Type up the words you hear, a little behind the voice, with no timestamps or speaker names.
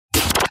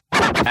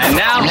And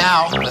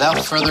now, without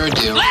further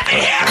ado, let me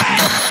hear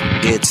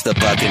it! It's the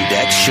Buck and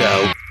Dex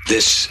Show.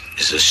 This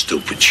is a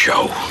stupid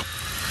show.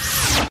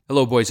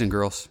 Hello, boys and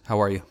girls.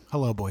 How are you?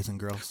 Hello, boys and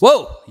girls.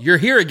 Whoa, you're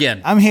here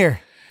again. I'm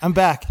here. I'm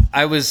back.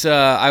 I was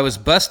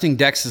busting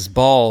Dex's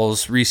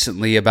balls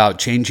recently about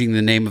changing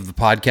the name of the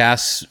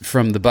podcast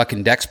from the Buck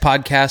and Dex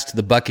podcast to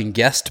the Buck and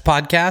Guest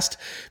podcast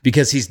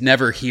because he's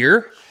never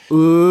here.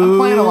 I'm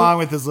playing along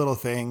with this little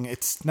thing.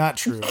 It's not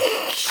true.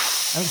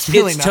 It's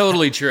really not.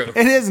 Totally true.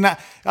 It is not.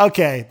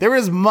 Okay, there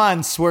was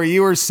months where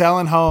you were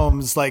selling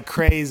homes like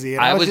crazy,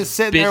 and I was just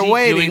sitting there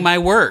waiting, doing my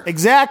work.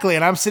 Exactly,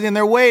 and I'm sitting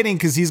there waiting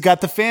because he's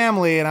got the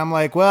family, and I'm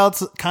like, well,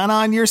 it's kind of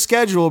on your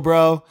schedule,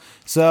 bro.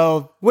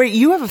 So wait,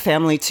 you have a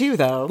family too,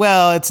 though.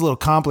 Well, it's a little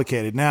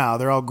complicated now.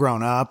 They're all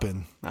grown up,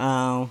 and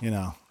you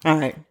know. All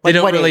right. They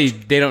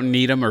don't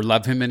need him or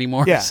love him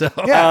anymore. Yeah. So.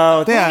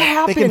 Yeah. That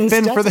happens, they can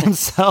fend for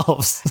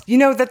themselves. You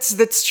know,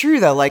 that's true,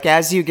 though. Like,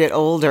 as you get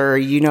older,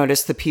 you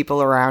notice the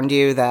people around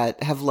you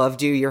that have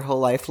loved you your whole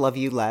life love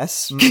you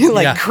less.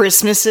 Like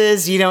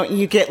Christmases,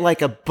 you get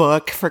like a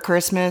book for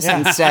Christmas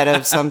instead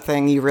of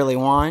something you really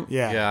want.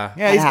 Yeah.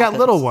 He's got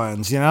little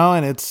ones,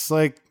 and it's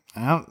like,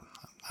 I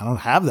don't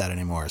have that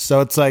anymore. So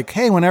it's like,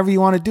 hey, whenever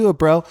you want to do it,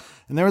 bro.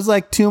 And there was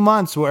like 2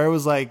 months where it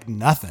was like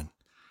nothing.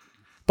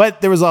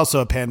 But there was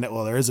also a pandemic.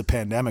 Well, there is a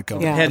pandemic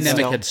going on. The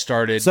pandemic had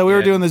started. So we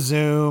were doing the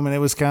Zoom, and it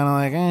was kind of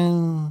like,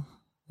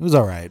 it was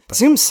all right. But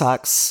Zoom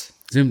sucks.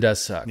 Zoom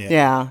does suck.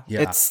 Yeah.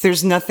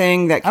 There's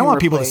nothing that can I want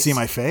replace. people to see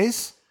my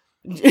face.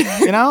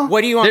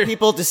 What do you want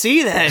people to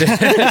see then?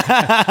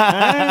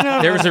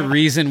 There was a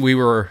reason we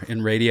were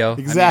in radio.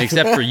 Exactly. I mean,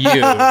 except for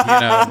you,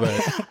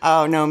 But.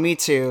 Oh, no, me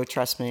too.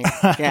 Trust me.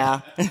 Yeah.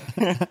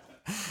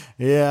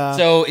 Yeah.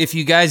 So if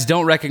you guys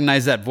don't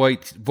recognize that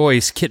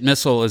voice, Kitt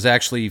Missle is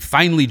actually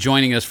finally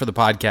joining us for the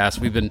podcast.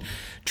 We've been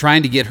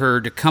trying to get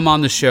her to come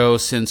on the show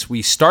since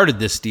we started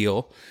this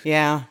deal.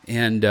 Yeah.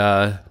 And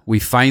we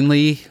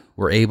finally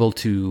were able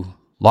to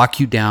lock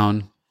you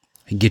down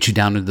and get you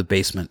down into the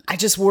basement. I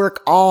just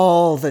work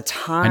all the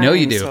time. I know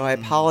you do. So I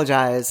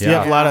apologize. Do you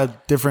have a lot of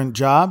different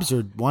jobs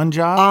or one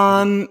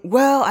job?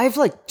 Well, I have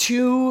like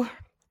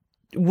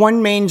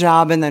one main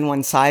job and then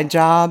one side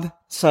job.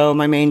 So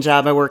my main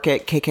job, I work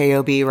at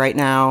KKOB right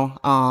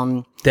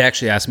now. They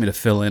actually asked me to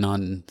fill in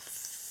on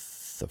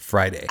the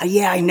Friday.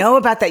 Yeah, I know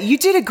about that. You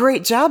did a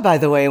great job, by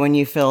the way, when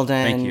you filled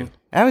in. Thank you.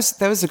 That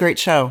was a great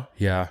show.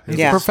 Yeah. He's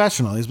a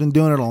professional. He's been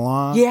doing it a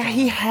long Yeah,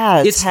 he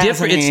has. It's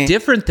different. It's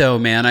different though,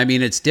 man. I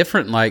mean, it's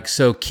different. Like,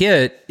 so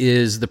Kitt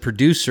is the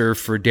producer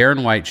for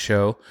Darren White's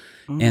show.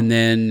 And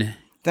then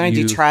I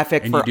do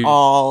traffic for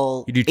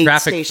all. You do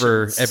traffic 8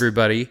 for stations.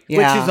 everybody.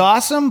 Yeah. which is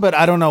awesome, but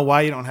I don't know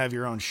why you don't have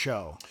your own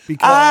show.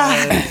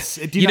 Because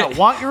do you not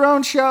want your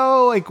own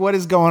show? Like, what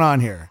is going on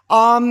here?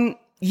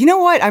 You know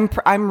what?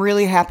 I'm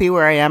really happy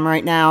where I am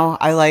right now.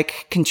 I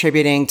like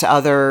contributing to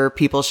other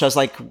people's shows.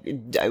 Like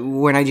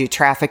when I do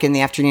traffic in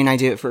the afternoon, I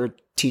do it for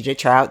TJ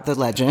Trout, the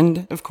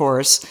legend, of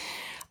course.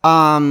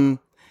 I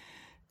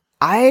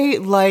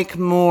like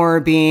more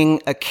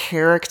being a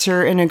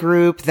character in a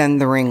group than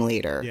the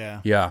ringleader.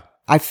 Yeah.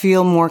 I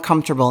feel more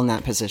comfortable in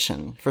that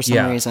position for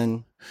some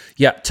reason.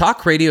 Yeah.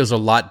 Talk radio is a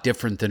lot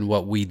different than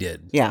what we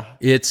did. Yeah.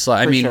 It's,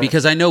 I mean, sure.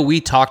 because I know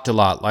we talked a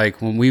lot.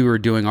 Like when we were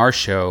doing our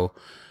show,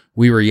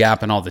 we were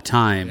yapping all the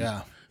time.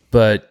 Yeah.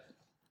 But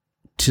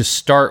to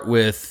start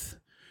with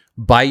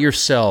by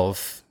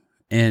yourself,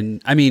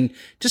 and I mean,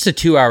 just a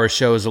 2-hour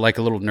show is like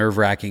a little nerve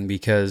wracking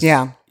because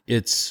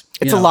it's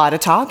a lot of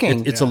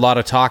talking. It's a lot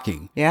of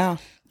talking. Yeah.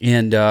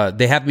 And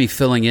they have me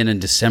filling in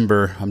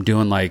December. I'm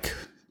doing like,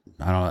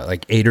 I don't know,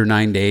 like 8 or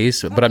 9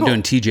 days, but I'm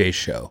doing TJ's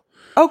show.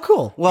 Oh,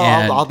 cool. Well,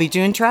 And- I'll be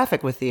doing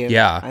traffic with you.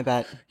 Yeah. I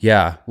bet.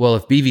 Yeah. Well,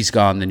 if BB's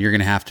gone, then you're going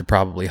to have to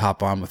probably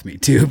hop on with me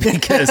too,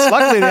 because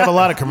Luckily, they have a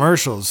lot of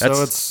commercials,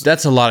 so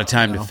that's a lot of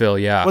time to fill.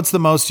 Yeah. What's the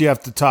most you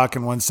have to talk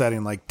in one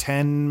setting? Like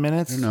 10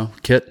 minutes? I don't know,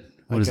 Kit?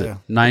 What is Okay. it?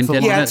 9,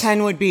 10 Yeah, minutes?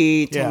 10 would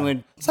be. 10 Yeah.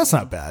 would. So that's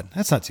not bad.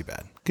 That's not too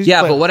bad. 'Cause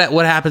Yeah, you but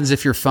what happens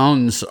if your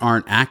phones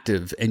aren't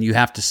active and you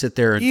have to sit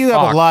there and you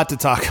talk have a lot to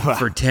talk about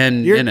for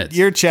 10 you're, minutes?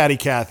 You're chatty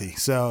Cathy,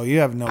 so you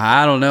have no.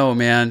 I don't know,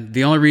 man.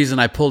 The only reason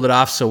I pulled it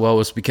off so well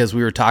was because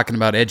we were talking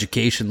about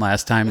education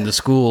last time in the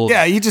school.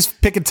 Yeah, you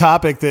just pick a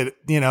topic that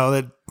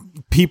that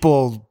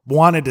people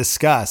want to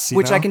discuss.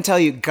 Which I can tell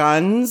you,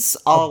 guns,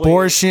 always.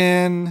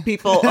 Abortion.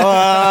 People,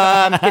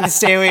 I'm going to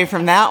stay away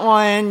from that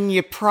one.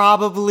 You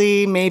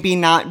probably, maybe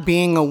not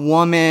being a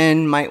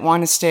woman, might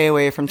want to stay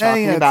away from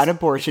talking about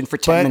abortion for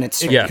 10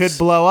 minutes It straight. could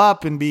blow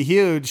up and be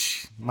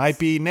huge. Might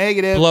be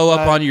negative. Blow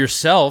up on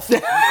yourself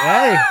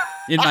Hey,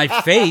 in my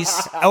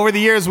face. over the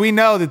years, we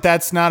know that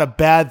that's not a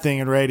bad thing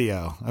in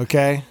radio.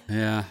 Okay,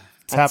 Yeah.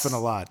 it's happened a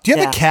lot. Do you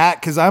have a cat?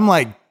 Because I'm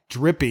like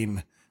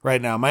dripping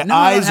right now. My No,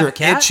 I don't eyes have are a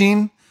cat.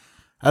 itching.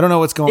 I don't know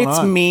what's going It's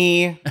on.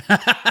 me.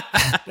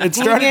 It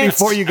started Dang it.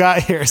 before you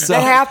got here. So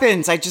That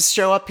happens. I just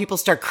show up, people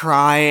start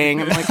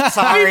crying. I'm like,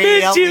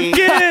 sorry. I'll leave.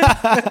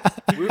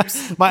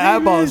 my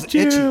eyeball is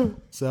itching.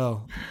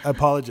 So I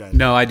apologize.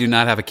 No, I do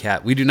not have a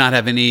cat. We do not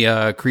have any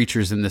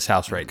creatures in this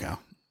house right now.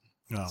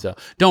 So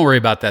don't worry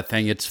about that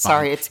thing. It's fine.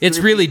 Sorry, it's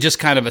really just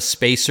kind of a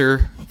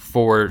spacer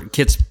for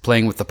kids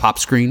playing with the pop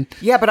screen.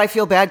 Yeah, but I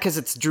feel bad because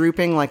it's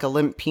drooping like a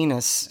limp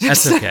penis.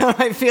 That's okay.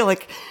 I feel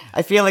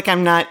like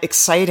I'm not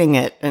exciting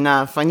it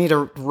enough. I need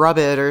to rub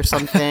it or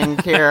something.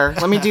 Here,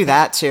 let me do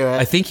that to it.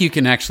 I think you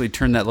can actually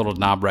turn that little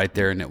knob right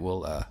there, and it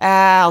will.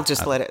 I'll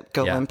just let it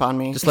go limp on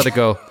me. Just let it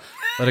go.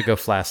 Let it go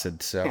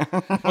flaccid. So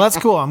Well, that's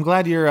cool. I'm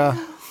glad you're.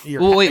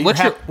 Well, wait,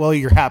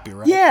 you're happy,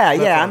 right?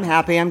 Yeah, I'm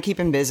happy. I'm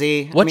keeping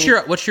busy. what's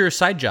your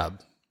side job?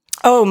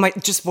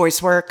 Just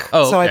voice work.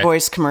 Oh, So I okay.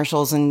 voice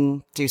commercials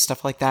and do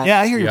stuff like that. Yeah,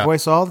 I hear your Yeah.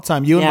 voice all the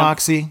time. You and Yeah.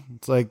 Moxie.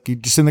 It's like you're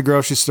just in the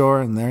grocery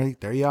store, and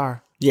there you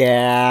are.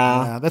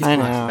 Yeah, that's I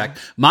nice. know. Back.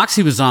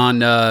 Moxie was on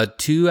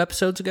 2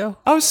 episodes ago.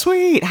 Oh,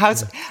 sweet. I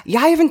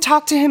haven't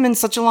talked to him in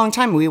such a long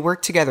time. We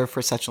worked together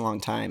for such a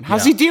long time.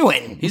 How's he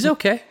doing? He's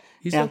okay.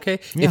 He's Yeah. okay.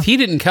 If he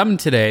didn't come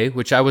today,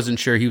 which I wasn't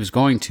sure he was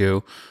going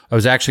to, I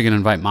was actually going to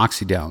invite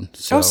Moxie down.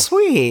 So, Oh,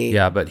 sweet.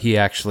 yeah, but he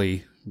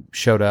actually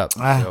showed up.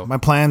 So. My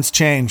plans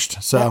changed.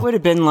 That So would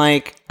have been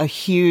like a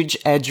huge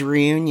Edge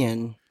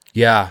reunion.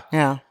 Yeah.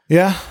 Yeah.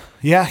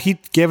 yeah, he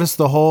gave us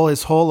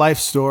his whole life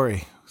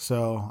story.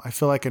 So I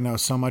feel like I know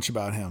so much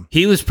about him.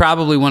 He was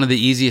probably one of the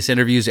easiest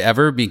interviews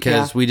ever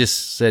because we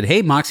just said,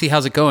 "Hey, Moxie,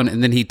 how's it going?"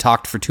 And then he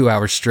talked for 2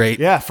 hours straight.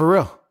 Yeah, for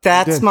real.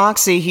 That's Good.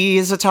 Moxie. He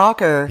is a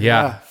talker.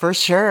 Yeah. For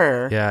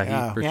sure. Yeah.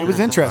 Yeah, for it sure. was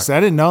interesting. I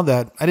didn't know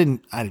that.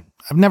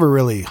 I've never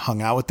really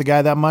hung out with the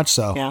guy that much,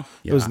 so Yeah.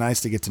 it was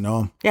nice to get to know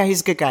him. Yeah,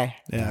 he's a good guy.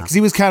 Yeah, because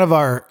he was kind of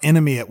our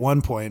enemy at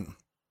one point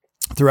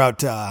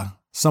throughout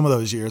some of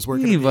those years.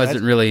 Working He at the wasn't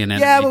Edge. really an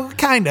enemy. Yeah, well,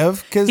 kind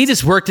of. Because He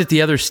just worked at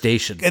the other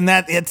station.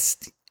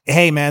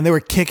 hey man, they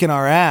were kicking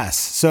our ass,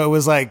 so it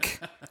was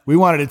like we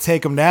wanted to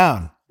take them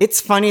down.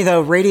 It's funny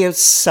though,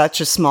 radio's such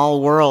a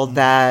small world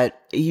that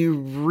you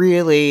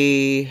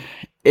really,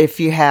 if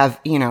you have,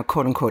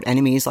 quote unquote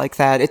enemies like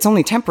that, it's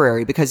only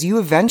temporary because you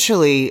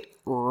eventually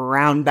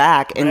round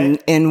back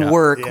and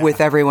work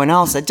with everyone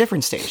else at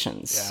different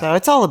stations. Yeah. So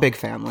it's all a big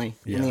family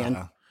in the end.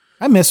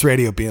 I miss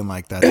radio being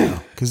like that though,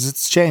 because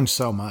it's changed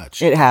so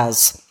much. It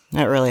has.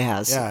 It really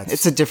has. Yeah,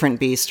 it's a different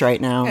beast right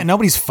now. Yeah,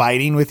 nobody's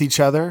fighting with each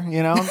other.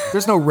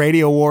 There's no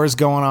radio wars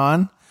going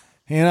on.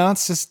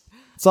 It's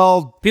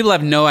all People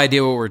have no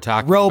idea what we're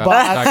talking Robot.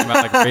 about. We're talking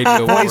about like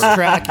radio voice wars.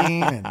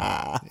 tracking, and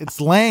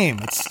it's lame.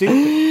 It's stupid.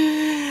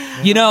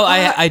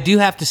 I do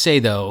have to say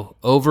though,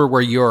 over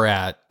where you're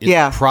at,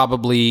 it's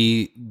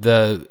probably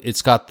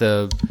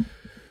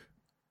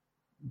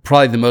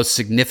probably the most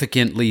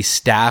significantly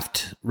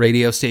staffed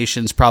radio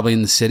stations probably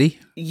in the city.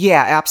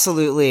 Yeah,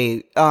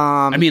 absolutely.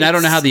 I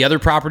don't know how the other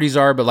properties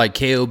are, but like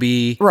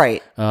KOB.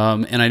 Right.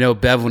 And I know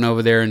Bev went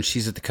over there and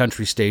she's at the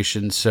country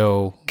station.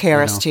 So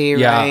KRST,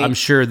 yeah, right. I'm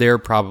sure they're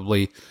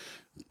probably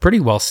pretty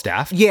well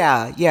staffed.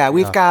 Yeah.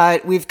 We've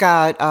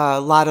got a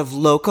lot of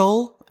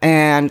local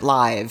and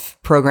live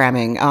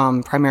programming,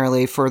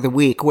 primarily for the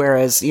week.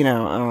 Whereas,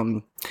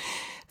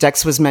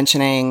 Dex was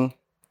mentioning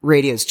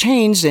radio's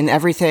changed and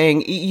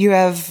everything. You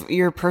have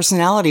your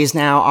personalities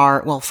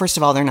now first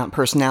of all, they're not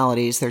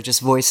personalities. They're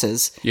just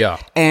voices. Yeah.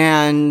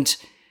 And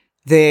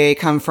they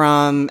come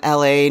from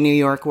LA, New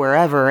York,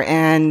 wherever.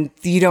 And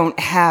you don't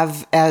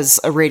have, as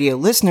a radio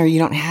listener, you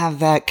don't have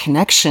that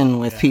connection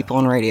with people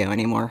in radio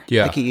anymore.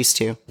 Yeah. Like you used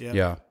to.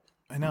 Yeah.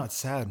 I know, it's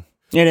sad.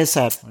 It is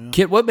sad.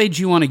 Kitt, what made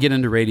you want to get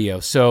into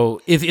radio?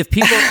 So if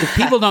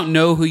people don't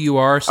know who you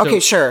are, so Okay,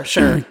 sure.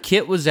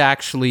 Kitt was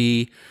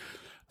actually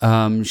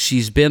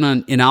she's been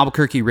in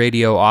Albuquerque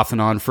radio off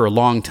and on for a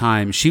long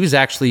time. She was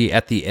actually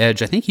at the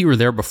Edge. I think you were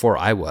there before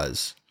I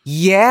was.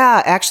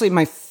 Yeah, actually,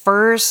 my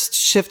first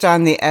shift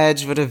on the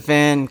Edge would have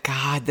been,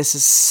 God, this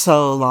is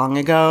so long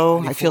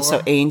ago. 94? I feel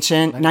so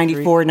ancient.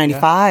 94,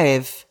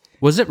 95. Yeah.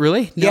 Was it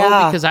really? No,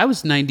 yeah. Because I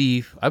was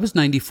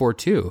 94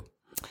 too.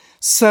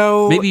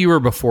 So maybe you were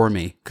before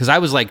me because I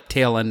was like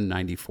tail end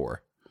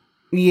 94.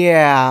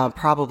 Yeah,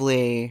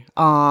 probably.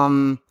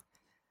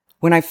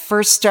 When I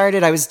first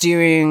started, I was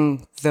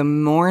doing the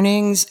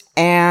mornings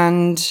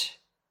and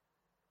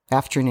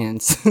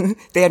afternoons.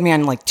 They had me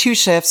on like 2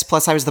 shifts,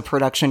 plus I was the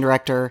production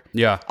director.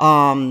 Yeah.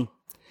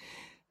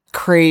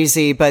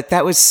 Crazy, but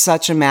that was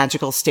such a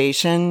magical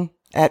station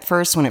at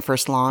first when it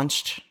first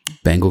launched.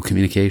 Bengal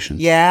Communications.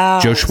 Yeah.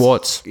 Joe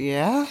Schwartz.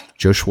 Yeah.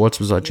 Joe Schwartz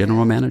was our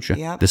general manager.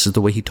 Yep. This is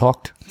the way he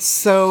talked.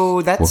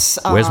 So that's...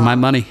 Where's my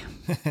money?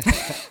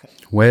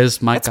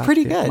 Where's my That's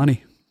pretty good.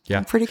 money?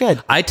 Yeah. Pretty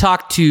good. I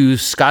talk to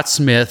Scott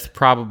Smith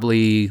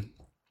probably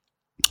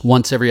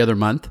once every other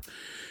month.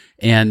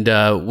 And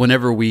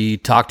whenever we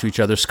talk to each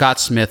other, Scott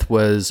Smith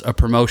was a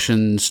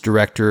promotions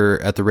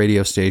director at the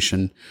radio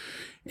station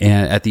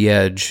and at the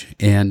Edge.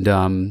 And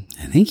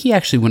I think he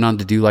actually went on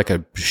to do like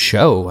a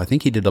show. I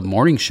think he did a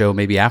morning show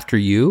maybe after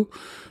you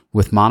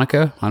with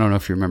Monica. I don't know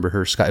if you remember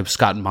her,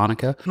 Scott and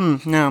Monica.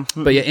 No.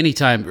 But yeah,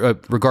 anytime,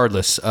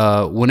 regardless,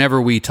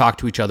 whenever we talk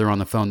to each other on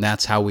the phone,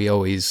 that's how we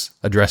always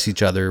address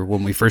each other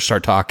when we first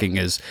start talking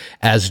is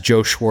as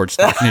Joe Schwartz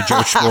talking to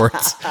Joe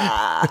Schwartz.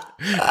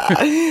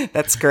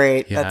 That's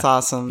great. Yeah. That's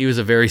awesome. He was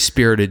a very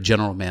spirited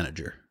general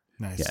manager.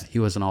 Nice. Yeah, he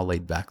wasn't all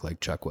laid back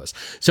like Chuck was.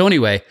 So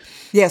anyway,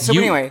 Yeah. So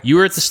you, anyway, you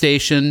were at the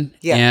station,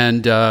 Yeah.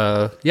 and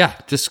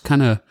just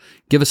kind of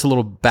give us a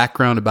little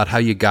background about how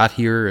you got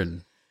here.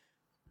 And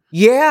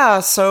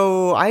yeah.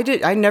 So I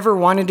never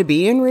wanted to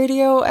be in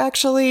radio,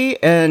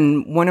 actually.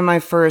 And one of my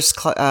first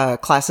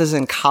classes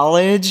in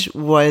college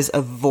was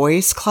a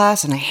voice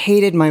class, and I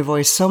hated my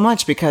voice so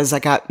much because I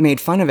got made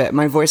fun of it.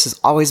 My voice has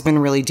always been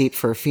really deep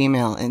for a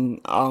female,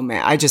 and oh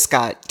man, I just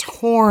got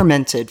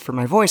tormented for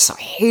my voice. So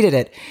I hated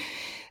it.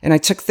 And I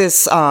took this,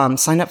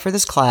 signed up for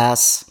this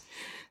class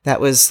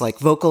that was like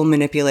vocal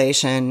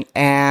manipulation.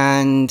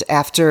 And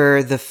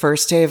after the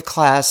first day of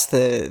class,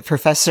 the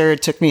professor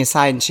took me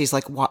aside and she's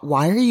like,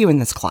 why are you in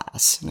this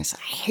class? And I said,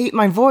 I hate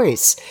my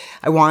voice.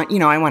 I want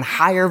a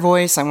higher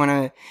voice. I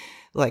want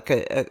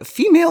a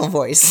female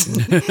voice.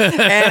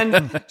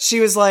 And she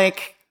was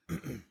like,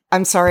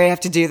 I'm sorry I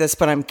have to do this,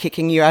 but I'm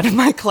kicking you out of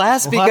my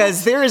class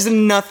because there is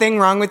nothing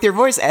wrong with your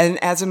voice.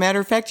 And as a matter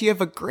of fact, you have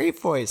a great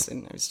voice.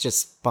 And I was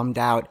just bummed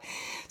out.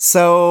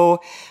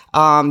 So,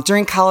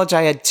 during college,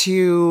 I had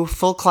 2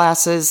 full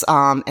classes.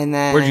 And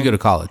then where'd you go to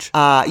college?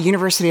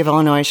 University of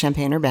Illinois,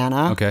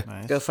 Champaign-Urbana. Okay.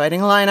 Nice. Go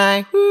Fighting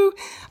Illini. Woo.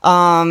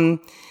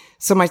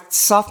 So my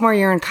sophomore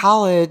year in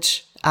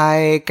college,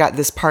 I got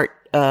this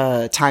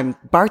part-time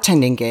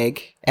bartending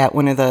gig at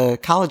one of the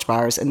college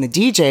bars, and the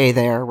DJ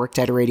there worked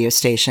at a radio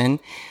station, and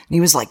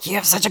he was like, you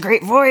have such a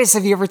great voice.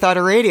 Have you ever thought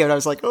of radio? And I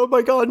was like, oh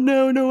my God,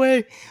 no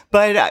way.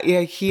 But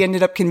he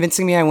ended up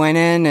convincing me. I went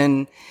in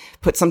and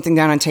put something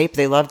down on tape.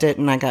 They loved it,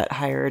 and I got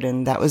hired,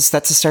 and that's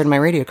the start of my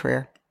radio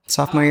career.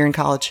 Sophomore year in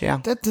college,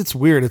 yeah. That's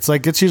weird. It's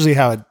like, it's usually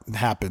how it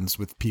happens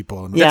with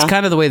people. And Yeah. That's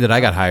kind of the way that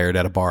I got hired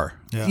at a bar.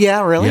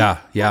 Yeah, really? Yeah.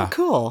 Oh,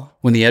 cool.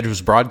 When the Edge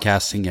was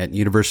broadcasting at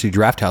University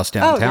Draft House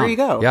downtown. Oh, there you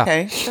go. Yeah.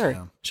 Okay,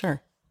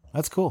 sure.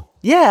 That's cool.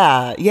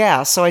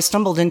 Yeah. So I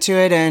stumbled into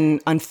it, and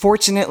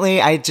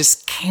unfortunately, I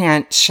just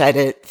can't shed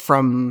it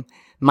from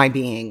my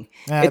being.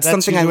 that's It's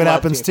something I usually what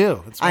love happens to.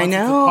 too. It's I once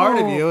know. it's a part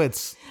of you.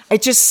 It's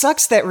It just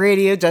sucks that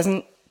radio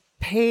doesn't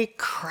pay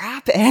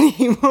crap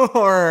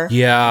anymore.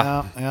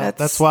 Yeah.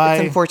 that's why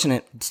it's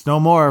unfortunate. it's no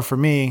more for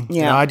me.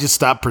 Yeah. I just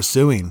stopped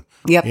pursuing.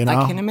 Yep, you know?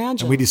 I can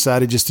imagine. And we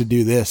decided just to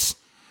do this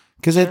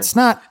because it's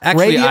not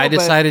Actually, radio, I but-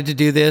 decided to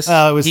do this.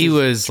 Oh, it was he his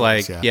was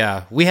choice, like,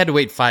 yeah. we had to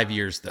wait 5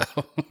 years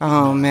though.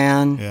 Oh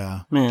man.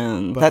 Yeah.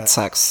 Man, that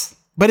sucks.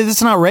 But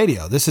it's not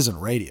radio. This isn't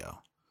radio.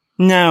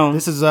 No.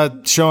 This is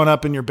showing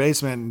up in your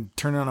basement and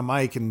turning on a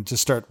mic and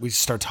we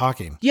start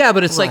talking. Yeah,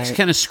 but it's like Right.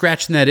 kind of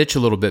scratching that itch a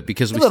little bit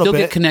because we little still bit.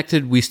 get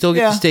connected. We still get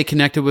Yeah. to stay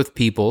connected with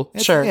people.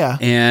 Sure. Yeah.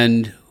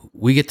 And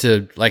we get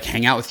to like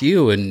hang out with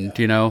you. And,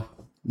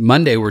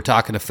 Monday we're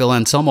talking to Phil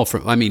Anselmo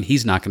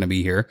he's not going to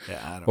be here.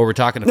 Or we're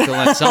talking to Phil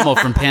Anselmo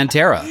from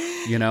Pantera,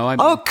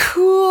 Oh,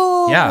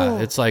 cool. yeah,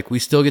 it's like we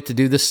still get to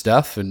do this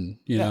stuff and,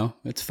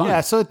 it's fun.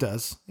 Yeah, so it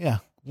does. Yeah.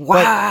 Wow.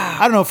 But I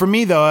don't know. For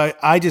me though,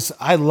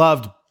 I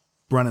loved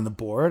running the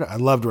board. I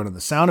loved running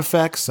the sound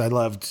effects. I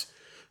loved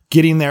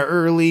getting there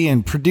early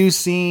and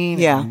producing.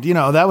 Yeah. And,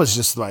 that was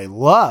just my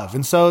love.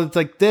 And so it's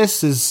like,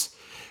 this is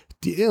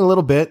a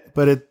little bit,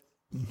 but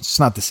it's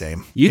not the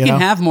same. You can know?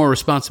 have more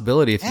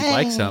responsibility if you'd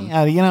like some.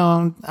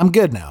 Yeah, I'm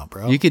good now,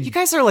 bro. You could. You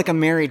guys are like a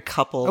married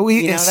couple.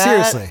 You know that?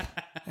 Seriously.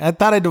 I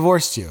thought I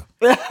divorced you.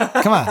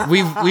 Come on.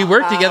 We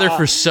worked together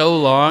for so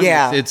long.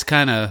 Yeah. It's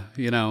kind of,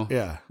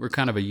 Yeah. we're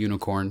kind of a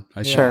unicorn.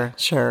 Sure.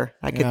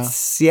 I could.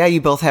 Yeah,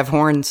 you both have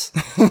horns.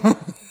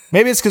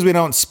 Maybe it's because we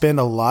don't spend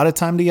a lot of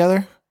time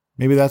together.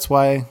 Maybe that's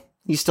why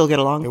You still get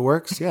along. it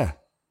works. Yeah.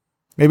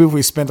 Maybe if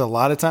we spent a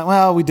lot of time.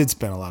 Well, we did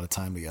spend a lot of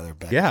time together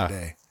back Yeah. in the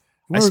day.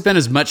 I spent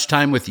as much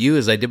time with you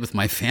as I did with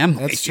my family.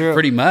 That's true.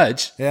 Pretty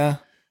much. Yeah.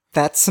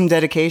 That's some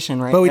dedication,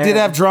 right? But we there. did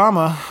have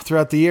drama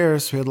throughout the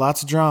years. We had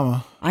lots of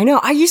drama. I know.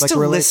 I used Like to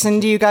a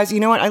listen to you guys. You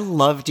know what? I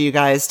loved you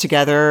guys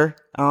together.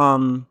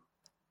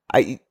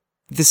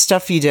 The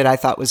stuff you did, I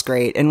thought was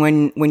great. And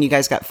when you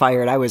guys got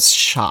fired, I was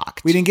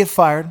shocked. We didn't get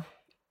fired.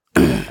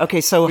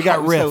 Okay, so We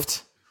got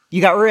ripped.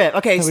 You got ripped.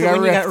 Okay, so got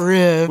when you got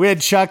ripped, We had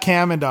Chuck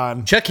Hammond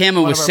on. Chuck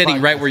Hammond was of our sitting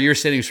podcasts. right where you're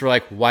sitting. So we're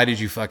like, why did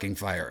you fucking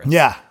fire us?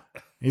 Yeah.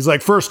 He's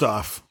like, first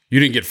off, You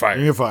didn't get fired.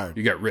 you get fired.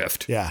 You got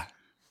riffed. Yeah.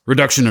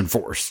 Reduction in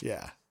force.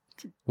 Yeah.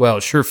 Well,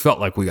 it sure felt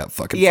like we got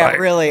fucking yeah, fired.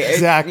 really,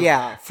 Exactly.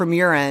 yeah, from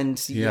your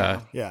end,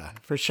 Yeah. Yeah.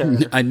 for sure.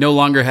 I no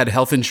longer had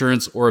health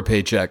insurance or a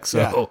paycheck, so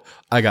Yeah.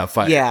 I got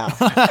fired. Yeah.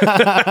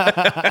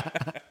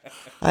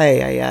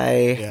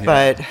 Aye.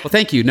 But Well,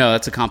 thank you. No,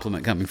 that's a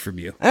compliment coming from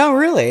you. oh,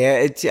 really?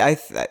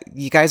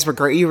 You guys were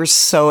great. You were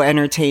so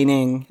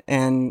entertaining,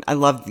 and I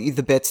loved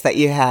the bits that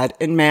you had.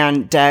 And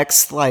man,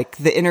 Dex, like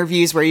the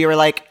interviews where you were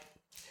like,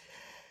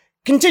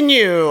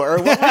 "Continue," or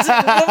what was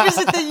it? What was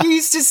it that you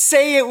used to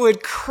say? It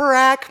would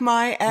crack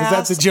my ass.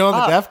 Was that the Joe and the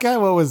up. Deaf guy?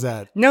 What was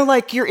that? No,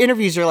 like your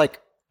interviews are like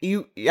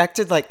you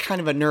acted like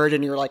kind of a nerd,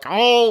 and you were like,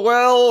 "Oh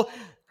well,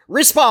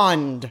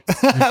 Respond.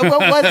 What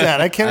was that?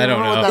 I can't I don't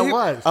remember what know.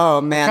 that was.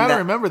 Oh, man, I kind that- of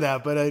remember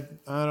that, but I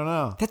don't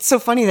know. That's so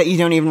funny that you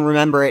don't even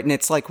remember it, and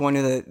it's like one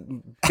of the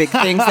big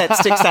things that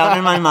sticks out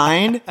in my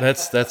mind.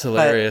 That's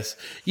hilarious.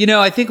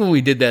 I think when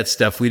we did that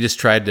stuff, we just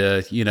tried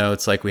to,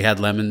 it's like we had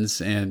lemons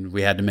and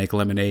we had to make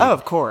lemonade. Oh,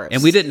 of course.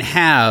 And we didn't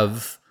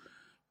have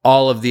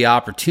all of the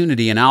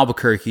opportunity in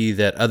Albuquerque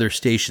that other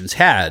stations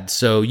had.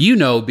 So,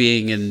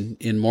 being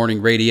in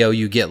morning radio,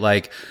 you get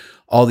like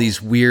all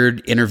these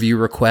weird interview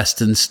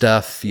requests and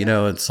stuff,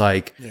 it's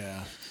like,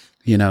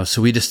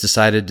 so we just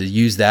decided to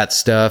use that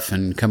stuff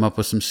and come up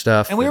with some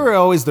stuff. And we were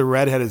always the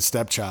redheaded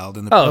stepchild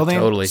in the building.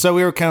 Totally. So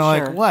we were kind of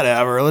like,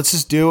 whatever, let's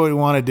just do what we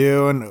want to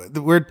do. And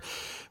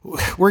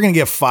we're going to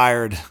get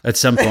fired at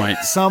some point.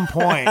 So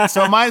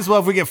might as well,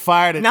 if we get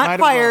fired. Not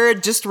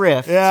fired, just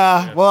riff.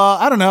 Yeah. Well,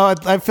 I don't know.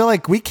 I feel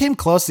like we came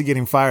close to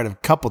getting fired a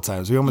couple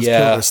times. We almost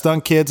killed our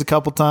stunt kids a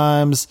couple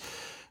times.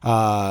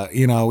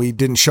 We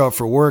didn't show up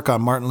for work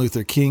on Martin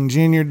Luther King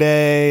Jr.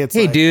 Day. It's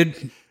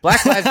dude,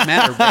 Black Lives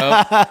Matter,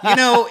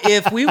 bro.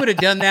 If we would have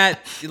done that,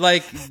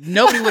 like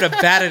nobody would have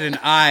batted an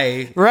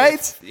eye,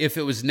 right? If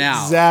it was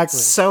now, exactly.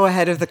 So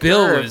ahead of the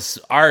curve.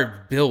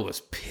 Bill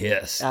was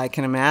pissed. I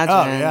can imagine.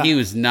 Oh, yeah. He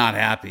was not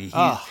happy.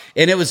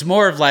 And it was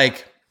more of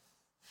like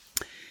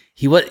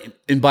he was.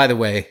 And by the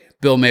way,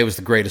 Bill May was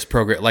the greatest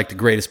the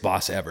greatest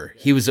boss ever.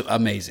 He was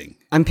amazing.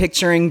 I'm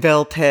picturing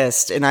Bill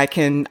pissed, and I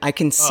can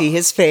see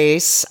his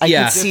face. I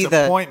can see the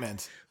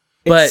disappointment.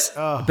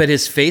 But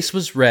his face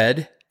was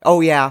red.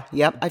 Oh yeah,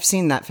 yep. I've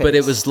seen that face. But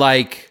it was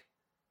like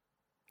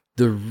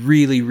the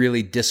really,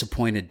 really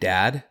disappointed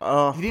dad.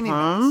 He didn't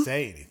even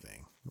say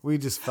anything. We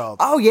just felt.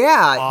 Oh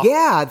yeah, awful.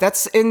 yeah.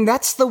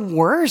 That's the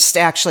worst.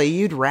 Actually,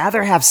 you'd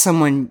rather have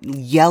someone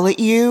yell at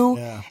you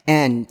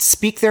and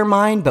speak their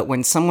mind, but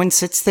when someone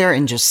sits there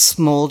and just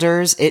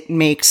smolders, it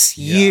makes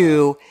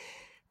you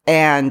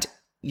and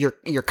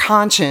your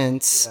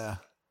conscience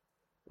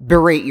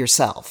berate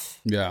yourself.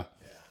 Yeah.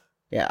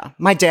 Yeah.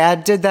 My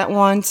dad did that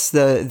once.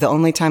 The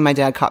only time my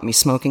dad caught me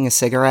smoking a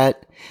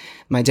cigarette,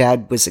 my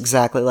dad was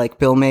exactly like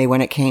Bill May when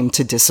it came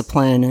to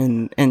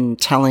discipline and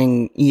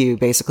telling you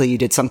basically you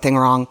did something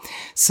wrong.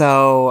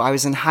 So I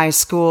was in high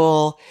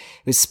school.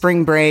 It was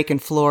spring break in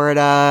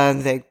Florida.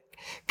 They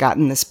got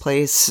in this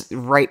place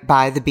right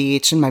by the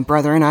beach, and my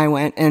brother and I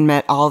went and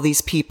met all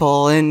these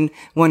people, and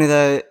one of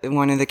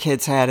the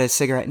kids had a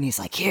cigarette, and he's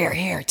like,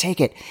 here,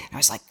 take it. And I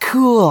was like,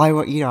 cool.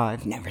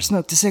 I've never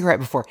smoked a cigarette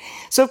before.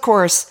 So of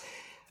course,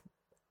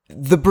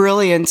 the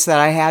brilliance that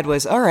I had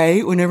was, all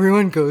right, when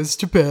everyone goes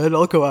to bed,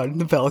 I'll go out on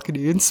the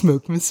balcony and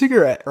smoke my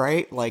cigarette,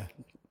 right? Like,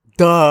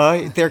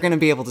 duh, they're going to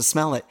be able to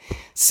smell it.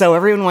 So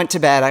everyone went to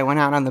bed. I went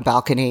out on the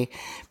balcony,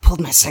 pulled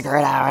my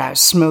cigarette out. I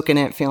was smoking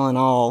it, feeling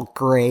all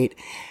great.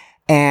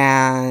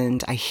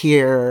 And I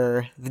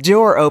hear the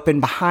door open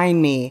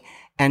behind me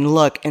and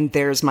look, and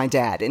there's my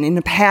dad. And in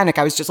a panic,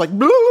 I was just like,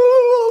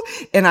 boo!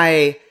 And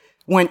I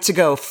went to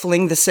go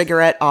fling the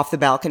cigarette off the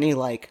balcony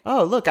like,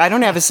 oh, look, I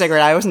don't have a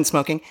cigarette. I wasn't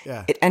smoking.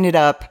 Yeah. It ended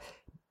up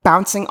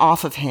bouncing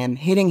off of him,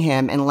 hitting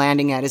him, and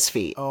landing at his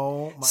feet.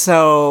 Oh, my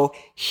So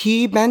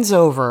he bends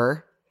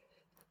over,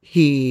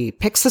 he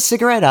picks the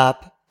cigarette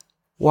up,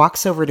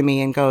 walks over to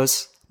me and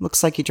goes,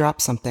 looks like you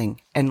dropped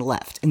something, and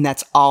left. And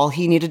that's all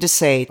he needed to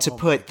say to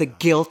put the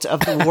guilt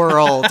of the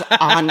world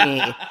on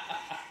me.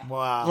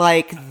 Wow.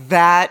 Like,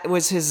 that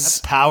was his...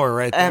 That's power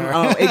right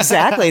there.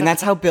 Exactly. And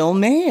that's how Bill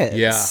May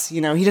is.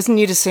 Yeah. He doesn't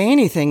need to say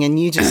anything, and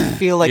you just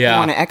feel like you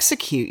want to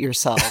execute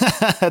yourself.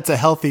 That's a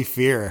healthy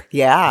fear.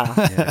 Yeah.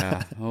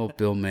 Yeah. Oh,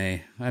 Bill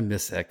May. I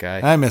miss that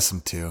guy. I miss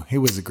him too. He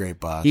was a great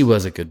boss. He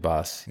was a good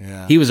boss.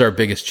 Yeah. He was our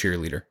biggest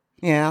cheerleader.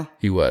 Yeah.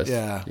 He was.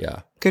 Yeah.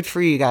 Yeah. Good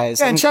for you guys.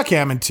 Yeah, and Chuck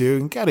Hammond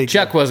too.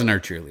 Chuck wasn't our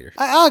cheerleader.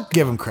 I'll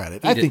give him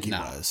credit. I think he no.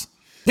 was.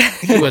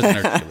 He wasn't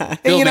our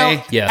cheerleader. Bill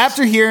May, yes.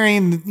 After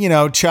hearing,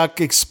 Chuck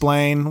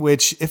explain,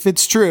 which if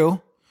it's true,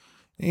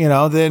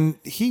 then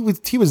he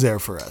was there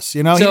for us.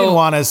 He didn't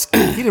want us.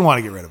 He didn't want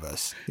to get rid of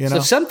us. So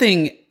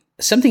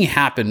something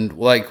happened,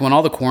 like when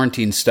all the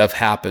quarantine stuff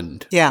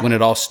happened. Yeah. When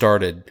it all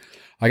started,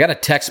 I got a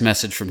text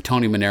message from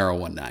Tony Monero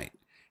one night,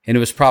 and it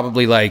was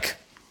probably like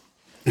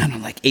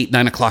 8,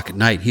 9 o'clock at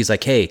night. He's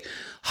like, "Hey,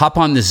 hop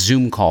on this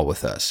Zoom call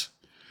with us,"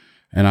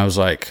 and I was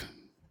like,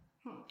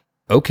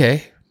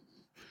 "Okay."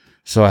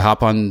 So I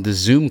hop on the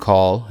Zoom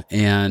call,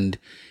 and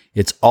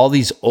it's all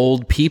these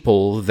old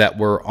people that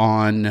were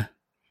on,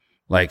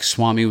 like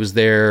Swami was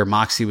there,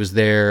 Moxie was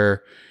there.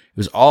 It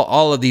was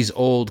all of these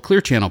old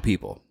Clear Channel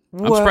people.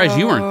 I'm surprised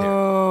you weren't there.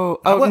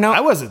 Oh, no.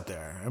 I wasn't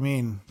there. I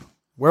mean,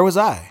 where was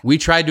I? We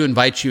tried to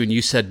invite you, and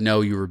you said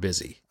no, you were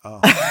busy. Oh.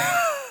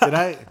 Did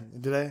I? I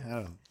don't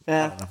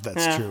know if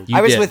that's true.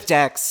 I was did. with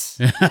Dex.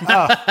 We're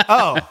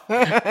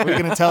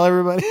going to tell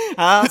everybody?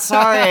 Oh,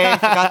 sorry. I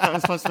forgot that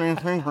was supposed to be a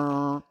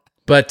thing.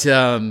 But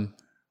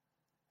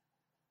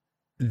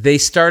they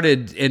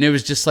started, and it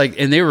was just like,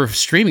 and they were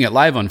streaming it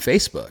live on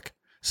Facebook.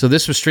 So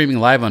this was streaming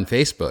live on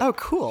Facebook. Oh,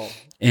 cool.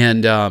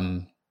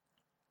 And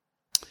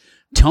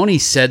Tony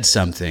said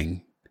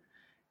something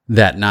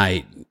that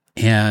night,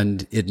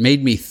 And it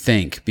made me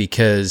think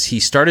because Jackie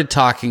started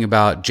talking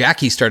about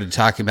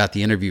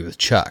the interview with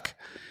Chuck.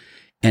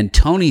 And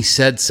Tony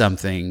said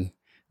something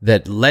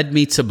that led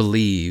me to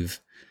believe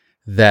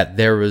that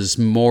there was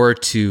more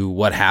to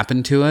what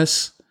happened to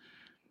us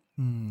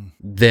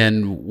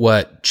than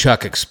what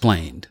Chuck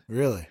explained.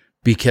 Really?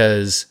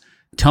 Because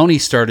Tony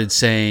started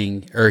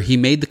saying, or he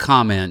made the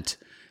comment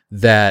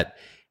that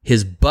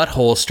his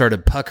butthole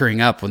started puckering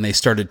up when they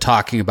started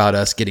talking about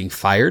us getting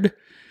fired,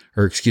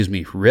 or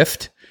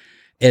riffed.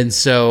 And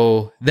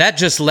so that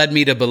just led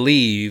me to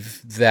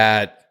believe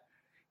that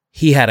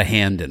he had a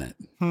hand in it.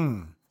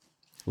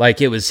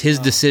 Like it was his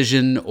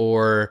decision,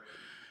 or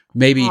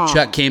maybe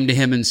Chuck came to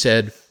him and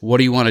said, "What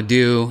do you want to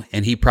do?"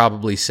 And he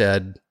probably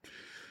said,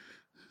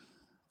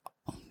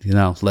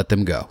 let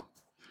them go.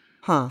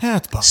 Yeah,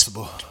 it's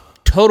possible.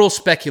 Total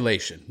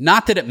speculation.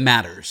 Not that it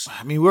matters.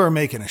 I mean, we were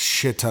making a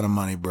shit ton of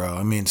money, bro.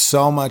 I mean,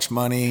 so much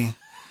money.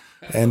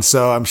 And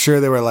so I'm sure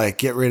they were like,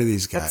 get rid of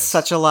these guys. That's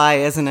such a lie,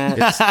 isn't it?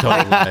 It's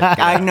totally like,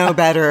 I know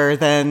better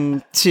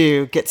than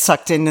to get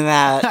sucked into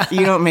that.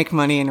 You don't make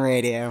money in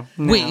radio.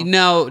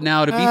 No.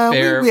 Now to be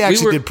fair, we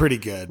actually did pretty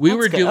good. We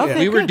were doing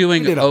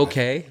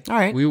okay. All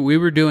right. We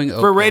were doing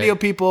okay. For radio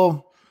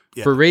people.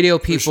 Yeah, for radio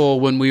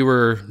people, when we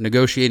were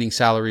negotiating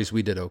salaries,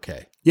 we did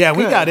okay. Yeah,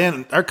 we got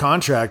in our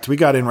contract. We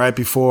got in right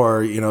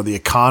before, the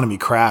economy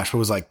crashed. What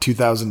was it, like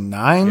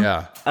 2009?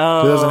 Yeah.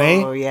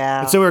 2008? Oh,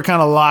 yeah. And so we were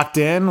kind of locked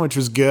in, which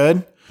was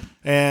good.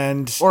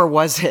 And Or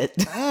was it?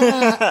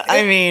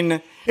 I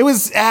mean, it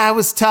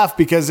was tough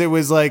because it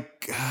was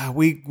like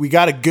we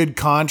got a good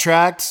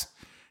contract,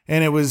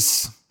 and it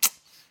was,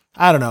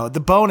 I don't know, the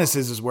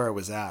bonuses is where it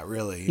was at,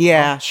 really.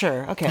 yeah,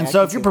 sure. Okay. And I so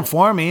can if you're see that.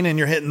 performing and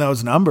you're hitting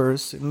those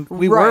numbers, and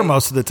we were Right.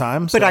 most of the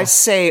time. But so. I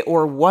say,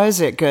 or was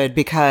it good?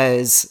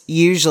 Because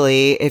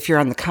usually, if you're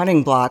on the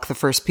cutting block, the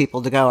first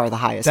people to go are the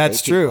highest.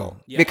 That's paid true.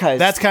 people. Because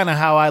That's kind of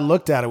how I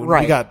looked at it when we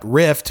Right. got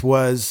riffed.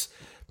 Was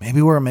maybe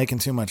we were making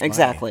too much money.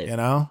 Exactly.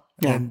 Yeah.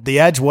 Yeah. The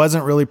Edge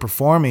wasn't really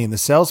performing. The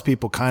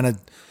salespeople kind of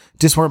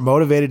just weren't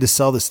motivated to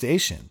sell the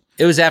station.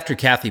 It was after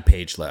Kathy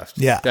Page left.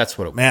 Yeah. That's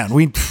what it was.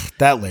 Man,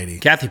 that lady.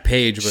 Kathy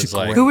Page was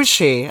like... who was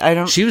she? I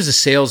don't. She was a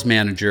sales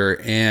manager,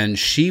 and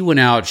she went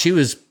out. She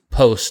was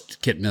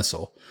post Kitt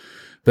Missle,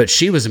 but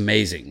she was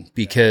amazing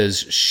because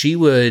she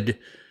would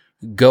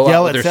go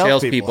Yell out with at their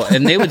salespeople. salespeople,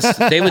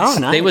 and Oh,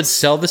 nice. they would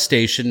sell the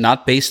station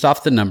not based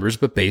off the numbers,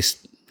 but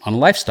based on a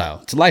lifestyle.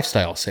 It's a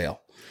lifestyle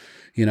sale.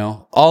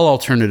 All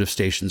alternative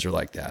stations are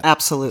like that.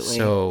 Absolutely.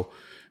 So,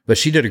 but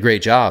she did a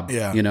great job.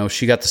 Yeah.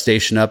 She got the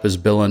station up as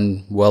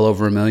billing well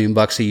over $1 million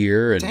a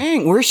year, and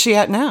Dang, where's she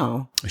at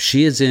now?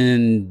 she is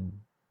in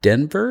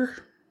Denver.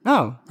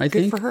 Oh, I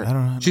good think. for her. I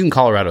don't know. She's in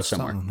Colorado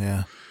somewhere.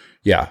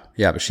 Yeah.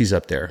 Yeah, but she's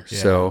up there.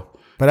 So,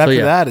 But after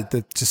yeah. that,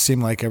 it just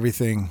seemed like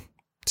everything,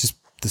 just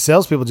the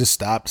salespeople just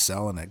stopped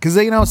selling it.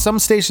 Because, some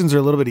stations are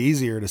a little bit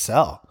easier to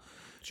sell.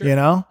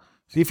 So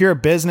if you're a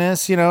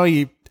business, you sell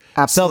the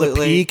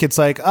Absolutely. Peak. It's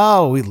like,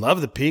 oh, we love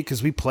the Peak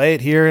because we play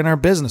it here in our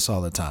business all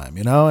the time,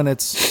 and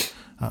it's,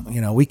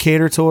 we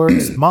cater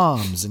towards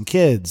moms and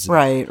kids.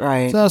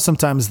 Right. So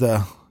sometimes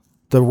the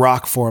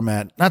rock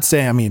format, not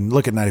saying,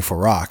 look at 94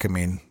 Rock.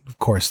 Of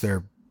course,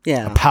 they're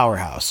Yeah. a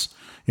powerhouse.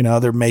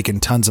 They're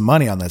making tons of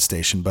money on that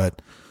station.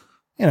 But,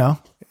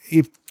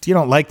 if you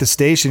don't like the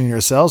station and you're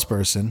a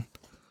salesperson,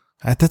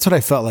 that's what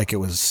I felt like it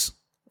was.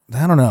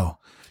 I don't know.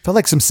 I felt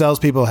like some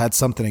salespeople had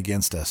something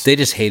against us. they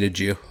just hated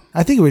you.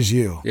 I think it was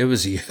you. It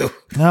was you.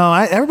 No,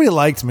 everybody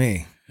liked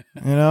me.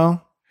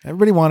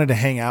 Everybody wanted to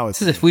hang out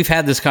with me. We've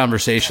had this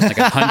conversation like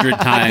 100 I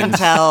can times.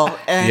 tell,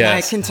 and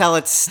Yes. I can tell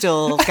it's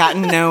still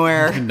gotten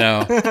nowhere.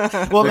 No,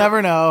 We'll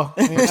never know.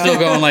 still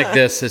going like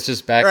this. It's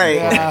just back Right.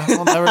 and forth. Yeah,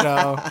 we'll never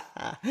know.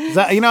 'Cause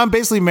I'm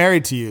basically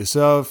married to you.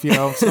 So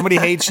if somebody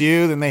hates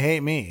you, then they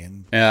hate me.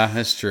 And Yeah,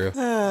 that's true.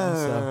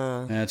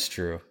 That's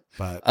true.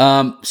 but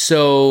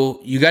So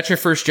you got your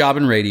first job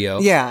in radio.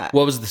 Yeah.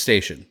 What was the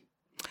station?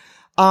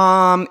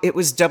 It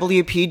was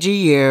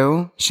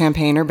WPGU,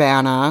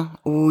 Champaign-Urbana.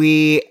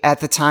 We, at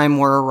the time,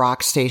 were a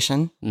rock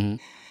station.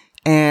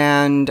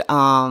 And,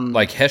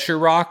 Like Hesher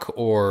Rock,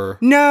 or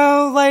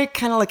no,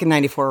 kind of like a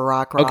 94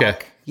 rock. Okay.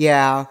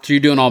 Yeah. so you're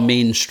doing all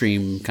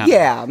mainstream kind of?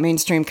 Yeah,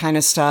 mainstream kind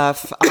of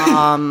stuff.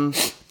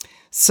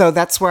 So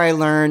that's where I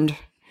learned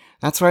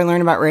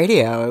about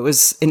radio. It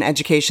was an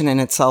education in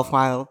itself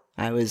while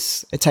I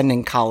was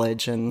attending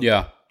college and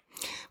Yeah.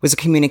 was a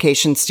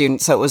communication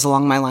student, so it was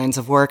along my lines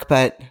of work.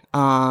 But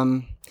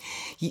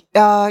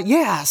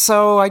yeah,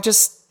 so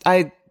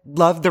I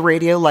loved the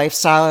radio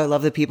lifestyle. I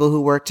love the people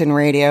who worked in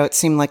radio. It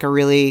seemed like a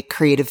really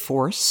creative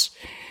force,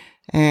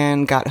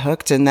 and got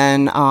hooked. And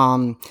then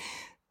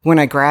when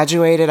I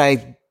graduated,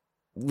 I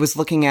was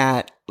looking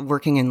at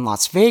working in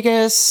Las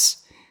Vegas,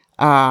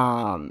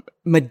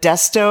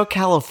 Modesto,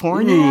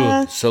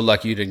 California. So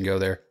lucky you didn't go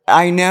there.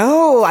 I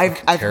know. I've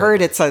terrible.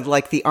 heard it's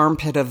like the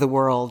armpit of the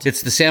world.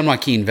 It's the San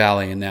Joaquin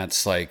Valley, and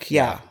that's like,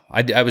 Yeah.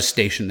 I was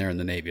stationed there in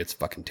the Navy. It's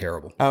fucking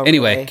terrible. Oh,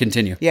 Anyway, really?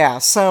 continue. Yeah.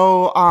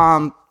 So,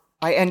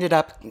 I ended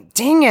up,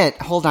 dang it.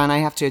 Hold on. I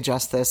have to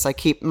adjust this. I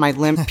keep my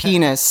limp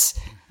penis.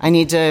 I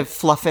need to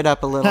fluff it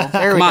up a little.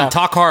 There we Come go. on,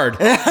 talk hard.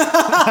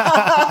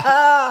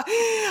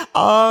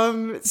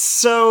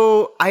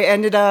 So I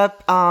ended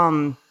up,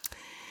 Tom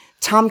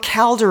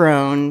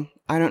Calderone.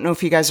 I don't know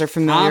if you guys are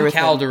familiar Tom with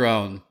him.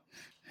 Calderone.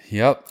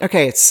 Yep.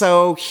 Okay,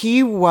 so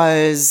he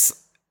was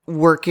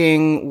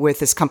working with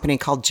this company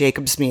called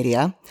Jacobs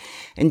Media,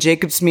 and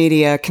Jacobs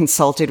Media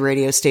consulted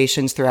radio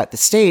stations throughout the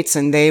States,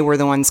 and they were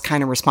the ones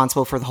kind of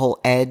responsible for the whole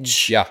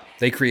Edge Yeah,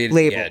 they created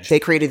label. the Edge. They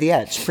created the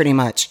Edge, pretty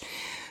much.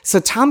 So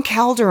Tom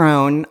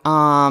Calderone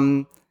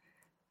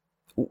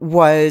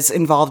was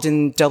involved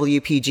in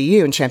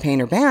WPGU in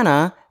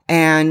Champaign-Urbana,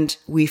 and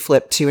we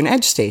flipped to an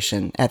Edge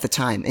station at the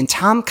time. And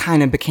Tom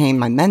kind of became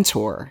my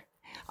mentor,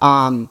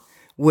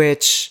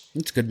 which,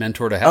 It's a good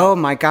mentor to have. oh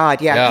my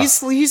God, yeah.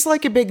 Yeah. He's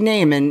like a big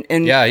name. And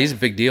Yeah, he's a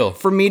big deal.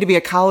 for me to be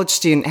a college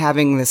student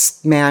having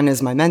this man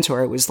as my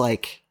mentor, it was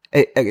like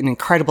an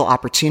incredible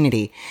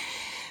opportunity.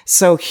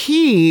 So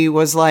he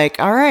was like,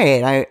 all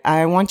right,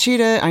 I want you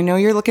to, I know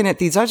you're looking at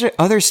these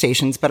other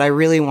stations, but I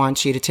really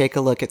want you to take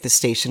a look at the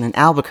station in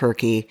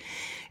Albuquerque.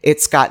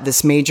 It's got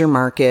this major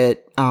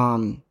market,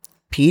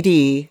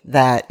 PD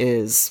that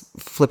is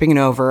flipping it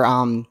over.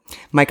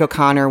 Mike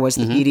O'Connor was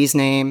the ED's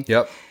name.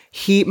 Yep.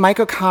 Mike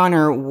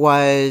O'Connor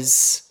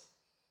was,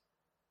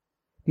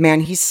 man,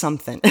 he's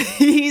something.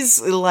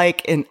 He's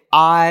like an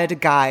odd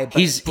guy, but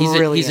He's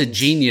brilliant. a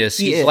genius.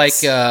 He He's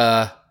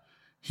is.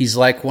 he's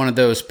like one of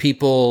those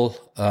people.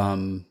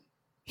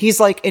 He's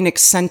like an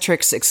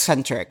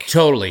eccentric.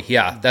 Totally.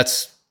 Yeah,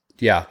 that's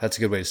a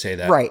good way to say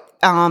that. Right.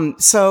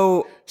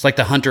 So, It's like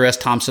the Hunter S.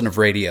 Thompson of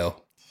radio.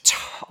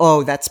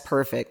 oh, that's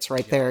perfect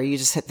right there. You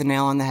just hit the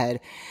nail on the head.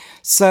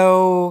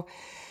 So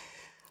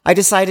I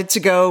decided to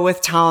go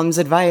with Tom's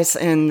advice,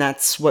 and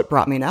that's what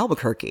brought me to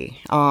Albuquerque.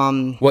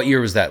 What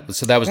year was that?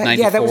 So that was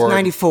 94? Yeah, that was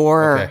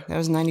 94. Okay. That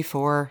was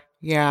 94.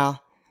 Yeah.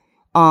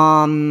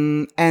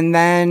 And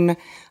then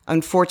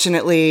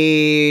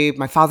unfortunately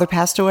my father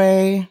passed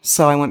away.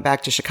 So I went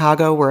back to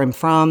Chicago where I'm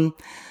from.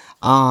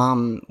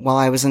 While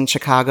I was in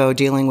Chicago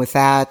dealing with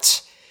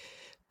that,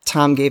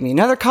 Tom gave me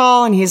another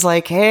call and he's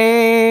like,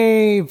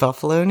 hey,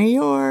 Buffalo, New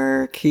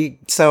York.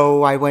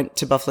 So I went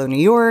to Buffalo, New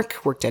York,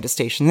 worked at a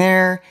station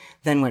there,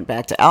 then went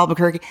back to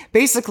Albuquerque.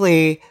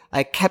 Basically,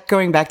 I kept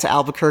going back to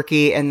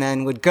Albuquerque and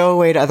then would go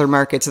away to other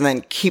markets and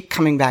then keep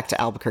coming back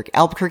to Albuquerque.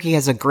 Albuquerque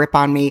has a grip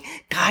on me.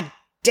 God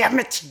damn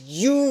it,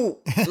 you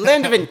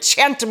land of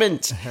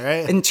enchantment,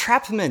 Right.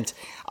 entrapment.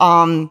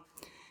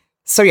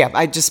 So yeah,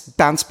 I just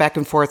bounced back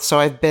and forth. So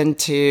I've been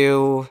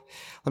to,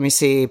 let me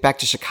see, back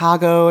to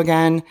Chicago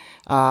again,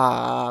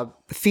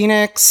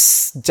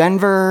 Phoenix,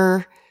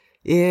 Denver,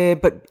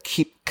 but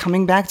keep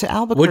coming back to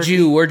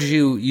Albuquerque. Where'd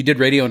you did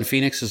radio in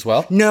Phoenix as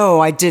well? No,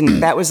 I didn't.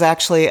 That was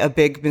actually a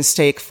big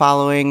mistake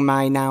following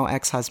my now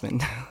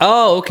ex-husband.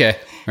 Oh, okay.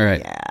 All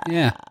right.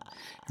 Yeah.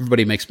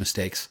 Everybody makes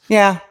mistakes.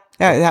 Yeah,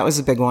 that was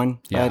a big one,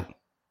 Yeah. but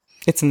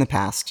it's in the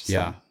past. So.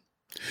 Yeah.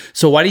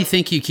 So why do you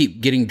think you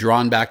keep getting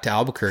drawn back to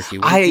Albuquerque?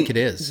 What do you think it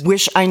is?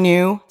 Wish I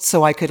knew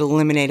so I could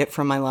eliminate it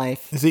from my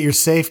life. Is it your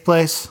safe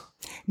place?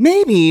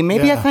 Maybe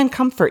Yeah. I find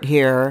comfort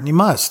here. You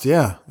must,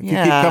 yeah. If you keep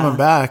Yeah. coming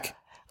back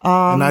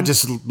and not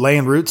just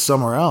laying roots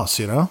somewhere else,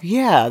 you know?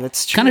 Yeah,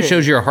 that's true. Kind of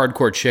shows you're a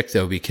hardcore chick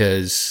though,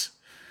 because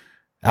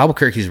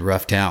Albuquerque's a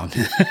rough town.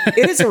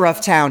 It is a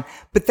rough town.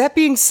 But that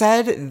being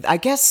said, I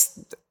guess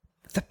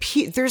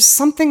there's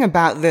something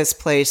about this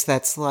place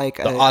that's like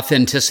The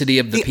authenticity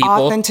of the people.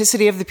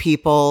 authenticity of the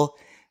people.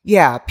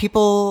 Yeah,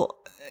 people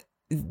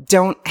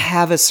don't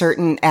have a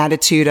certain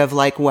attitude of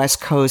like West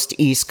Coast,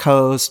 East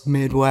Coast,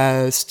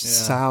 Midwest,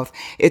 South.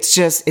 It's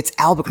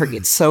Albuquerque.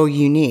 It's so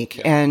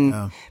unique.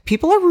 And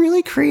people are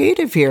really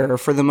creative here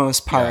for the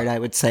most part, I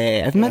would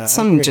say. I've met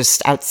some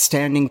just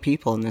outstanding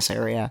people in this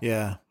area.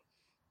 Yeah.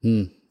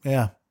 Hmm.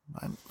 Yeah.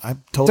 I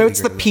totally So it's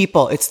agree the with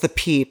people. It's the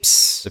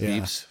peeps. The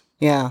peeps.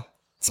 Yeah.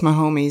 It's my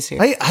homies here.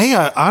 that.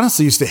 I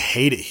honestly used to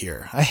hate it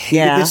here. I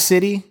hated this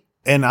city,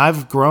 and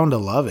I've grown to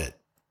love it.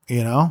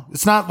 You know,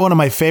 it's not one of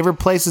my favorite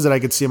places that I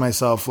could see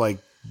myself like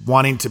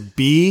wanting to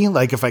be,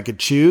 like if I could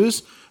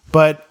choose,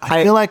 but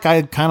I feel like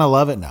I kind of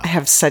love it now. I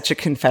have such a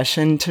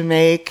confession to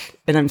make,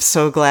 and I'm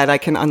so glad I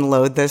can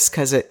unload this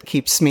because it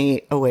keeps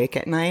me awake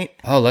at night.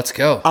 Oh, let's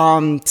go.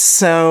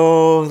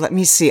 So let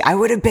me see.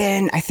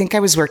 I think I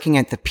was working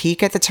at the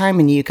Peak at the time,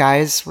 and you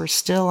guys were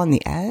still on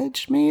the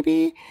Edge,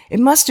 maybe? It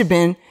must have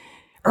been.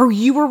 Or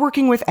you were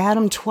working with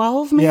Adam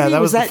 12, maybe? Yeah,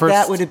 that was the first-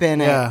 That would have been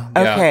yeah. it.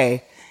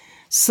 Okay.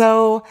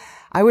 So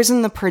I was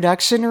in the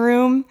production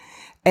room,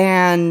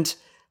 and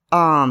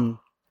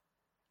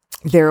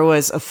there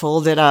was a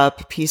folded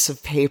up piece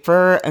of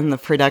paper in the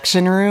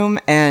production room,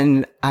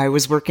 and I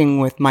was working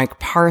with Mike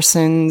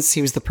Parsons.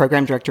 He was the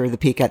program director of the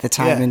Peak at the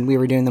time, Yeah. and we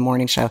were doing the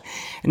morning show.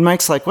 And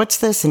Mike's like, "What's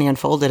this?" And he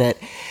unfolded it.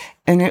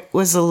 And it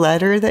was a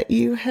letter that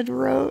you had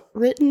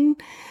written.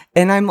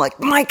 And I'm like,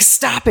 "Mike,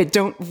 stop it.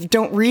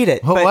 Don't read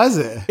it." What But was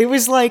it? It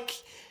was like,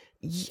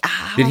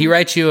 Did he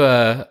write you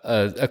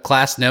a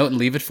class note and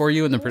leave it for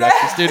you in the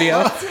production studio?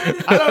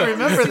 I don't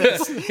remember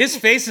this. His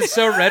face is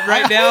so red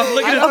right now.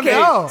 Look at his face.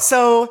 know.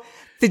 So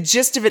The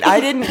gist of it, I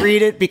didn't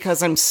read it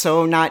because I'm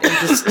so not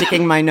into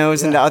sticking my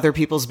nose into other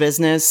people's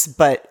business,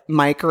 but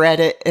Mike read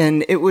it,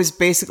 and it was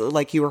basically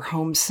like you were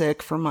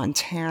homesick for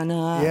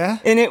Montana. Yeah?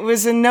 And it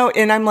was a note,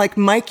 and I'm like,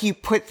 Mike, you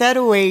put that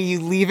away, you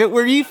leave it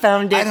where you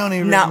found it. I don't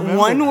even Not remember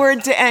one that.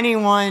 word to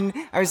anyone.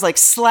 I was like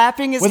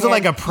slapping his Was it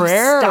hand. like a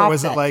prayer, or Stop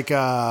was that. it like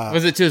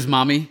Was it to his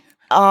mommy?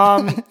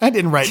 I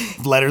didn't write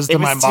letters to It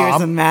my was to his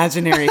mom.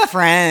 imaginary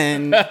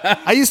friend.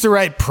 I used to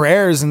write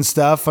prayers and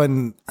stuff,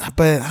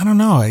 but I don't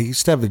know. I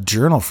used to have a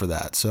journal for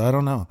that, so I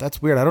don't know.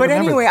 That's weird. I don't But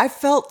remember. anyway, that. I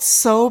felt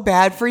so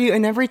bad for you.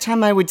 And every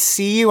time I would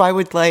see you, I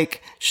would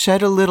like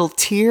shed a little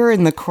tear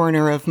in the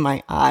corner of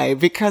my eye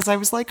because I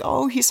was like,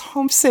 oh, he's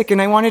homesick. And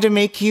I wanted to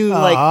make you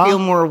like feel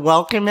more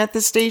welcome at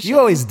the station. You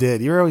always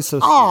did. You were always so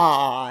sweet.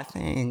 Aw,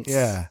 thanks.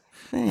 Yeah.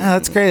 Yeah,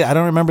 that's great. I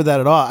don't remember that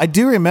at all. I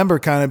do remember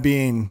kind of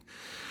being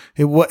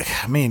it. What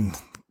I mean,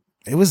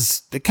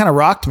 it kind of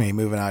rocked me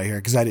moving out here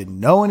because I didn't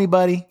know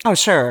anybody. Oh,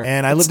 sure.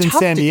 And I It's lived in tough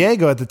San to-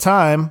 Diego at the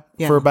time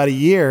Yeah. for about a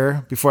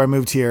year before I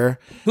moved here.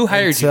 Who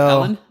hired you, so-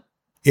 Ellen?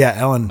 Yeah,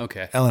 Ellen.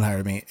 Okay. Ellen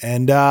hired me.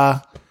 And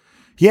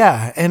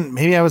yeah, and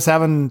maybe I was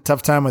having a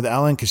tough time with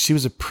Ellen because she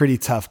was a pretty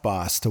tough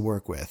boss to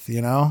work with,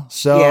 you know?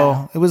 So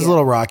Yeah, it was yeah. a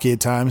little rocky at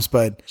times,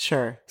 but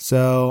Sure.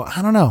 so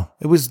I don't know.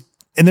 It was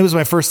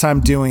my first time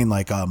doing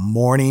like a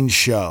morning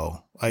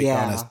show, like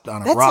Yeah.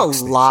 on a That's rock a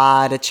station.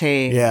 lot of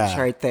change Yeah.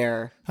 right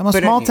there. I'm a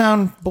But small anyway,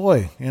 town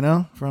boy, you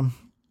know, from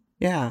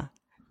Yeah.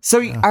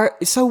 So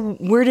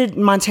where did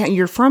Montana?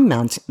 You're from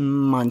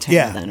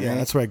Montana, then, yeah, right?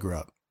 that's where I grew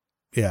up.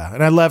 Yeah,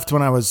 and I left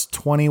when I was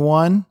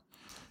 21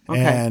 Okay.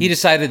 and He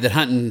decided that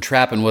hunting and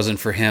trapping wasn't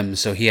for him,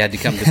 so he had to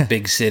come to this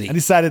big city. I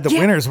decided the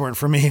winters weren't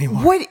for me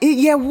anymore.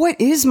 What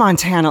is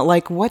Montana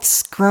like?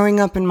 What's growing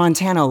up in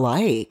Montana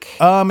like?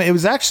 It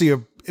was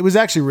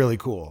actually really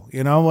cool.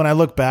 You know, when I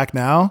look back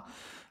now,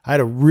 I had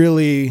a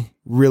really,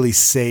 really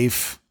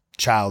safe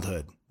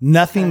childhood.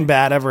 Nothing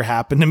bad ever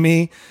happened to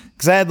me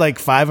because I had like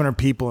 500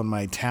 people in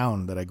my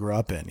town that I grew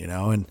up in, you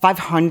know, and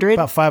 500?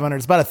 about 500.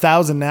 It's about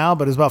 1,000 now,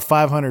 but it was about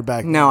 500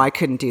 back then. No, I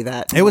couldn't do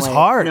that. It was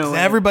hard. No way.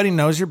 Everybody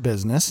knows your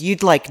business.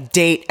 You'd like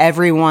date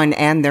everyone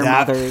and their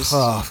mothers.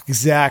 Oh,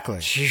 exactly.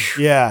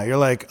 Yeah. You're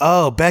like,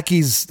 oh,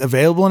 Becky's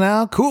available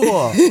now?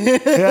 Cool.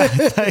 Yeah.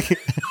 Like,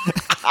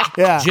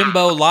 yeah.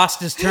 Jimbo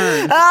lost his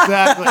turn.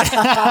 Exactly.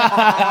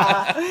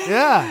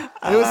 Yeah.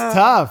 It was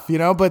tough, you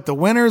know, but the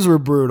winters were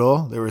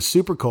brutal. They were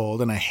super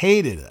cold and I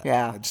hated it.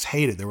 Yeah. I just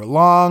hated it. They were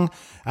long.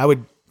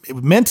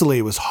 Mentally,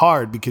 it was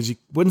hard because you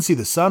wouldn't see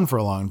the sun for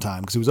a long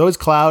time because it was always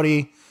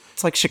cloudy.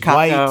 It's like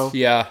Chicago. White.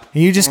 Yeah.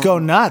 And you just go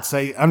nuts.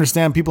 I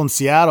understand people in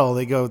Seattle,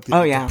 they go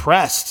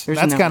depressed. There's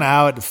That's no- kind of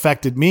how it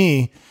affected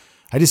me.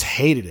 I just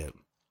hated it.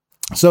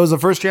 So it was the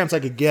first chance I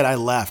could get. I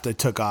left. I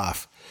took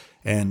off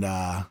and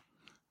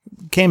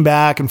came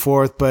back and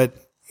forth. But,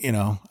 you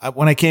know,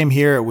 when I came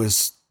here, it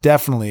was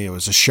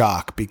a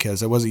shock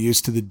because I wasn't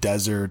used to the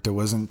desert. There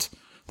wasn't,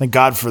 thank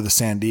God for the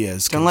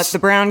sandias. Don't let the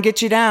brown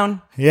get you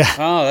down. Yeah.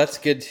 Oh, that's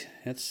good.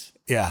 That's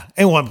Yeah.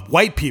 And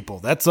white people.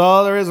 That's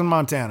all there is in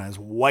Montana is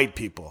white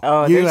people.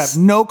 Oh, you there's-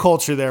 have no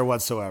culture there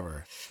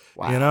whatsoever.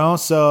 Wow. You know,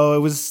 so it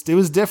was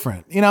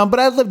different, you know, but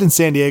I lived in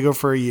San Diego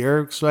for a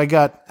year. So I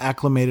got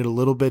acclimated a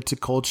little bit to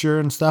culture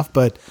and stuff,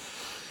 but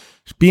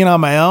being on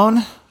my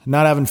own,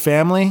 not having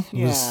family,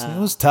 it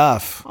was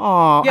tough.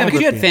 Oh, yeah, but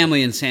you had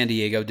family in San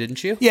Diego,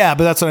 didn't you? Yeah.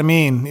 But that's what I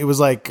mean. It was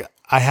like,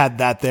 I had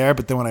that there,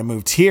 but then when I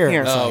moved here, it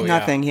here's was Oh, yeah.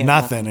 nothing. Here,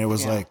 nothing. It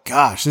was like,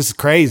 gosh, this is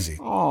crazy.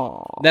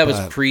 That was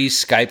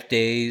pre-Skype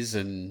days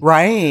and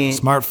Right.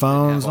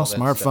 Smartphones, all no that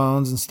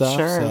smartphones and stuff.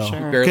 Sure, so sure.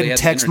 Barely couldn't had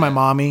the text my internet.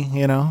 mommy,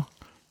 you know.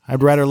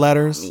 I'd write her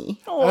letters. I'm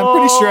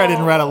pretty sure I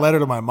didn't write a letter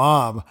to my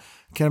mom.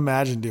 I can't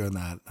imagine doing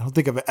that. I don't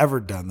think I've ever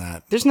done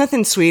that. There's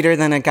nothing sweeter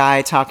than a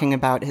guy talking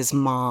about his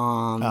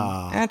mom.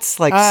 That's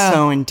like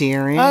so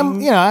endearing.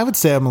 I would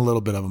say I'm a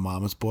little bit of a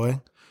mama's boy.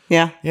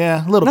 Yeah.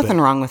 Yeah, a little Nothing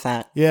bit. wrong with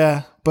that.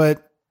 Yeah,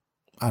 but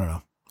I don't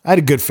know. I had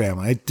a good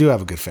family. I do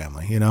have a good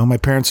family. You know, my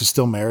parents are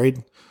still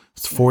married.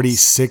 It's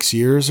 46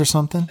 years or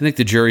something. I think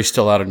the jury's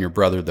still out on your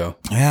brother, though.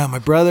 Yeah, my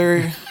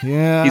brother.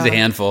 Yeah. He's a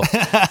handful.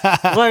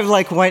 Well,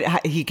 like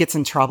what? He gets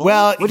in trouble?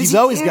 Well, What does he's he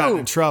always do? gotten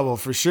in trouble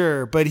for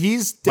sure, but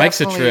he's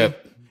Mike's a definitely,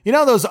 trip. You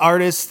know, those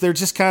artists, they're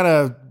just kind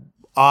of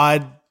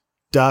odd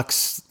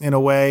ducks in a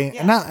way.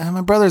 And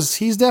my brother's,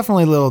 he's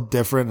definitely a little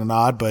different and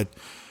odd, but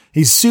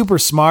he's super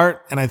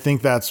smart. And I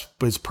think that's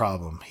his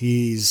problem.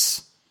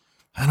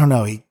 I don't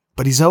know.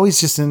 But he's always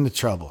just into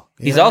trouble.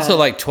 He's also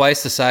like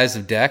twice the size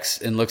of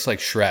Dex and looks like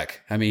Shrek.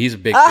 I mean, he's a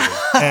big dude.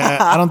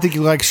 I don't think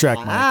you like Shrek,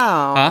 Mike.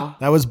 Wow. Huh?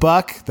 That was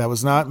Buck. That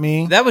was not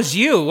me. That was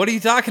you. What are you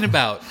talking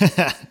about?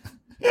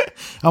 I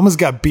almost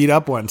got beat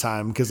up one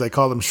time because I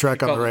called him Shrek on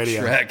called the him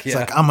radio. Shrek, It's yeah.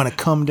 like, I'm going to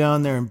come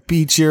down there and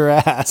beat your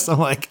ass. I'm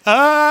like,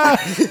 ah.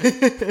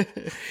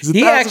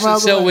 He actually,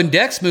 so when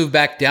Dex moved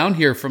back down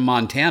here from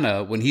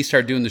Montana, when he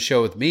started doing the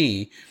show with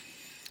me,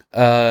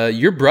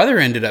 your brother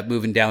ended up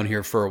moving down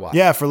here for a while.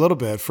 Yeah, for a little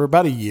bit. For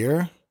about a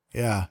year.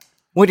 Yeah.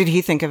 What did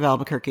he think of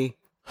Albuquerque?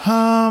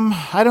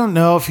 I don't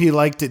know if he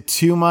liked it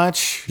too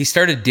much. He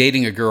started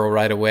dating a girl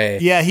right away.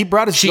 Yeah, he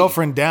brought his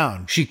girlfriend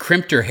down. She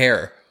crimped her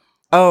hair.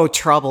 Oh,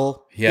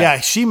 trouble. Yeah.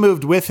 she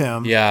moved with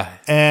him. Yeah.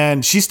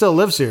 And she still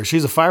lives here.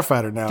 She's a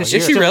firefighter now. Is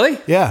she really?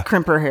 Yeah.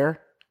 Crimp her hair.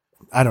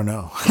 I don't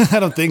know. I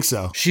don't think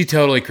so. She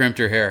totally crimped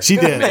her hair. She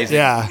did. Amazing.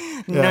 Yeah.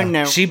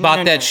 No. She bought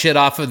No, that no. shit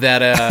off of that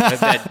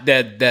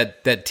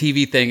that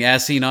TV thing,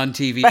 as seen on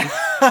TV.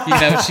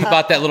 She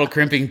bought that little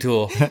crimping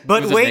tool. It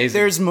But was wait, amazing.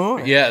 there's more.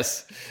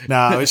 Yes.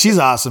 No, she's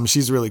awesome.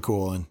 She's really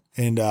cool.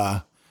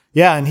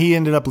 And he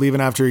ended up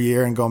leaving after a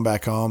year and going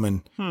back home.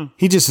 And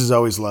he just has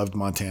always loved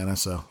Montana.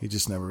 So he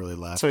just never really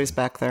left. So he's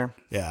back there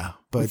Yeah.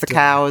 But with the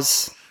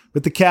cows.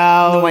 with the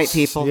cows, And the white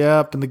people.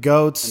 Yep, and the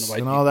goats white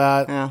and all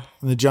that, Yeah.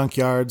 and the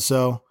junkyard.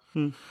 So,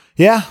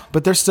 yeah,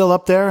 but they're still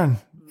up there,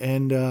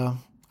 and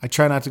I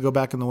try not to go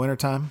back in the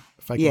wintertime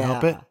if I can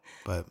help it.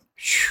 But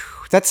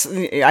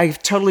I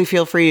totally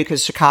feel for you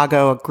because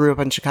Chicago, I grew up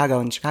in Chicago,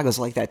 and Chicago's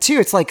like that too.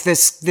 It's like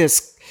this,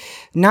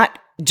 not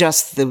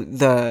just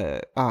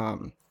the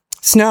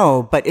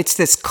snow, but it's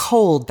this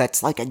cold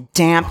that's like a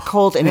damp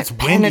cold, and it's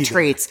it windy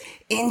penetrates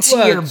into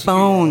Well, your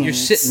bones. You're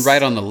sitting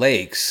right on the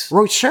lakes.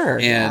 Oh, sure.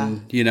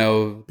 And,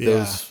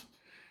 those.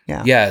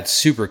 Yeah. Yeah, it's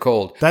super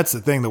cold. that's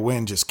the thing. The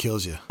wind just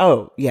kills you.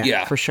 Oh, yeah,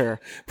 Yeah. for sure.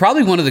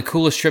 Probably one of the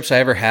coolest trips I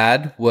ever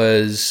had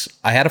was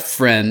I had a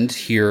friend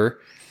here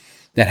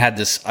that had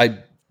this. I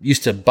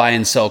used to buy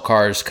and sell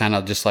cars kind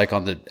of just like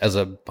as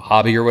a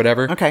hobby or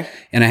whatever. Okay.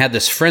 And I had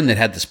this friend that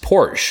had this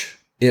Porsche.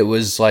 It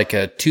was like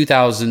a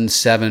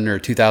 2007 or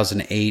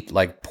 2008,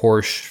 like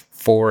Porsche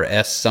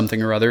 4S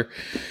something or other.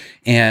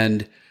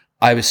 And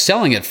I was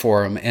selling it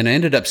for him, and I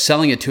ended up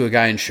selling it to a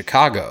guy in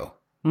Chicago.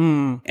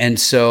 And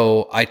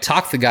so I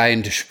talked the guy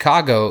in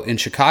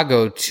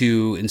Chicago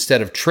to,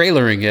 instead of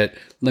trailering it,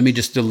 let me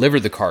just deliver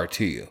the car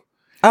to you.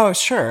 Oh,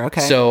 sure.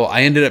 Okay. So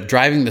I ended up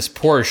driving this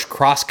Porsche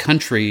cross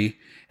country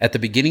at the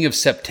beginning of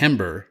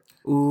September.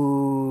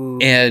 Ooh.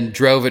 And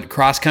drove it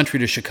cross country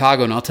to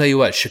Chicago. And I'll tell you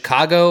what,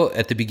 Chicago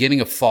at the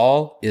beginning of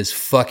fall is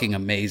fucking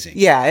amazing.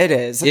 Yeah, it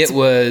is. It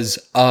was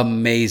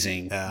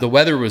amazing. Yeah. The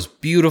weather was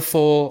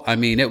beautiful. I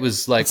mean, it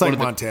was like, It's like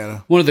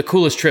Montana. one of the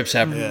coolest trips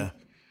ever. Yeah.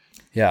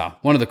 Yeah,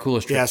 one of the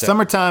coolest trips Yeah, ever.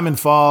 summertime and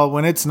fall,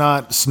 when it's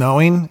not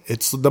snowing,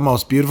 it's the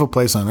most beautiful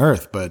place on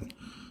earth. But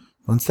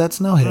once that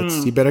snow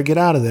hits, you better get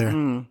out of there.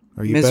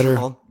 Or you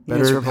Miserable. better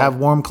Miserable. have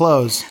warm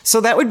clothes. So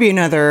that would be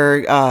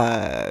another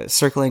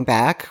circling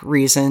back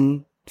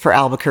reason for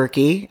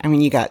Albuquerque. I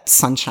mean, you got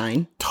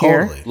sunshine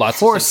here. Totally. Lots of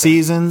Four sunshine.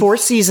 seasons. 4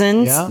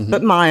 seasons, Yeah.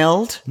 but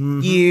mild.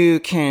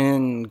 You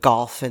can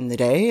golf in the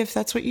day if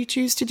that's what you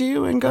choose to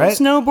do, and go Right.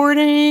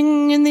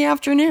 snowboarding in the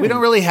afternoon. We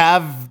don't really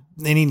have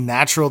any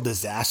natural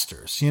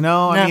disasters, you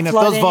know? I No, mean, if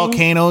flooding. those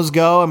volcanoes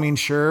go, I mean,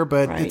 sure,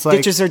 but Right. it's like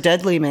Ditches are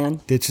deadly,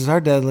 man. ditches are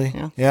deadly.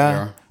 Yeah.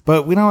 Yeah.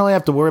 But we don't really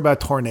have to worry about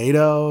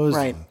tornadoes,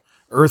 Right. and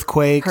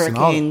earthquakes, Hurricanes. and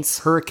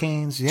all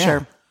hurricanes. Yeah.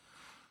 Sure.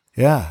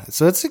 Yeah.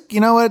 So it's, you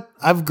know what?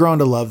 I've grown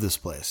to love this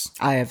place.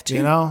 I have to.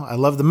 You know, I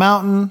love the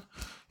mountain.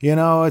 You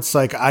know, it's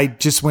like I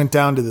just went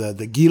down to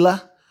the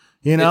Gila,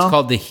 you know? It's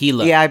called the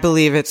Gila. Yeah, I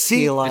believe it's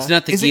See, Gila. It's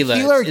not the Is it Gila.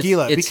 Gila or It's-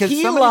 Gila? it's Because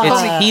Gila. somebody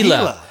called It's me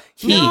Gila.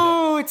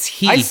 No, it's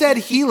He. I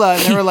said Gila,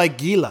 and they were like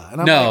Gila.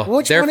 And I'm No, like,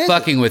 which they're one is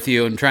fucking with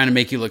you and trying to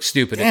make you look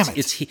stupid. Damn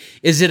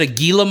Is it a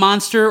Gila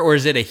monster or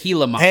is it a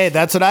Gila it? monster? Hey,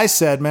 that's what I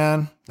said,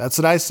 man. That's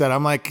what I said.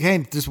 I'm like, hey,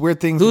 there's weird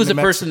things. Who's in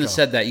the person that Mexico.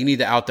 said that? You need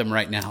to out them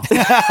right now.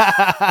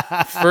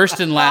 First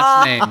and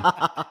last name.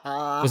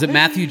 Was it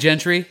Matthew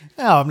Gentry?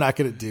 No, I'm not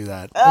going to do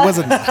that. It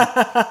wasn't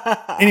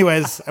that.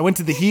 Anyways, I went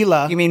to the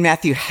Gila. You mean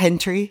Matthew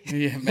Hendry?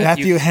 Yeah,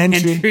 Matthew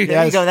Hendry. There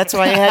Yes. you go. That's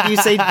why I had you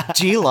say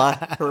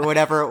Gila or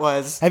whatever it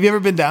was. Have you ever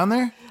been down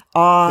there?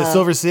 The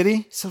Silver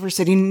City? Silver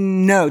City,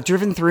 no.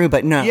 Driven through,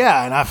 but no.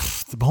 Yeah,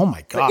 and oh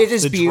my god, it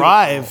is the beautiful.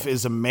 drive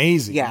is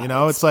amazing. Yeah, you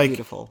know, it's it's like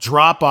beautiful.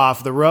 drop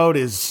off. The road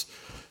is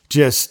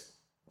just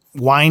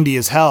windy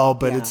as hell,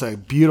 but Yeah. it's a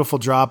beautiful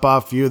drop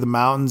off view of the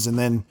mountains, and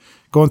then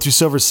going through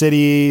Silver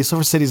City.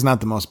 Silver City is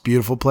not the most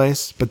beautiful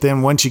place, but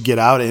then once you get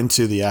out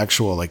into the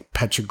actual like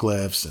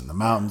petroglyphs and the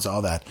mountains,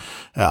 all that,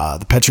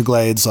 the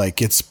petroglades,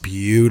 like it's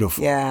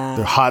beautiful. Yeah.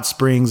 there are hot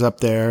springs up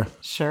there.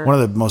 Sure. One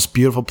of the most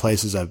beautiful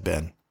places I've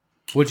been.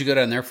 What'd you go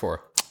down there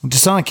for?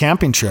 Just on a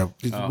camping trip.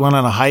 Just went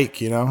on a hike,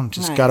 you know,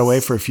 just Nice. got away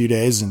for a few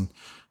days and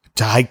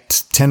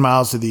hiked 10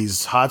 miles to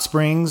these hot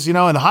springs, you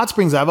know, and the hot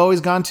springs I've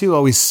always gone to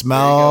always There you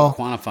smell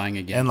go, quantifying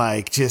again. and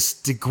like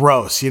just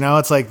gross, you know,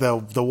 it's like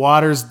the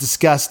water's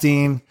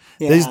disgusting.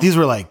 Yeah. These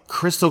were like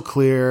crystal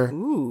clear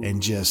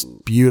and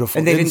just beautiful.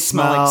 And they didn't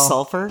smell like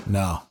sulfur?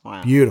 No,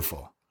 Wow.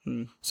 beautiful.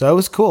 So it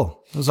was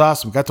cool. It was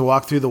awesome. Got to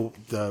walk through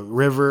the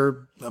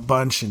river a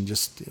bunch and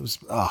just, it was,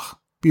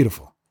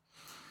 beautiful.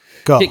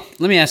 Go. Hey,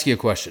 let me ask you a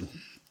question.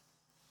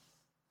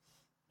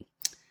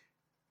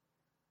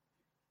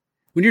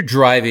 When you're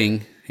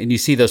driving and you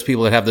see those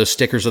people that have those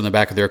stickers on the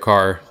back of their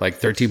car, like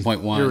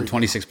 13.1,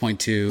 26.2,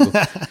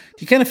 do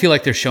you kind of feel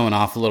like they're showing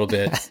off a little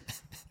bit?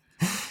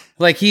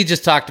 Like he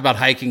just talked about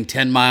hiking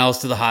 10 miles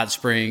to the hot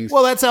springs.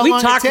 Well, that's how we long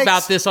it talked takes.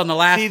 about this on the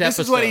last See, episode. this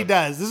is what he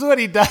does. This is what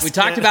he does. We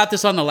talked about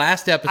this on the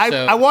last episode.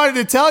 I wanted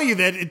to tell you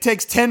that it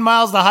takes 10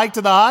 miles to hike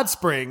to the hot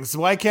springs.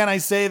 Why can't I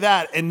say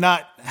that and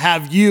not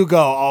have you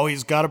go, oh,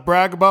 he's got to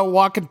brag about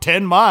walking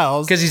 10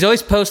 miles. Because he's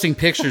always posting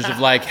pictures of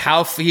like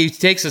how he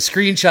takes a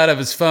screenshot of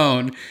his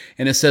phone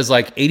and it says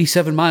like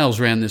 87 miles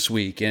ran this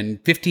week and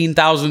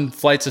 15,000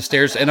 flights of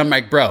stairs. And I'm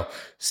like, bro,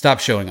 stop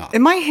showing off.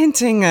 Am I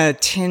hinting a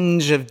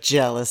tinge of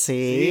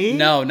jealousy?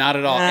 No, not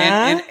at all.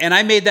 And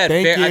I made that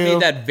I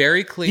made that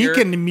very clear.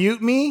 He can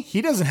mute me.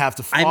 He doesn't have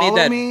to follow I made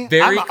that me.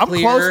 very I'm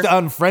clear. close to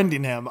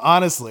unfriending him,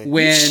 honestly.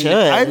 When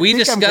should. we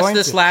think I'm discussed going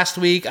this to. last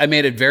week, I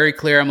made it very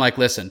clear. I'm like,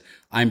 listen,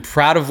 I'm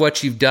proud of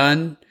what you've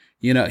done.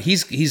 You know,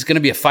 he's going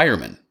to be a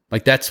fireman.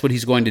 Like, that's what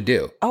he's going to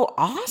do. Oh,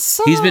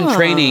 awesome. He's been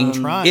training.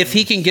 Trying. If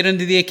he can get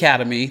into the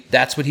academy,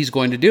 that's what he's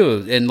going to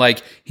do. And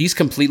like, he's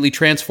completely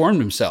transformed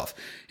himself.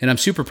 And I'm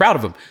super proud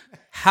of him.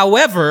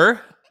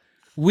 However,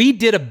 we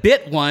did a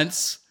bit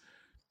once,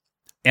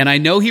 and I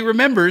know he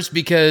remembers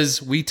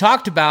because we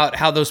talked about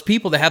how those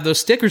people that have those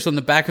stickers on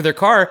the back of their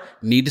car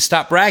need to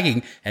stop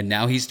bragging. And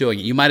now he's doing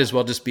it. You might as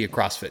well just be a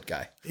CrossFit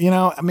guy. You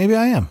know, maybe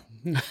I am.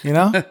 You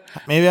know,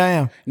 maybe I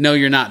am. No,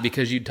 you're not,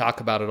 because you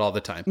talk about it all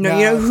the time. No,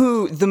 you know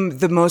who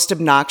the most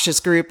obnoxious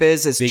group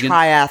is Vegans?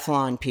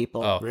 triathlon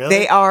people. Oh. Really?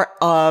 They are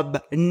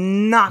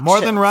obnoxious. More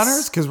than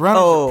runners? Because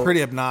runners are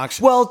pretty obnoxious.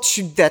 Well,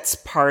 that's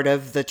part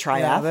of the triathlon.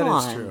 Yeah,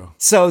 that is true.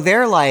 So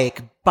they're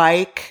like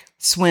bike,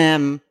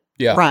 swim,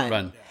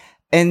 run.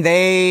 And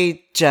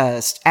they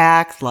just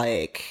act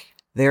like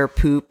their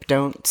poop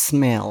don't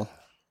smell.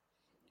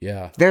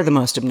 Yeah. They're the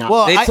most obnoxious.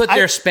 Well, They I- put I-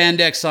 their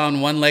spandex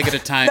on one leg at a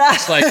time,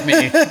 just like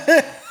me.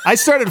 I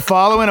started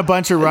following a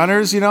bunch of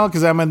runners, you know,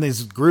 because I'm in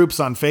these groups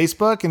on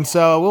Facebook. And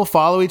so we'll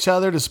follow each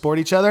other to support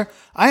each other.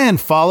 I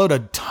unfollowed a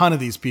ton of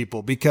these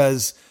people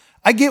because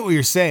I get what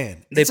you're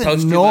saying. They It's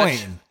post too annoying.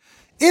 much?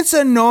 It's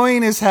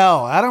annoying as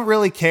hell. I don't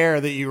really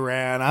care that you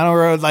ran. I don't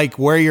really like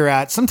where you're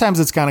at. Sometimes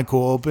it's kind of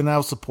cool, and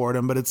I'll support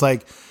them. But it's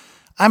like,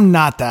 I'm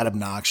not that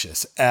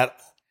obnoxious at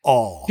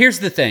all. Here's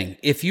the thing.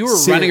 If you were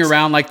running Seriously.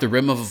 around like the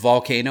rim of a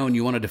volcano and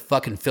you wanted to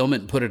fucking film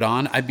it and put it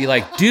on, I'd be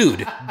like,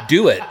 dude,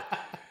 do it.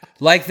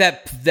 Like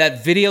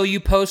that video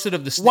you posted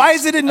of the snakes. Why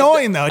is it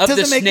annoying though? It Of the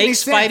doesn't make any snakes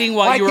sense. fighting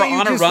while Why you were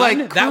can't on a just, run?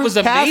 like, That was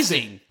cruise past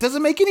amazing. it?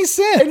 Doesn't make any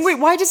sense. and wait,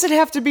 why does it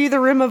have to be the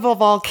rim of a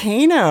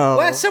volcano? Well,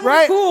 that's somewhere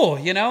Right. cool,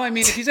 you know? I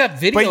mean, if he's got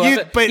video But you-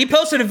 of it. but- He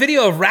posted a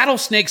video of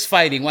rattlesnakes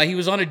fighting while he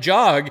was on a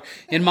jog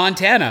in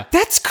Montana.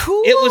 That's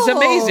cool. It was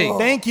amazing.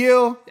 Thank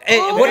you.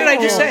 What did I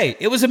just say?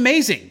 It was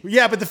amazing.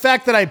 Yeah, but the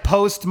fact that I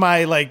post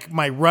my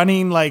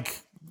running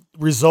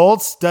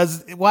results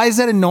why is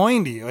that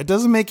annoying to you? It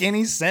doesn't make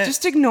any sense.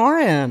 Just ignore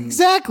him.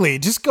 exactly.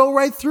 Just go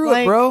right through it,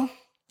 Like- bro.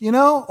 You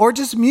know, or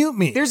just mute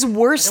me. There's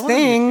worse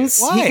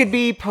things. Why? He could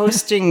be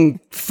posting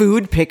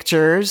food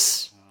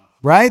pictures.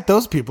 Right?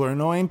 Those people are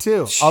annoying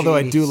too. Although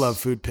I do Jeez. love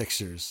food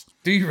pictures.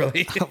 Do you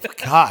really?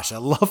 Gosh, I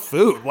love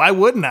food. Why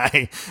wouldn't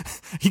I?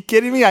 You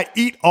kidding me? I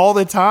eat all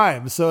the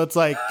time. So it's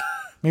like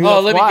maybe Oh,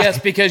 that's let me why. guess,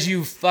 because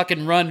you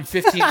fucking run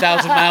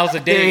 15,000 miles a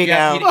There day, you you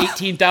have to go. eat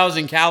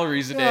 18,000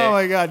 calories a day. Oh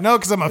my god. No,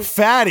 because I'm a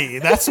fatty.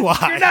 That's why.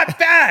 You're not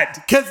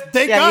fat. Because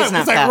thank Yeah, God, he's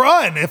not because I fat.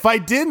 run. If I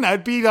didn't,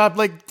 I'd be up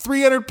like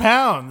 300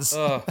 pounds.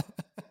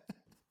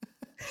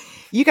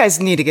 You guys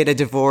need to get a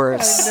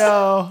divorce.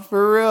 No,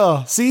 for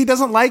real. See, he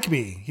doesn't like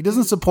me. He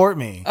doesn't support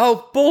me.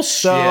 Oh,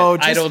 bullshit. So I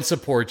just- don't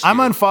support you. I'm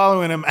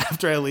unfollowing him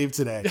after I leave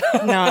today.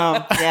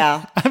 No,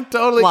 yeah. I'm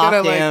totally Block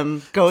gonna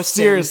him, ghost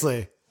him.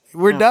 seriously.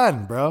 We're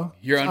done, bro.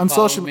 You're on unfollowing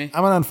social. me?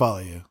 I'm gonna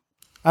unfollow you.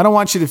 I don't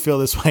want you to feel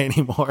this way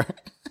anymore.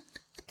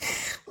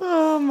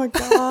 Oh my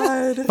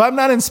God. If I'm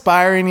not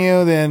inspiring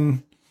you,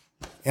 then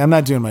I'm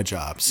not doing my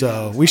job.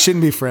 So we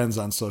shouldn't be friends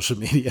on social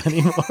media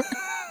anymore.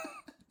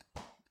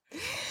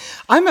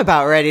 I'm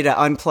about ready to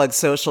unplug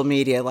social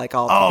media like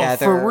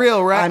altogether. For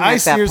real, right? I'm I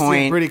at that seriously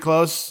point. pretty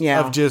close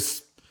Yeah. of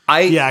just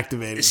I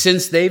deactivating.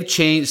 since they've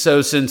changed.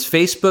 So since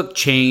Facebook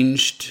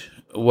changed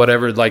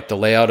whatever, like the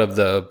layout of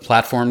the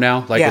platform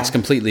now, like Yeah. it's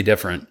completely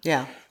different.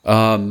 Yeah.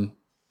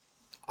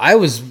 I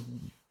was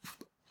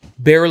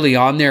barely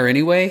on there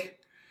anyway.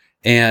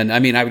 And I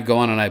mean, I would go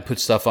on and I'd put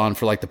stuff on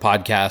for like the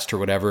podcast or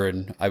whatever.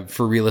 And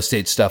for real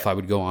estate stuff, I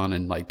would go on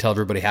and like tell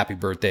everybody happy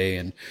birthday.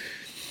 And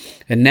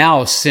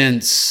now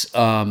since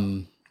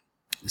the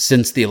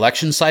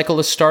election cycle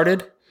has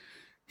started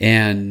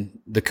and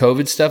the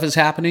COVID stuff is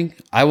happening,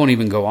 I won't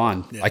even go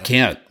on. I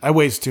can't. I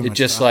waste too It much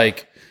just time.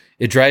 like,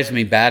 it drives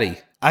me batty.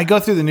 I go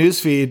through the news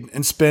feed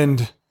and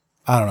spend,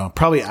 I don't know,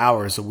 probably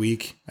hours a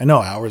week. I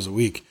know hours a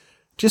week.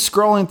 Just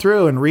scrolling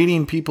through and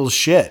reading people's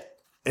shit.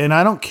 And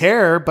I don't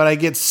care, but I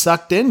get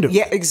sucked into it.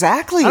 Yeah,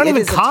 exactly. I don't It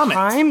even is comment. a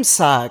time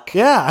suck.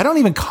 Yeah, I don't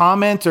even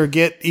comment or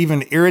get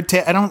even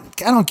irritated. I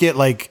don't get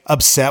like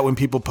upset when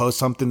people post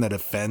something that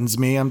offends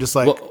me. I'm just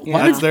like, Well,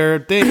 why that's don't- their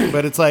thing.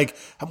 But it's like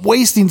I'm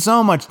wasting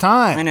so much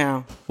time. I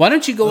know. Why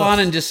don't you go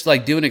on and just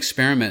like do an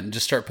experiment and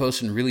just start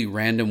posting really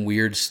random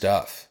weird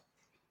stuff?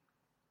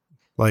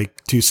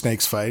 Like two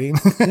snakes fighting.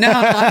 No,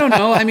 I don't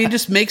know. I mean,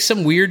 just make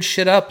some weird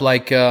shit up.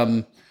 Like,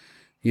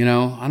 you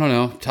know, I don't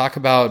know. Talk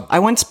about, I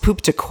once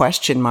pooped a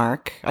question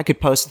mark. I could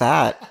post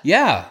that.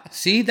 yeah.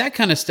 See, that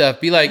kind of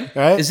stuff. Be like,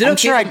 Right? is it I'm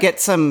okay? sure I'd get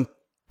some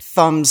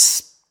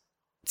thumbs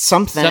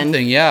something.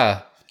 something.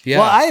 Yeah. Yeah.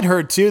 Well, I had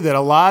heard too that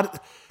a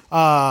lot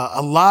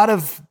a lot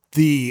of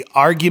the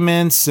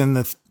arguments and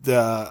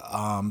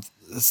the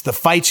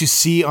fights you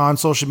see on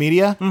social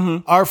media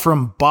are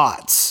from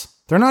bots.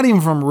 They're not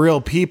even from real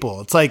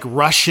people. It's like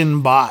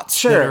Russian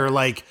bots that are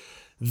like,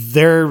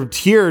 they're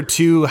here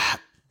to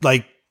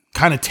like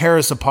kind of tear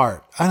us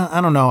apart.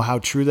 I don't know how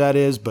true that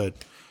is, but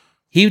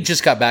he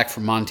just got back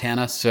from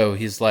Montana, so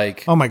he's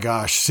like, oh my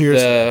gosh,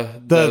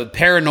 seriously. The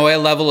paranoia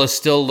level is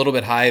still a little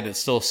bit high, and it's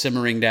still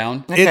simmering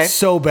down. Okay. It's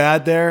so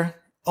bad there.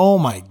 Oh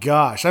my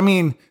gosh. I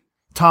mean,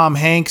 Tom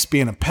Hanks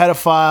being a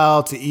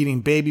pedophile to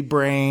eating baby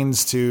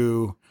brains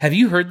to... Have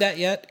you heard that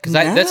yet? Because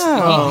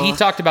he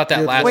talked about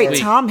that last week. Wait,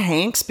 Tom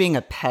Hanks being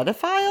a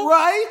pedophile?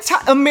 Right?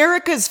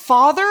 America's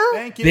father?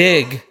 Thank you.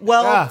 Big.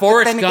 Well,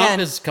 Forrest Gump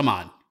is... Come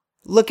on.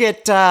 Look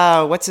at,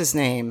 what's his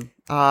name?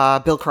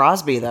 Bill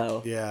Crosby,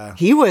 though. Yeah.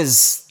 He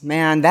was,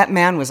 that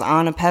man was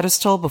on a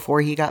pedestal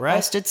before he got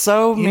busted,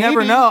 so you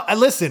never know.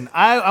 Listen,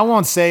 I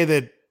won't say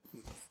that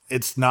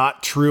it's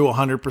not true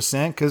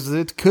 100% because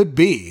it could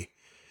be.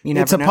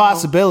 It's a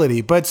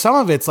possibility, but some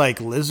of it's like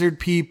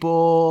lizard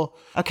people.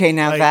 Okay,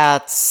 now like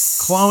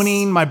that's...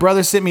 cloning. My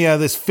brother sent me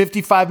this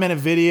 55-minute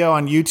video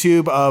on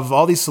YouTube of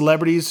all these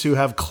celebrities who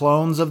have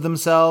clones of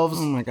themselves.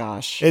 Oh my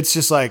gosh. It's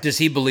just like... Does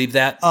he believe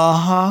that?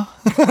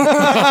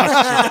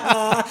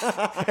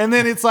 And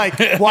then it's like,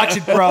 watch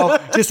it, bro.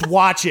 Just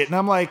watch it. And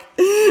I'm like,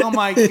 oh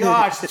my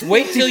gosh.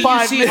 Wait till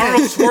you see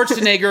Arnold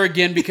Schwarzenegger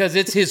again because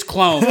it's his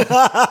clone.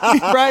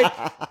 Right?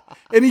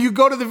 And you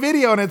go to the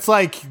video and it's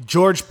like,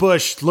 George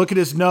Bush, look at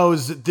his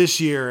nose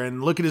this year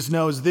and look at his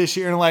nose this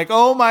year. And like,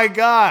 oh my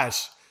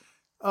gosh.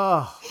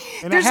 Oh,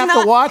 and I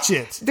have to watch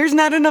it. There's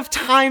not enough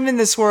time in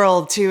this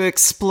world to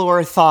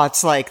explore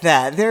thoughts like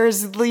that.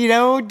 There's,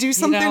 do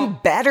something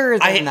better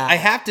than that. I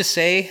have to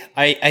say,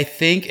 I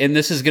think, and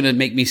this is going to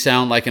make me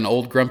sound like an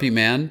old grumpy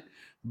man,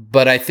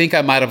 but I think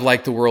I might have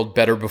liked the world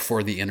better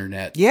before the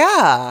internet.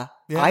 Yeah.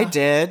 I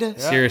did. Yeah.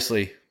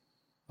 Seriously.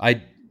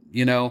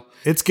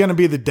 It's going to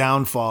be the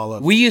downfall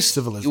of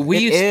civilization.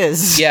 It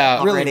is. Yeah.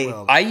 Already.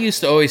 I used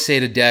to always say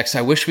to Dex,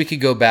 I wish we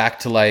could go back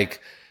to like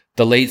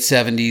the late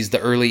 70s,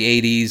 the early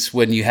 80s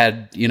when you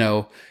had,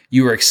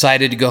 you were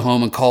excited to go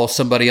home and call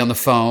somebody on the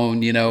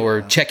phone,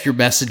 or check your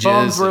messages.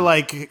 Phones were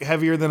like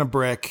heavier than a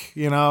brick,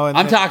 And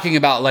I'm talking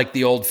about like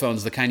the old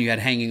phones, the kind you had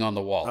hanging on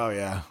the wall. Oh,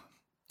 yeah.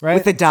 Right?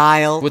 With the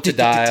dial.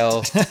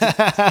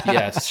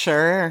 Yes.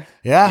 Sure.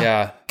 Yeah.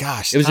 Yeah.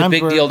 Gosh. It was a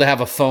big deal to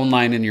have a phone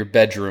line in your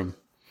bedroom.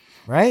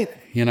 Right?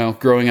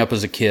 Growing up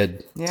as a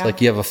kid. Yeah. It's like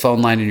you have a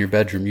phone line in your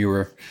bedroom, you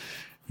were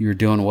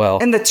doing well.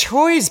 And the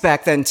toys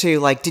back then too,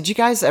 like, did you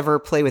guys ever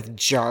play with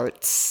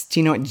jarts?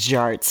 Do you know what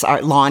jarts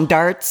are? Lawn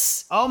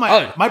darts? Oh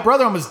my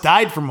brother almost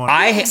died from one.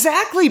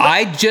 Exactly.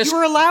 But you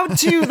were allowed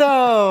to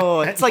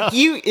though. It's like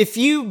if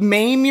you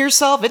maim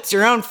yourself, it's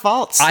your own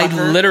fault, sucker.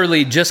 I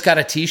literally just got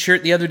a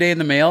t-shirt the other day in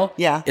the mail.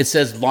 Yeah. It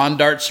says Lawn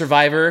Dart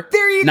Survivor.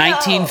 There you go.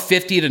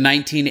 1950 to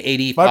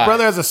 1985. My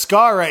brother has a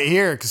scar right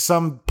here because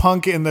some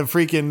punk in the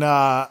freaking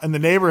in the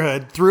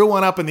neighborhood threw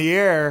one up in the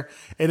air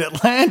and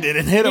it landed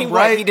and hit him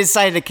right. He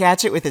decided to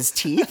catch it with his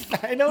teeth?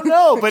 I don't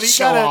know, but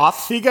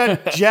he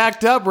got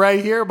jacked up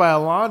right here by a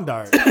lawn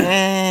dart.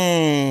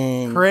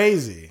 Dang.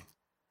 Crazy.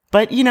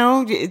 But,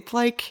 it's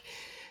like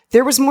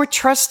there was more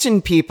trust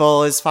in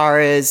people as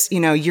far as,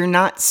 you're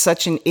not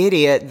such an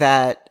idiot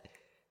that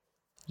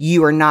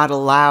you are not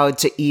allowed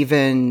to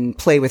even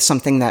play with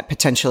something that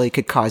potentially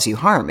could cause you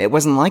harm. It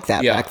wasn't like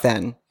that back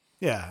then.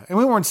 Yeah. And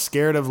we weren't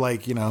scared of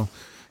getting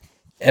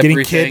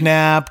Everything.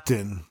 kidnapped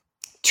and...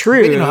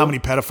 True. We didn't know how many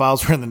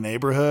pedophiles were in the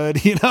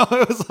neighborhood. It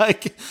was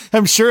like,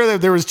 I'm sure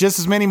that there was just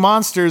as many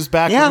monsters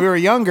back when we were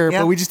younger,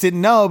 but we just didn't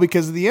know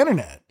because of the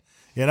internet.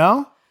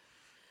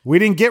 We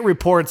didn't get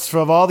reports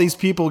of all these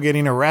people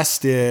getting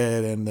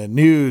arrested and the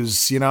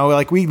news,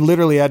 we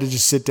literally had to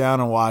just sit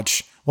down and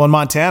watch. Well, in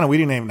Montana, we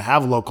didn't even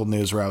have local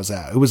news where I was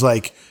at. It was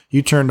like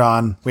you turned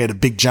on, we had a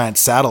big giant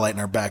satellite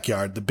in our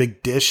backyard, the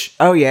big dish.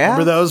 Oh, yeah.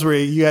 Remember those where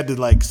you had to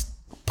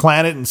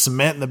plant it in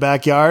cement in the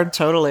backyard?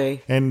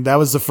 Totally. And that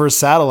was the first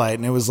satellite.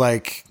 And it was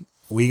like,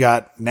 we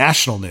got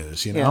national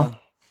news, Yeah.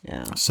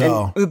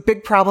 So and the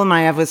big problem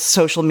I have with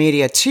social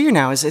media too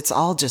now is it's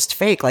all just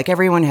fake. Like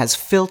everyone has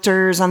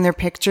filters on their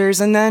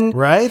pictures, and then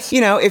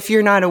if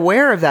you're not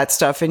aware of that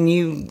stuff and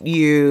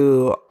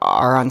you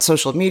are on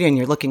social media and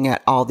you're looking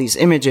at all these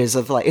images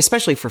of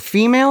especially for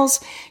females,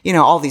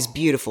 all these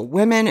beautiful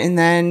women, and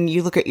then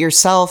you look at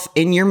yourself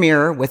in your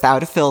mirror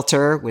without a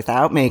filter,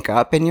 without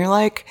makeup, and you're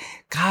like,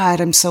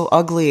 God, I'm so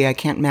ugly. I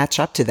can't match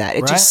up to that.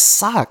 It just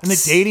sucks. In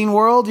the dating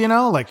world, I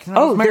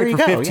was married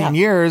for 15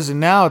 years, and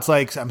now it's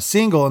like I'm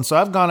single, and so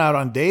I've gone out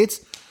on dates.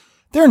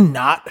 They're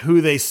not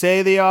who they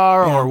say they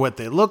are or what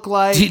they look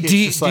like.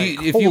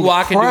 If you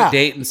walk into a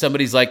date and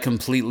somebody's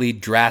completely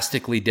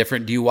drastically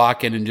different, do you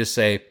walk in and just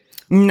say,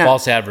 no.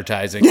 False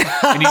advertising,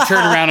 and you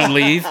turn around and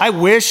leave? I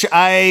wish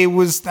I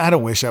was. I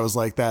don't wish I was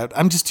like that.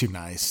 I'm just too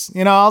nice.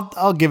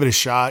 I'll give it a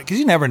shot because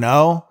you never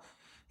know.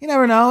 You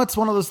never know. It's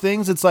one of those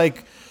things. It's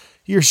like,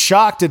 you're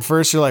shocked at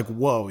first. You're like,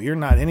 whoa, you're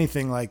not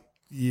anything like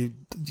you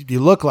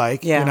look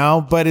like,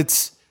 but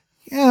it's,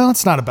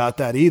 it's not about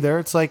that either.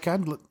 It's like,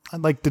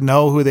 I'd like to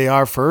know who they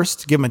are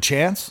first, give them a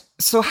chance.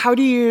 So how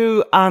do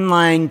you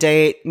online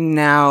date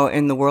now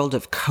in the world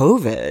of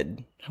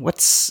COVID?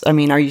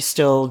 Are you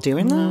still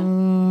doing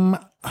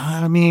that?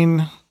 I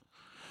mean,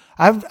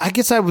 I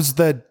guess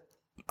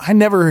I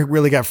never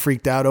really got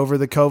freaked out over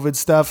the COVID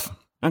stuff.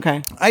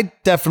 Okay. I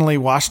definitely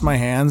washed my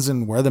hands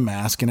and wear the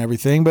mask and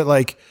everything, but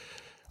like,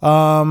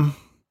 I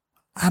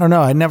don't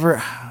know. I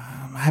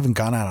haven't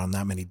gone out on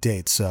that many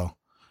dates. So,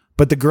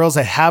 but the girls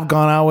I have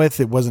gone out with,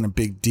 it wasn't a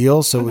big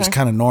deal. So it was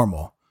kind of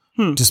normal.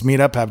 Just meet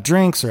up, have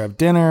drinks or have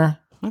dinner.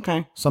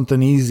 Okay.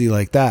 Something easy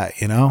like that,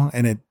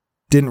 and it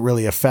didn't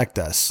really affect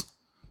us.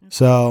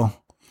 So.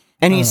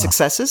 Any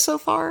successes so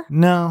far?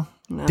 No.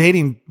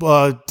 Dating,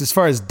 as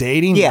far as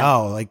dating,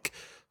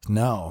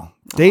 no.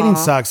 Dating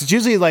sucks. It's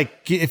usually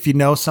like if you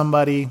know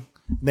somebody,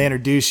 they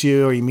introduce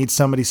you or you meet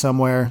somebody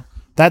somewhere.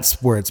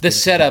 That's where it's the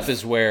setup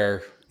is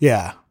where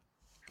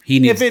he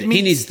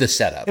needs the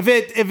setup.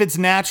 If it's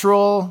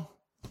natural,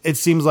 it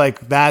seems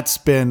like that's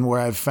been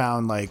where I've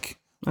found like,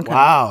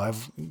 wow,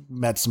 I've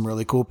met some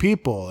really cool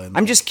people. And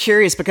I'm just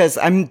curious because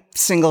I'm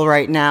single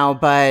right now,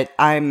 but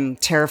I'm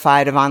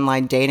terrified of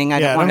online dating. I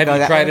don't want to go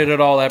that way. Have you tried it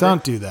at all ever?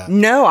 Don't do that.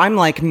 No, I'm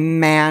like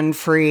man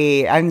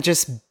free. I'm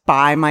just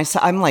by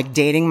myself. I'm like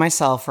dating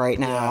myself right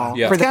now.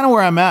 Yeah. That's kind of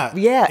where I'm at.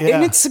 Yeah,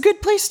 and it's a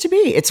good place to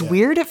be. It's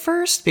weird at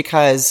first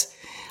because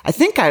I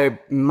think I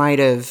might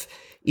have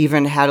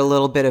even had a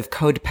little bit of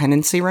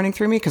codependency running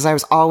through me because I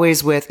was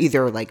always with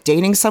either like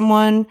dating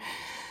someone.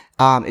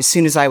 As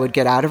soon as I would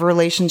get out of a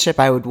relationship,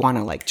 I would want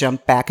to like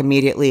jump back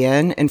immediately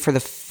in. And for the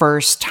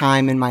first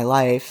time in my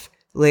life,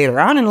 later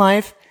on in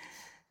life,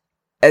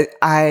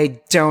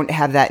 I don't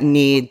have that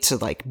need to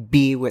like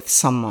be with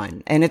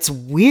someone. And it's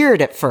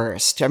weird at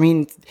first. I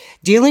mean,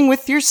 dealing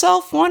with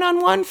yourself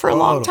one-on-one for a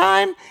long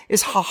time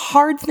is a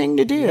hard thing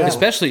to do. Yeah.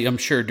 Especially, I'm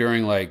sure,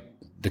 during like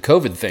the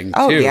COVID thing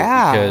too.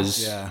 Yeah.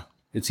 Because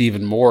it's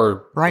even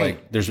more,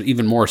 like there's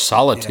even more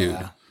solitude.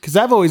 Because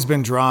I've always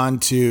been drawn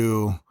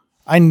to,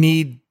 I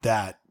need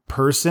that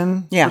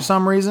person for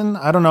some reason.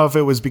 I don't know if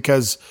it was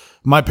because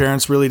my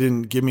parents really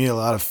didn't give me a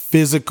lot of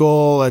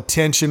physical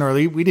attention, or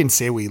we didn't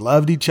say we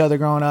loved each other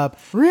growing up.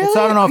 Really?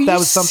 So I don't know if Are that you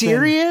was something.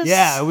 serious?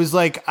 Yeah, it was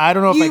like, I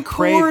don't know if I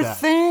craved poor that.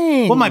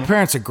 thing. Well, my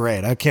parents are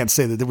great. I can't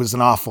say that it was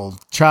an awful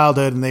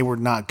childhood and they were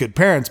not good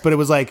parents, but it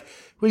was like,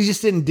 we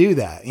just didn't do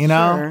that, Sure.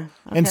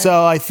 Okay. And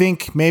so I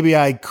think maybe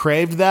I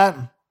craved that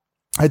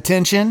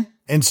attention.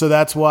 And so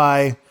that's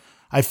why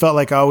I felt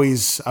like I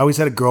always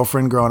had a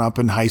girlfriend growing up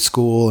in high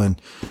school, and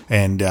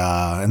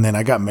then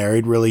I got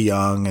married really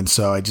young, and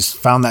so I just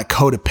found that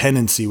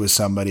codependency with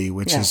somebody,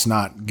 which is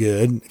not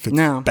good if it's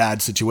a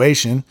bad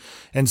situation.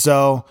 And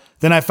so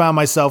then I found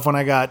myself when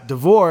I got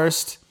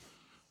divorced,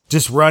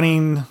 just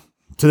running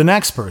to the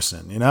next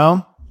person,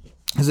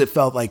 because it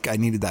felt like I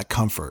needed that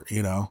comfort,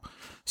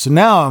 So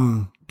now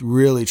I'm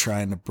really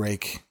trying to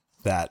break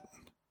that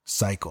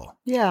cycle.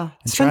 Yeah,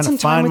 and spend trying some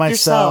to time find with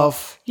myself.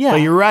 yourself. Yeah, but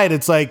you're right.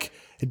 It's like.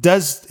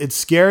 It's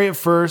scary at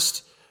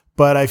first,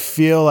 but I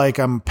feel like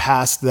I'm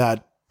past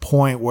that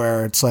point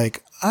where it's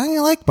like, I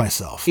like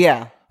myself.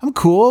 Yeah. I'm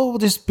cool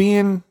just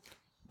being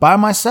by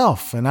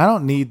myself, and I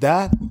don't need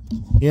that,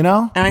 And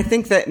I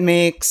think that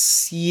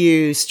makes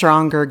you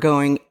stronger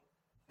going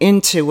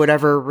into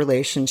whatever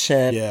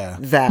relationship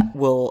that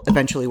will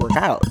eventually work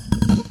out.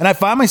 And I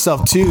find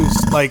myself too,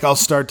 like I'll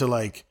start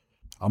to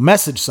I'll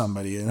message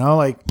somebody,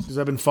 because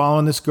I've been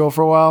following this girl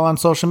for a while on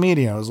social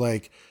media. I was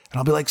like, and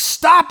I'll be like,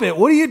 stop it.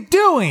 What are you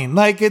doing?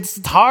 Like,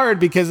 it's hard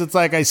because it's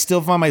like, I still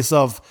find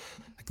myself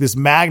like this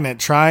magnet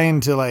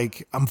trying to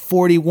I'm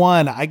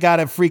 41. I got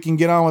to freaking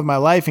get on with my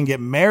life and get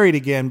married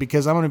again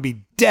because I'm going to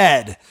be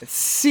dead.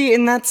 See,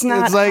 and that's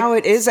not how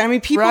it is. I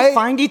mean, people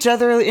find each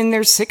other in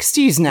their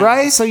 60s now.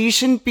 Right. So you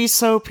shouldn't be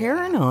so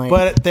paranoid.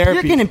 But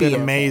therapy's been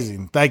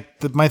amazing. Okay.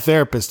 My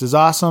therapist is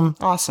awesome.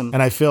 Awesome.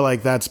 And I feel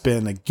like that's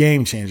been a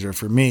game changer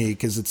for me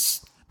because it's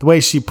the way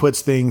she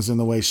puts things and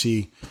the way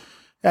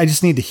I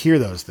just need to hear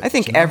those things. I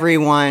think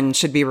everyone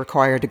should be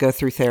required to go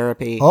through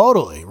therapy.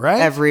 Totally,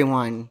 right?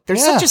 Everyone.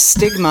 There's such a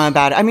stigma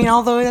about it. I mean,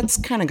 although that's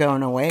kind of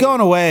going away.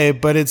 Going away,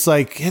 but it's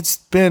like,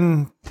 it's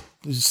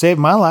saved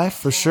my life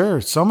for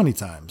sure so many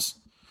times,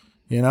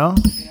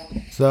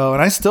 So,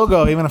 and I still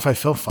go even if I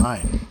feel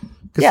fine.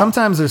 Because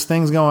sometimes there's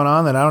things going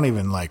on that I don't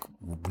even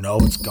know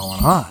what's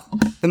going on.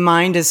 The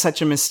mind is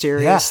such a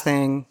mysterious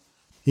thing.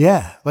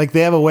 Yeah. Like they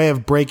have a way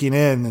of breaking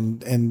in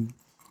and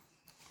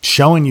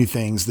showing you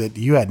things that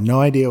you had no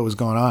idea what was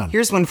going on.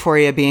 Here's one for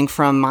you, being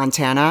from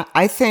Montana.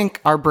 I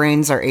think our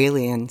brains are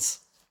aliens.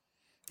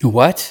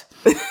 What?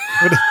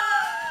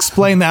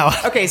 Explain that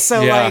one. Okay,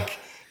 so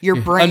your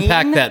brain...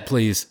 Unpack that,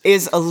 please.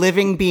 ...is a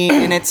living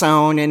being in its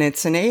own, and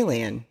it's an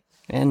alien.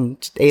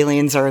 And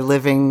aliens are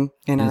living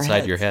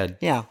inside your head.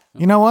 Yeah.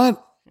 You know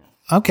what?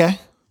 Okay.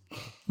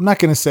 I'm not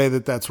going to say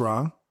that that's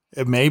wrong.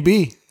 It may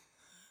be.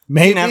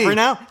 Maybe. You never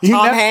know.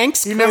 Tom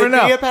Hanks could be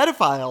a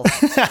pedophile.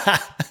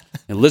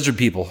 And lizard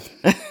people.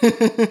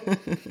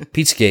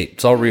 Pizzagate.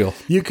 It's all real.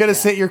 You could have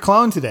sent your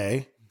clone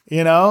today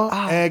you know,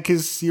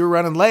 because you were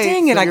running late.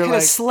 Dang it, so I you're could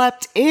have like-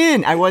 slept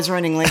in. I was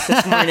running late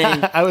this morning.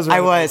 I was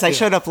running late, I too.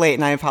 showed up late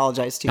and I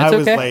apologize to you. I That's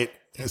was okay. late.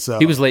 So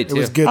He was late, It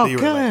was too. good Oh, that you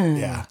were good. late.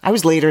 Yeah. I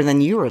was later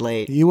than you were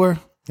late. You were?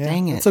 Yeah.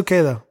 Dang it. It's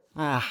okay, though.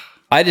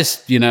 I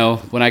just,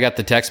 when I got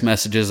the text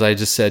messages, I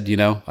just said,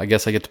 I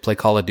guess I get to play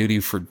Call of Duty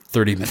for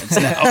 30 minutes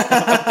now.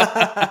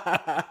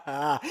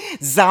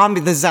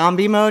 The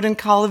zombie mode in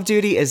Call of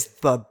Duty is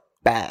the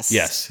best.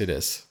 Yes, it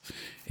is.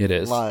 It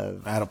is.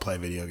 Love. I don't play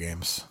video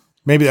games.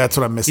 Maybe that's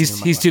what I'm missing. in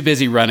my He's life. too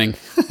busy running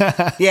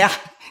Yeah.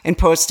 And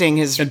posting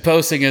his. and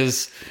posting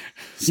his.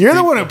 You're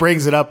the one who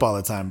brings it up all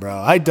the time, bro.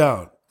 I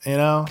don't.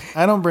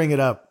 I don't bring it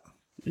up.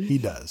 He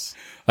does.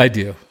 I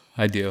do.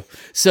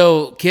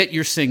 So, Kitt,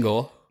 you're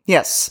single.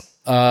 Yes.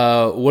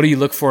 What do you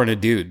look for in a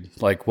dude?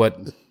 Like, what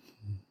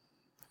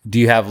do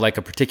you have? Like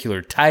a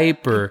particular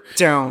type, or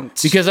Don't.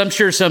 because I'm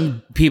sure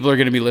some people are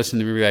going to be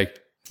listening to me, be like,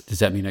 does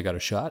that mean I got a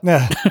shot?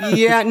 Yeah.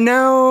 Yeah,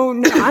 no.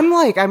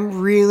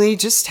 I'm really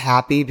just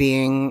happy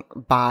being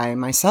by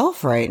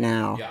myself right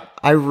now. Yeah.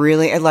 I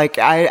really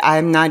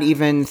I'm not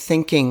even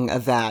thinking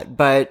of that,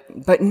 but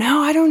no,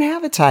 I don't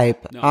have a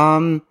type.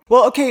 No.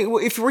 Well, okay,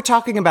 if we're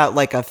talking about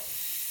like a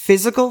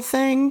physical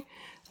thing,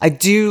 I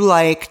do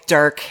like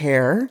dark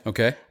hair.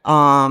 Okay.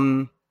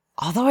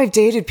 Although I've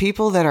dated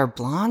people that are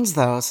blondes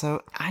though,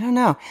 so I don't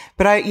know.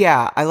 But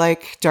I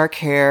like dark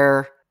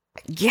hair.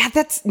 Yeah,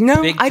 that's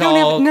no. Big, I tall,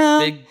 don't have no.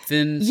 big,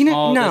 thin,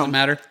 small. no. Doesn't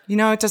matter.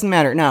 It doesn't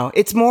matter. No,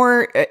 it's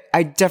more.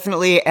 I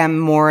definitely am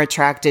more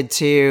attracted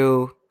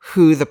to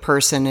who the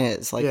person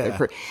is. Like, Yeah.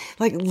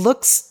 like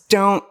looks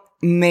don't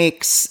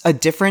make a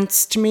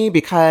difference to me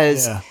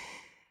because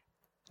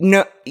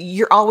no,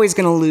 you're always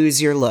going to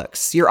lose your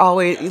looks. You're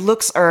always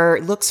looks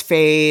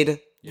fade.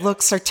 Yeah.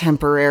 Looks are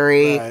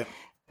temporary. Right.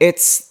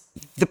 It's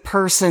the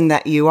person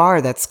that you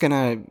are that's going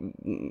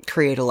to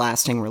create a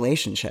lasting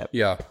relationship.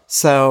 Yeah.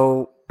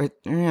 So,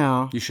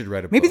 You should write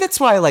a book. maybe that's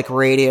why I like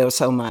radio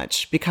so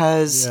much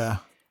because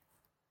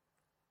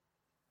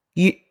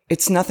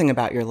it's nothing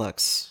about your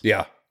looks.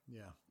 Yeah.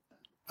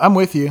 I'm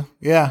with you.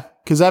 Yeah.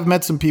 Because I've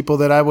met some people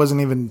that I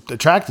wasn't even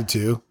attracted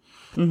to.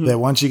 Mm-hmm. That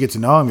once you get to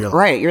know them, you're like,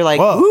 right. You're like,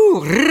 whoa.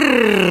 ooh,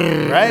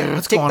 right?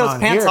 What's take going those on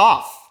pants here?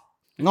 off.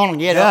 I'm gonna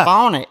get up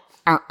on it.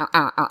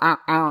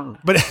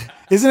 But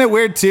isn't it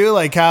weird too?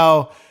 Like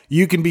how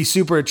you can be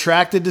super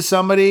attracted to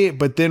somebody,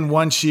 but then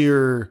once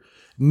you're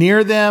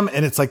near them,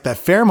 and it's like that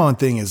pheromone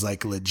thing is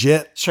like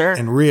legit, Sure.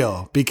 and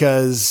real.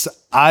 Because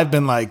I've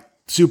been like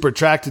super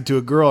attracted to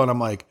a girl, and I'm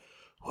like,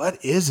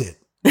 what is it?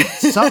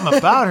 Something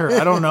about her.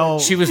 I don't know.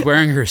 She was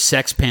wearing her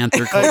Sex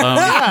Panther cologne.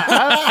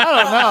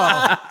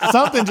 I don't know.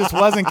 Something just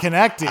wasn't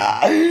connecting.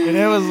 And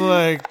it was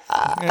like,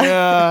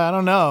 I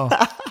don't know.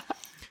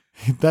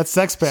 That's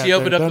Sex Panther. She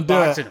opened up Don't the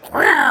box do and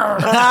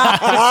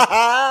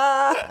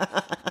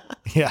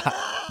it. Yeah.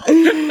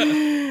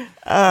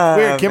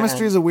 Weird.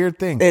 Chemistry is a weird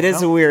thing. It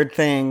is a weird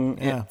thing.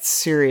 Yeah. It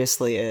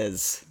seriously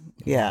is.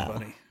 Yeah.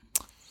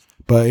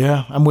 But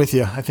yeah, I'm with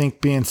you. I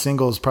think being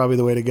single is probably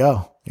the way to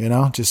go.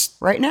 Just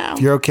Right now. if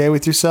you're okay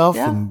with yourself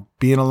Yeah. and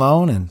being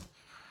alone, and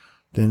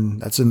then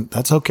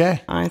that's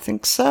okay. I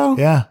think so.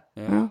 Yeah.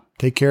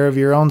 Take care of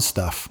your own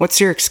stuff.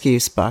 What's your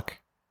excuse, Buck?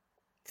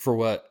 For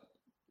what?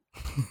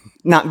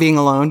 Not being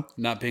alone?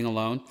 Not being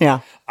alone? Yeah.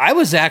 I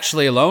was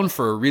actually alone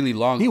for a really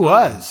long time. He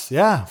was,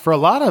 yeah. For a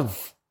lot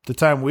of the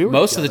time we were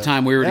Most of together. the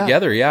time we were Yeah.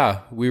 together, yeah.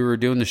 We were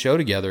doing the show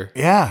together.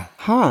 Yeah.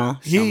 Huh.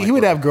 He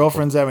would have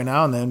girlfriends every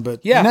now and then,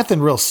 but Yeah.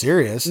 nothing real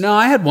serious. No,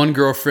 I had one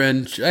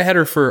girlfriend. I had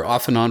her for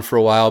off and on for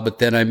a while, but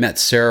then I met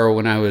Sarah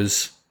when I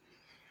was,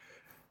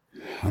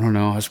 I don't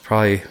know, I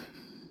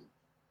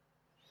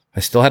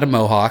still had a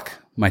mohawk.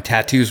 My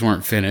tattoos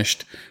weren't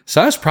finished.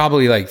 So I was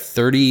probably like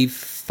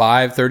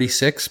 35,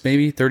 36,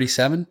 maybe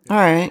 37. All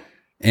right.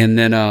 And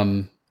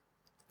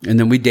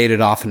then we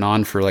dated off and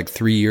on for like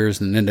 3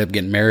 years and ended up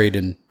getting married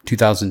in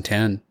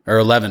 2010 or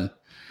 11.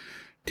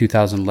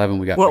 2011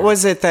 we got What married.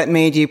 was it that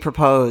made you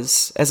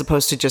propose as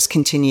opposed to just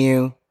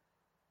continue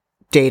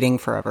dating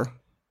forever?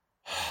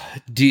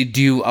 Do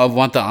you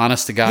want the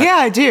honest to God? Yeah,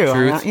 I do.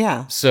 truth?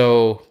 Yeah.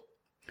 So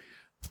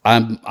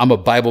I'm a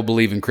Bible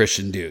believing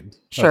Christian dude.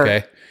 Sure.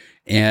 Okay.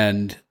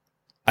 And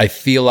I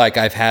feel like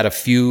I've had a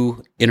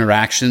few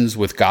interactions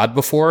with God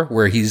before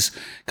where he's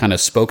kind of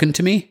spoken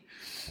to me.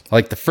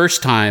 Like the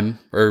first time,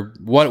 or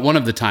one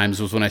of the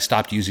times, was when I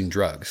stopped using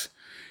drugs.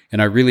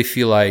 And I really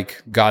feel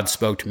like God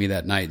spoke to me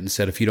that night and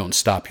said, if you don't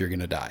stop, you're going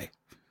to die.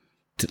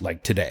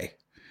 Like today.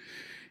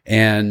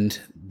 And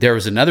there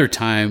was another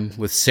time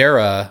with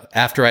Sarah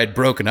after I'd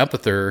broken up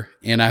with her,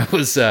 and I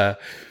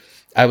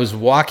was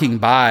walking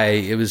by.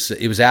 It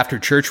was after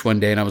church one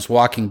day, and I was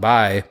walking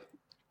by,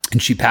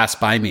 and she passed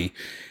by me,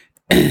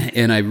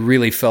 and I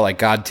really felt like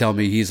God tell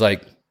me, he's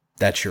like,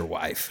 that's your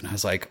wife. And I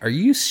was like, are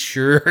you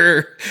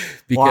sure?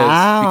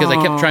 because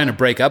I kept trying to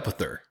break up with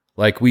her.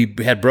 Like we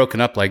had broken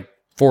up like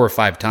 4 or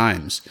 5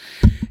 times.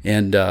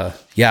 And so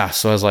I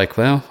was like,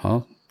 well,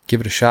 I'll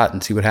give it a shot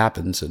and see what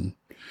happens. And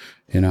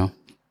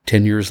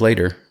 10 years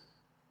later,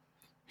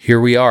 here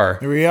we are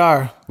Here we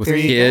are. with There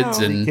you kids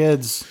go. and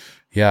Kids.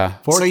 yeah.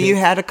 4 So kids. you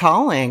had a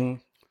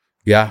calling.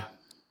 Yeah.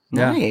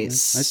 Yeah,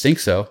 Nice. I think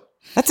so.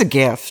 That's a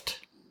gift.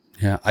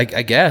 Yeah, I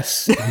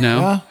guess,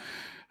 Yeah.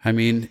 I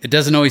mean, it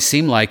doesn't always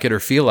seem like it or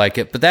feel like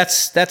it, but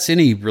that's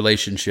any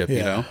relationship,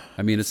 Yeah.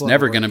 I mean, it's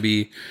never going to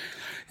be.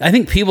 I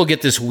think people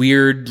get this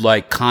weird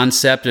like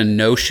concept and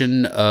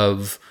notion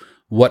of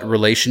what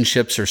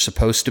relationships are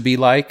supposed to be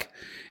like,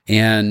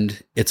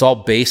 and it's all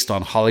based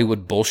on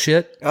Hollywood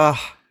bullshit.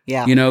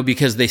 Yeah.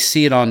 Because they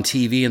see it on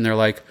TV and they're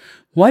like,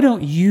 why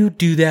don't you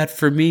do that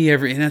for me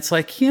and it's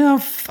like,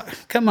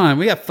 come on,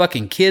 we got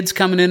fucking kids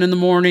coming in the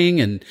morning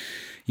and,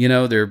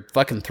 they're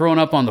fucking throwing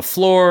up on the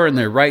floor and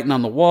they're writing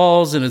on the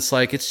walls. And it's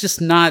like, it's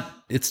not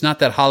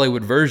that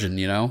Hollywood version,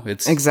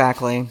 it's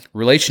Exactly.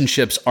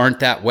 relationships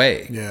aren't that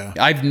way. Yeah.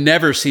 I've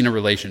never seen a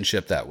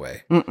relationship that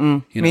way.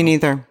 Me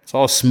neither. It's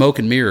all smoke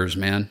and mirrors,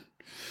 man.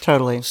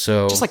 Totally.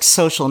 So Just like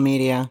social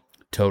media.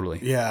 totally.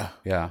 Yeah.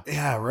 Yeah.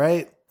 Yeah,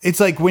 right. It's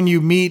like when you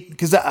meet,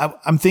 because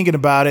I'm thinking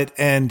about it,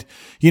 and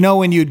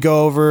when you'd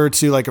go over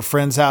to like a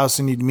friend's house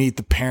and you'd meet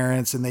the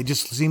parents, and they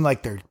just seem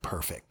like they're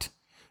perfect.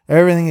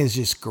 Everything is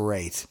just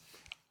great.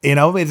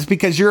 It's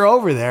because you're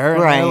over there,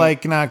 and Right. they're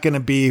like not going to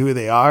be who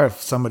they are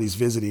if somebody's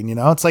visiting.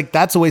 It's like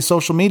that's the way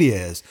social media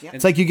is.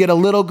 It's like you get a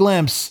little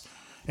glimpse,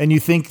 and you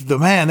think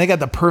they got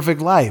the perfect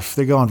life.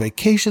 They go on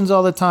vacations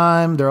all the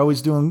time. They're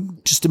always doing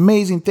just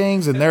amazing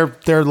things, and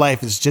their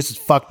life is just as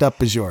fucked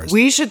up as yours.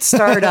 We should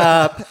start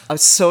up a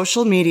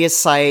social media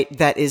site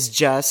that is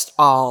just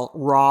all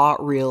raw,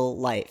 real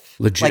life.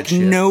 Legit like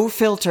shit. no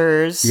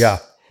filters. Yeah.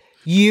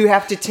 You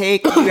have to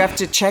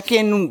check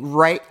in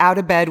right out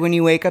of bed when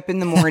you wake up in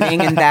the morning,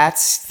 and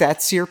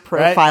that's your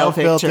Right? profile No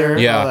picture. filter,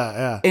 Yeah. all that,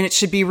 yeah. And it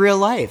should be real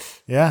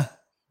life. Yeah.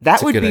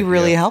 That a would good be idea.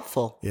 really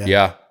helpful. Yeah.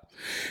 Yeah.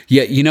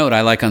 You know what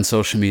I like on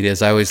social media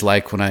is I always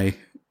like when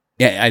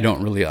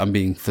I'm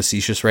being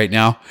facetious right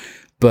now,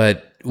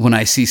 but when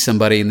I see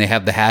somebody and they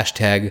have the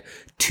hashtag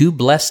too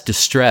blessed to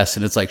stress,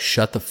 and it's like,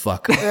 shut the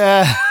fuck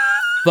up.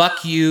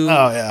 Fuck you.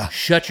 Oh, yeah.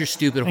 Shut your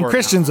stupid And whore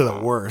Christians are the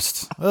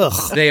worst. Ugh.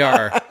 mouth. They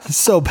are.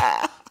 So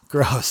bad.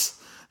 Gross.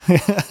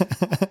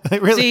 They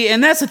really. See,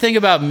 and that's the thing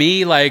about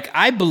me. Like,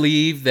 I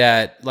believe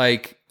that,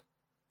 like,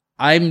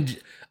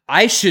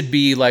 I should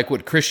be like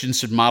what Christians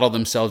should model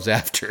themselves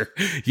after.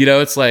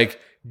 It's like,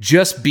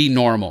 just be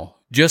normal.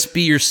 Just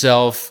be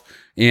yourself.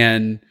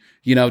 And,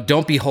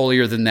 don't be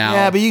holier than thou.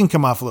 Yeah, but you can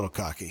come off a little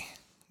cocky.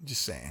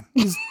 Just saying.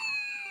 Just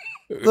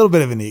a little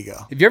bit of an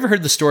ego. Have you ever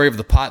heard the story of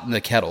the pot and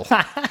the kettle?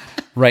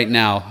 Right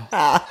now.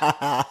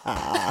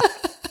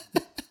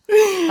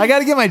 I got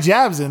to get my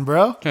jabs in,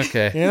 bro.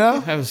 Okay.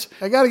 That was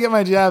I got to get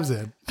my jabs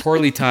in.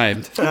 poorly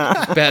timed.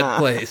 Bad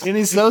place. And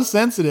he's so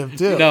sensitive,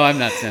 too. No, I'm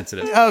not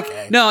sensitive.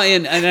 Okay. No,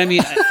 and I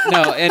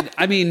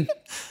mean,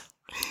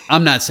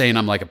 I'm not saying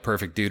I'm like a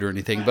perfect dude or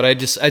anything, but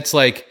it's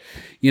like,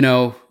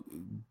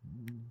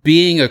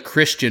 being a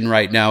Christian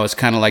right now is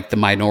kind of like the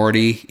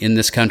minority in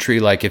this country.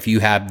 Like, if you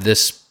have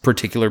this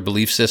particular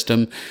belief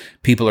system,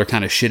 people are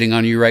kind of shitting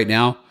on you right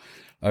now.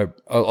 A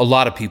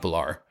lot of people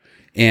are.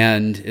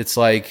 And it's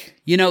like,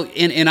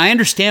 and I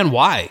understand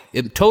why.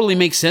 It totally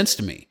makes sense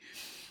to me.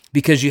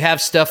 Because you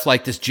have stuff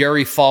like this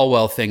Jerry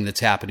Falwell thing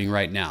that's happening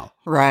right now.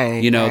 Right.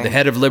 The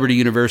head of Liberty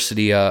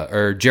University,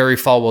 or Jerry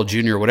Falwell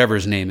Jr., whatever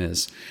his name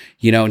is,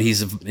 and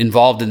he's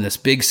involved in this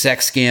big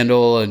sex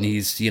scandal, and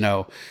he's,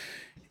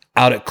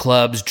 out at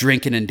clubs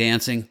drinking and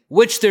dancing,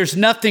 which there's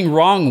nothing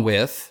wrong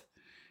with,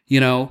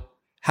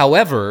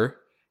 However,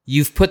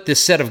 you've put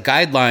this set of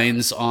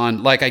guidelines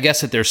on, like, I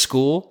guess at their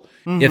school.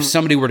 Mm-hmm. If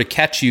somebody were to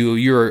catch you,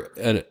 you're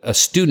a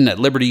student at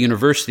Liberty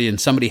University, and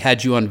somebody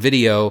had you on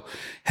video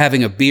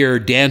having a beer,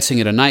 dancing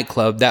at a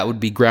nightclub, that would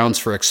be grounds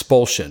for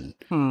expulsion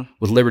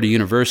with Liberty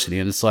University.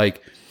 And it's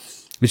like,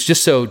 it's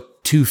just so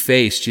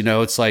two-faced,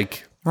 It's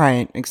like,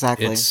 Right.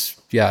 Exactly. it's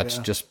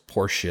just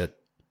poor shit.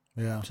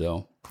 Yeah.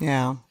 So,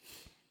 yeah.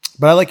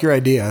 But I like your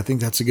idea. I think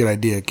that's a good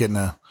idea, making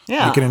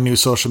a new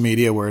social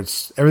media where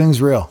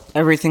everything's real.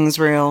 Everything's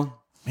real.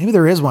 Maybe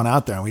there is one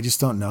out there and we just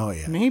don't know it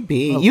yet.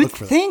 Maybe. I'll You'd look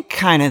for that. think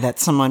kind of that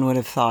someone would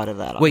have thought of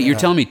that. wait, you're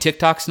telling me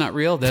TikTok's not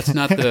real? That's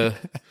not the...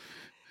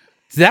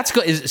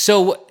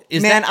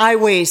 Man, I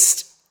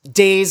waste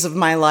days of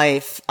my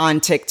life on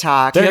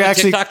TikTok. They're you have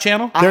actually- a TikTok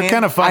channel? They're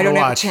kind of fun I don't to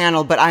have a watch.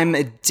 channel, but I'm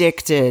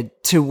addicted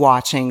to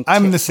watching TikTok.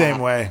 I'm the same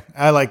way.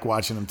 I like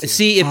watching them too.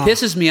 See, it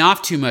pisses me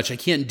off too much. I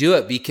can't do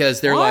it because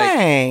they're Why?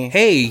 like,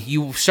 hey,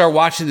 you start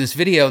watching this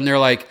video, and they're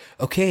like,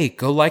 okay,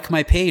 go like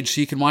my page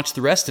so you can watch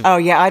the rest of it. Oh,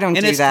 yeah, I don't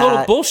and do it's that.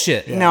 total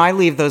bullshit. No, I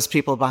leave those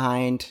people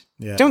behind.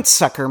 Yeah. Don't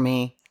sucker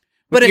me.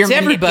 But with it's your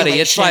everybody.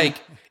 It's manipulation.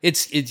 like,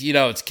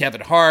 it's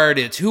Kevin Hart.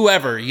 It's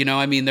whoever,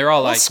 I mean, they're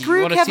all like, screw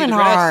you want to see Kevin the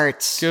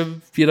rest?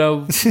 Hart.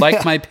 Go,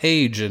 like my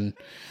page. And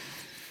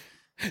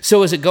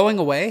so is it going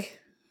away?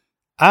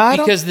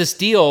 Because this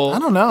deal, I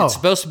don't know. It's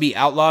supposed to be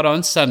outlawed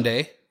on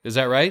Sunday. Is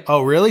that right?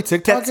 Oh, really?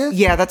 TikTok is?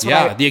 Yeah, that's what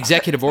Yeah, the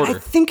executive I order.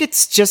 think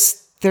it's just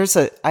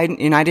I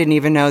didn't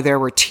even know there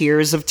were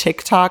tiers of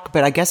TikTok,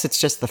 but I guess it's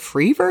just the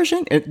free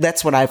version.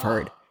 That's what I've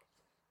heard.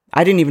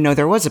 I didn't even know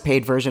there was a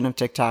paid version of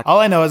TikTok. All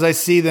I know is I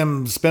see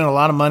them spend a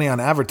lot of money on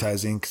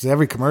advertising because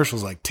every commercial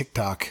is like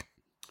TikTok.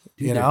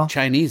 They're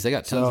Chinese, they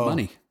got tons of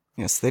money.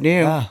 Yes, they do.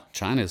 Yeah.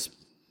 China's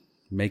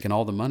making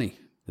all the money.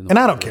 And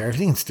I don't care if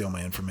he can steal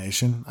my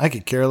information. I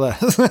could care less.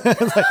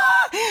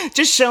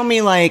 Just show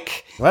me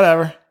like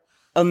Whatever.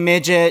 a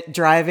midget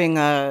driving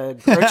a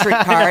grocery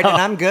cart, and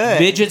I'm good.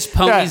 Midgets,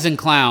 ponies, and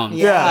clowns.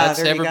 Yeah, That's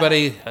there you go.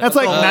 everybody. That's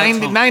like that's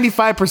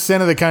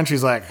 95% of the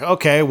country's like,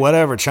 okay,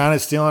 whatever.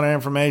 China's stealing our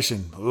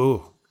information.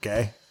 Ooh,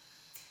 okay.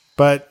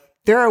 But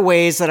There are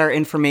ways that our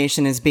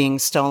information is being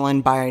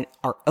stolen by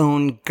our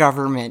own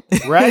government.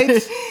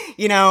 Right?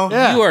 You know?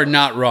 Yeah. You are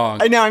not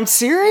wrong. I know, I'm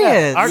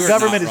serious. our You're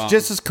government not is wrong.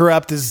 just as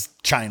corrupt as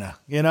China,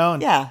 you know?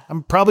 And Yeah.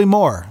 I'm probably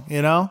more,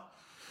 you know?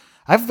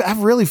 I've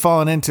really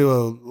fallen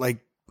into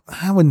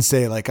I wouldn't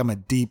say like I'm a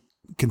deep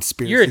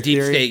conspiracy You're a deep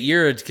theory. state.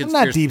 You're a I'm conspiracy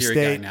not deep theory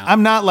state. guy now.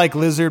 I'm not like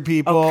lizard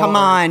people. Oh, come or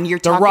on, you're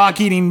the talking-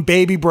 rock eating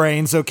baby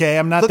brains. Okay,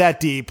 I'm not that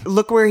deep.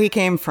 Look where he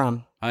came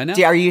from. I know.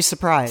 Are you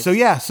surprised? So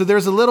yeah, so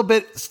there's a little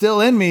bit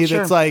still in me Sure.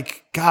 that's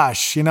like,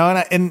 gosh, you know,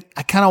 and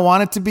I kind of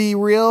want it to be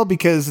real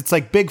because it's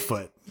like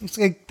Bigfoot. It's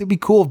like it'd be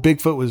cool if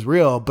Bigfoot was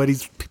real, but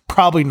he's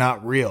probably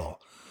not real.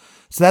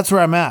 So that's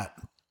where I'm at.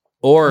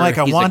 Or Like,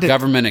 I he's a wanted-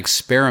 government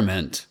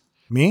experiment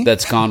Me?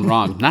 that's gone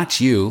wrong. Not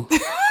you.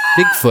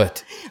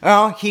 Bigfoot.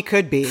 Oh, he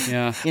could be.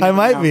 Yeah. You I never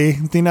might know. be.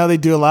 You know, they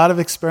do a lot of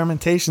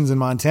experimentations in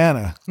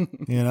Montana.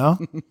 You know,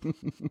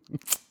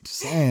 just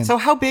saying, So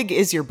how big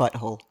is your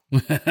butthole?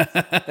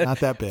 not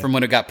that big. From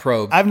when it got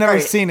probed. I've never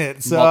Right. seen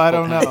it, so I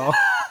don't know.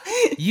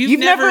 You've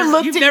never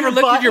looked you've at never your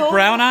looked at your butthole?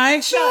 brown eye?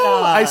 Shut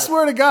up. I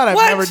swear to God, I've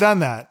What? never done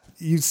that.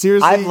 You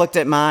seriously? I've looked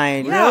at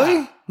mine.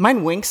 Really?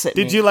 Mine winks at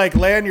me. Did you like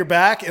lay on your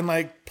back and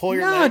like pull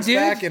your No, legs dude.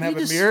 back and You have a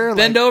just mirror?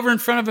 Bend Like, over in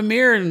front of a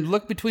mirror and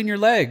look between your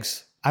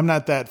legs. I'm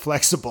not that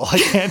flexible. I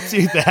can't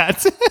do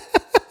that.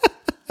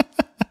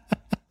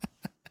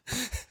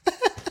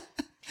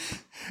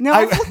 No,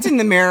 I've looked in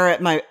the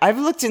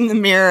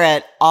mirror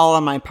at all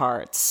of my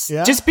parts.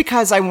 Yeah? Just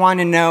because I want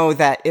to know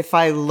that if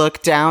I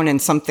look down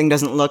and something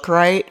doesn't look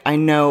right, I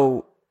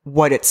know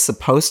what it's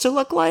supposed to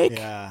look like.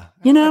 Yeah,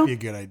 You know? that'd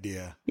be a good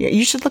idea. Yeah,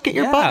 you should look at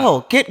your Yeah.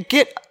 butthole.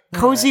 Get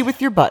cozy with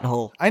your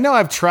butthole. I know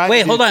I've tried.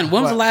 Wait, to hold do- on.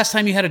 When was the what? last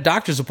time you had a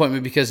doctor's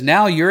appointment? Because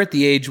now you're at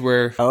the age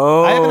where.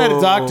 Oh, I haven't had a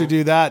doctor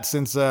do that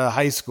since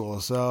high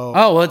school. So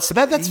Oh, well, it's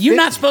that's you're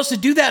not 50. supposed to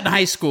do that in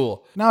high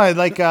school. no, I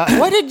like.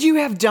 What did you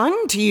have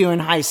done to you in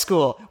high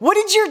school? What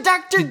did your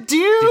doctor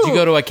do? Did you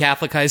go to a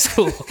Catholic high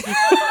school?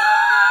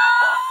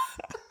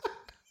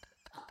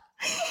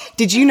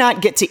 Did you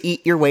not get to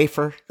eat your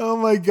wafer? Oh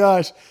my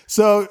gosh!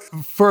 So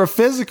for a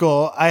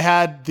physical, I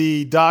had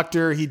the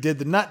doctor. He did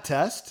the nut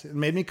test and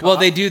made me cough. Well,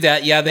 they do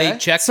that. Yeah, they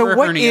check So for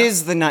what hernia.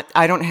 is the nut?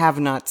 I don't have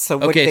nuts. So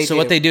what Okay, do they so do?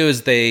 what they do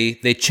is they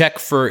check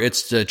for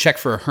check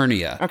for a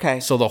hernia.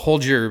 Okay. So they'll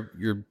hold your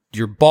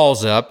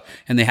balls up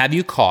and they have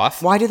you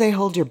cough Why do they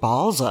hold your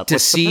balls up? to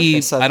What's the see.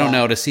 purpose of I don't that?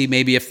 know, to see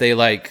maybe if they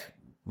like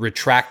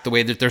retract the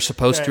way that they're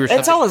supposed to. Or It's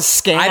something. all a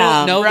scam. I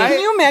don't know. Can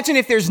you imagine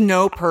if there's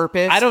no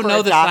purpose? I don't for know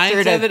a the doctor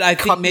science to of it. I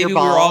cup think maybe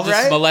your we were all balls?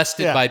 just right?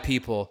 molested Yeah. by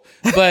people.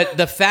 But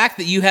the fact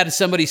that you had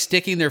somebody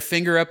sticking their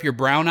finger up your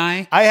brown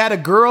eye. I had a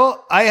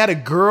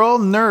girl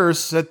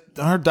nurse that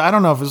I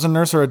don't know if it was a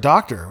nurse or a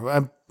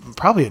doctor.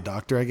 Probably a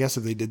doctor, I guess,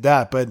 if they did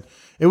that. But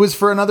it was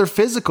for another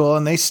physical,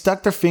 and they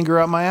stuck their finger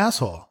up my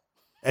asshole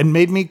and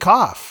made me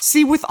cough.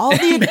 See, with all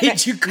the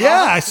Made you cough.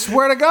 Yeah, I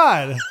swear to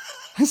God,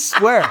 I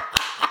swear.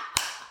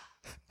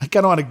 I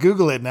kind of want to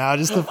Google it now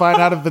just to find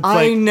out if it's I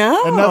like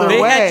know. another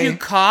They way. had you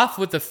cough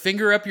with the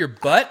finger up your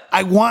butt.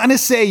 I want to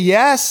say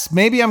yes.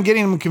 Maybe I'm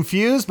getting them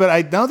confused, but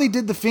I know they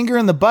did the finger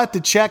in the butt to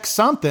check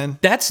something.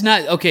 That's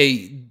not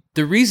okay.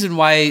 The reason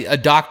why a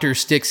doctor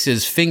sticks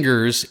his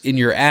fingers in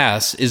your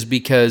ass is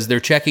because they're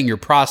checking your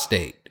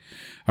prostate.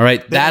 All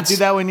right, They don't do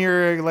that when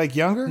you're like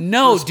younger.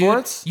 no, for dude.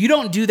 sports? You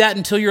don't do that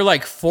until you're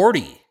like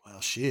 40. Well,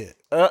 shit.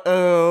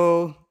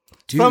 Uh-oh.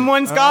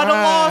 Someone's got a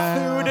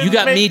lawsuit. You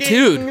got me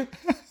too.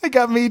 I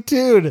got me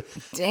too.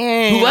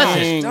 Dang. Who was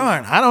it?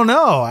 Darn, I don't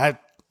know.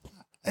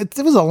 It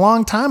was a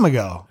long time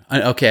ago.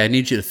 Okay, I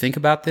need you to think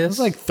about It this. was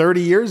like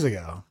 30 years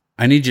ago.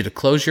 I need you to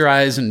close your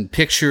eyes and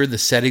picture the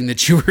setting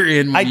that you were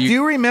in. When I you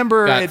do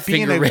remember got it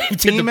being finger a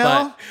raped in the female.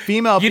 butt.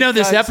 Female. You know,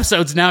 this because-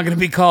 episode's now going to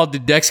be called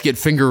 "Did Dex Get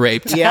Finger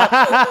Raped?" Yeah.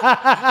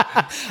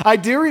 I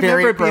do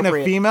remember it being a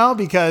appropriate. female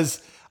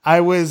because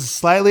I was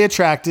slightly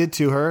attracted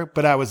to her,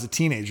 but I was a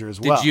teenager as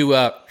well. Did you?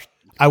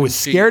 I was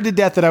scared to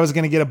death that I was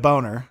going to get a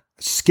boner.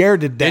 Scared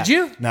to death. Did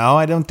you? No,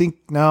 I don't think.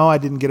 No, I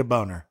didn't get a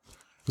boner. I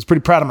was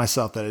pretty proud of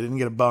myself that I didn't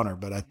get a boner,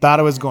 but I thought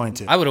I was going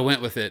to. I would have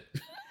went with it.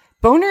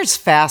 Boners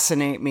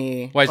fascinate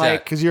me. Why is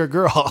that? Because you're a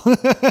girl.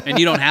 And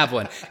you don't have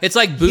one. It's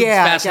like boobs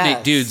Yeah, I fascinate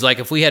guess. dudes. Like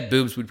if we had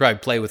boobs, we'd probably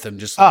play with them.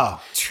 Just like,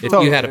 if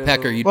you had a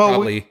pecker, you'd Well,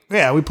 probably.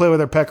 we play with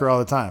our pecker all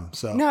the time.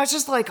 So No, it's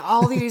just like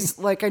all these,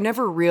 like I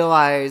never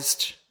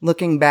realized,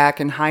 looking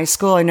back in high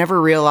school, I never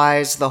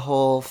realized the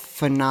whole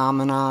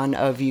phenomenon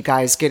of you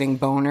guys getting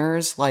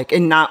boners, like,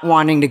 and not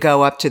wanting to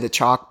go up to the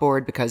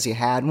chalkboard because you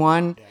had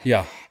one.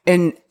 Yeah.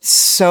 And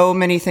so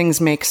many things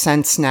make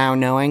sense now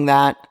knowing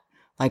that.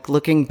 Like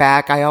looking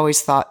back, I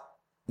always thought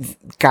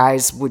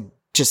guys would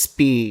just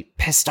be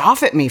pissed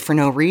off at me for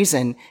no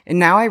reason. And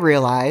now I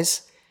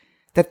realize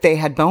that they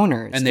had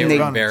boners. And they were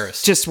boners.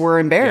 embarrassed. just were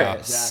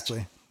embarrassed.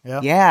 exactly.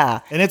 Yeah.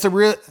 And it's a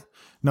real,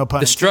 no pun.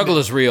 The struggle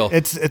is real.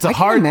 It's a I can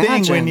hard thing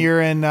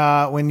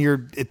imagine. when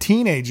you're a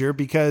teenager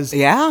because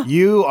Yeah.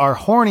 you are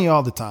horny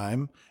all the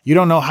time. You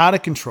don't know how to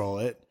control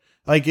it.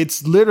 Like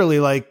it's literally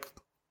like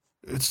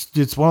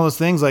it's one of those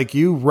things like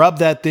you rub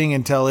that thing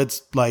until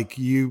it's like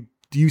you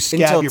scab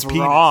Until your it's penis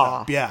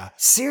raw. up. Yeah.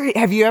 Serious?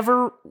 Have you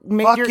ever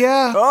made Fuck your...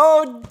 yeah.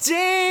 Oh,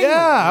 dang. Yeah,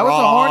 I was a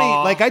Raw.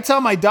 horny. Like I tell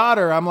my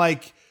daughter, I'm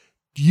like,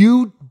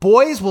 you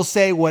boys will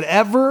say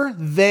whatever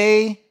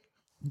they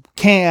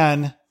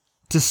can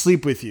to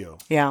sleep with you.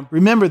 Yeah.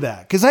 Remember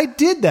that. Because I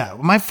did that.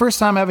 My first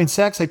time having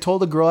sex, I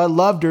told a girl I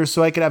loved her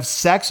so I could have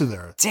sex with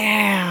her.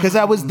 Damn. Because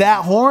I was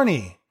that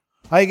horny.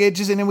 Like it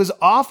just, and it was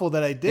awful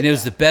that I did. And it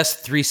was that. the best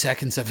 3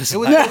 seconds of his It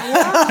was life.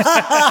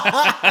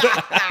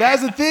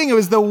 That's the thing. It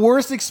was the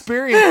worst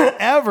experience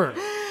ever.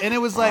 And it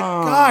was like,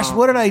 gosh,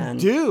 what did I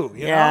do?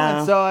 You know?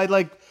 And so I'm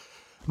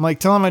like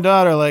telling my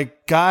daughter,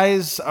 like,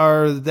 guys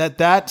are at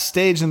that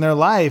stage in their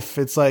life.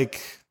 It's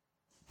like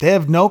they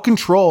have no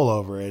control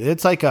over it.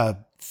 It's like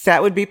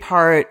That would be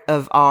part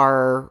of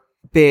our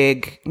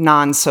big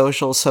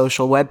non-social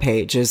social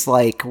webpage is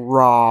like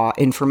raw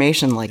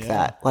information like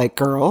that. Like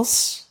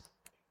girls,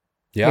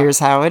 here's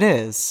how it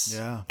is.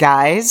 Yeah.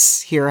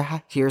 Guys,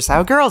 here's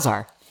how girls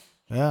are.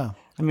 yeah.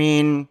 I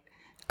mean,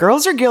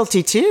 girls are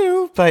guilty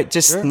too, but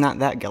just not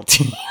that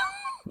guilty.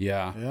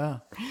 Yeah. Yeah.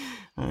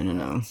 I don't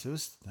know. That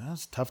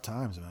was tough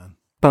times, man.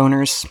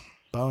 Boners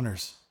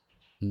Boners.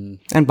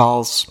 and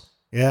balls.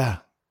 Yeah.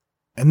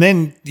 And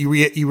then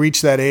you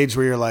reach that age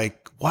where you're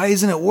like, why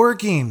isn't it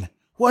working?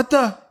 What?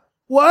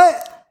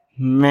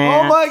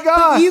 Man. Oh my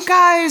gosh. But you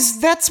guys,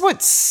 that's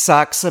what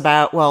sucks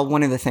about, well,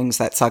 one of the things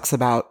that sucks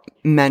about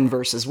men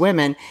versus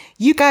women,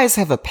 you guys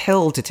have a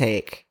pill to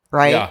take,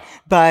 right? Yeah.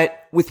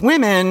 But with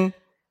women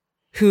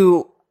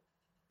who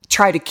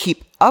try to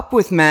keep up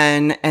with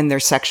men and their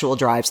sexual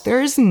drives,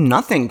 there is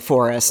nothing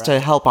for us to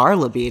help our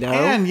libido.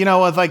 And you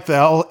know, with like the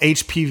whole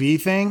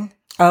HPV thing,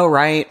 Oh,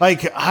 right.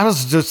 like I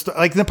was just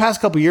like in the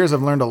past couple of years,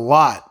 I've learned a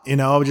lot, you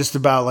know, just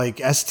about like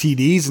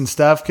STDs and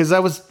stuff. Cause I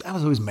was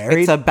always married.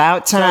 It's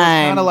about So I was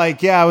time. kind of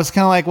like, I was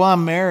kind of like, well,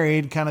 I'm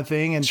married kind of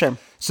thing. And Sure.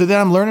 so then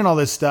I'm learning all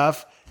this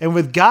stuff. And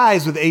with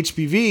guys with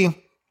HPV,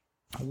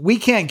 we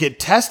can't get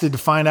tested to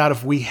find out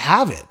if we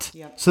have it.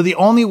 Yep. So the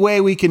only way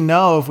we can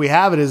know if we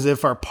have it is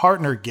if our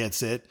partner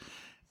gets it.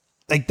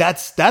 Like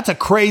that's a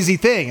crazy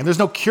thing. And there's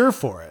no cure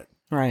for it,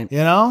 Right. you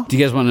know? Do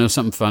you guys want to know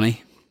something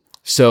funny?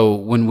 So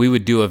when we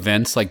would do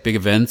events, like big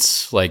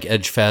events, like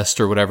Edge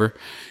Fest or whatever,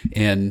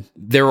 and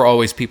there were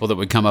always people that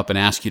would come up and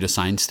ask you to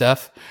sign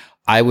stuff,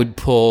 I would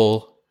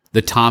pull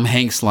the Tom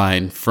Hanks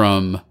line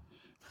from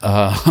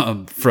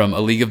A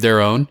League of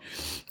Their Own,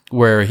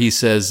 where he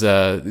says,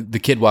 the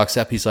kid walks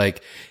up, he's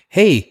like,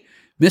 "Hey,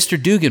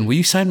 Mr. Dugan, will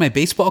you sign my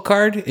baseball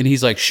card?" And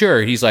he's like,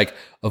 "Sure." He's like,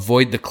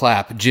 "Avoid the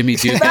clap, Jimmy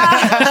Dugan."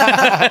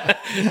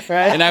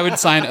 And I would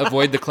sign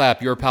 "Avoid the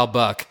clap, your pal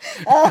Buck."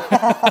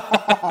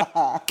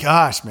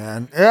 Gosh,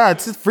 man. Yeah,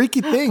 it's a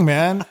freaky thing,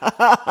 man.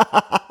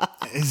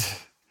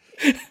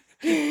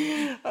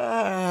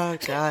 Oh,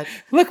 God.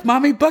 Look,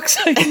 Mommy, Buck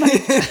signed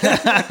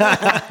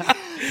my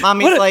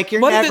Mommy's like,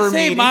 you're what never did it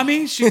say, meeting.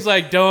 Mommy? She's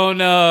like, "Don't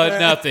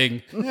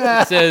nothing."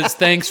 It says,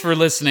 "Thanks for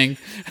listening."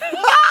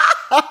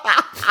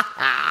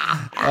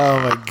 Oh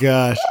my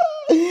gosh.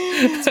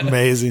 It's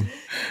amazing.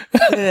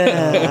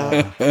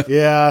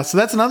 Yeah. So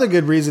that's another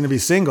good reason to be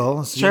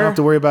single. So you Sure. don't have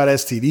to worry about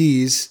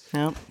STDs.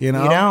 Nope. You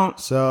know? You don't.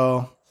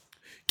 So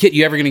Kit,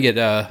 you ever gonna get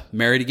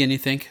married again? You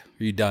think?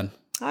 Or are you done?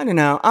 I don't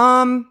know.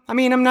 I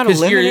mean, I'm not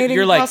Because eliminating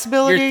you're the like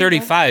possibility. you're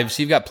 35,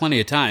 so you've got plenty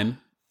of time.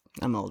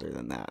 I'm older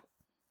than that.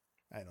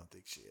 I don't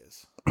think she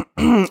is.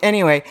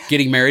 Anyway.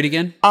 Getting married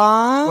again?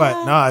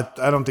 What? No,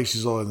 I don't think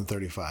she's older than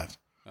 35.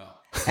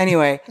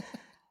 Anyway.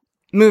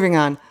 Moving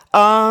on.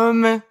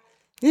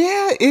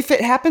 Yeah, if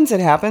it happens, it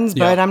happens.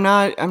 But Yeah. I'm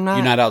not. You're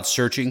not out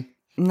searching?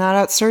 Not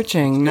out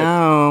searching.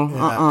 No.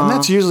 Yeah. And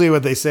that's usually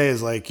what they say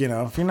is like, you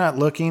know, if you're not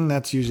looking,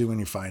 that's usually when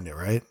you find it,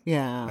 right?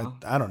 Yeah.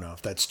 I don't know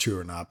if that's true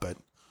or not, but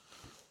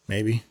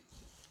maybe.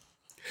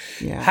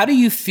 Yeah. How do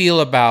you feel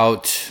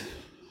about?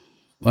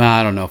 Well,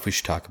 I don't know if we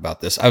should talk about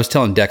this. I was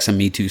telling Dex a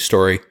Me Too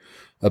story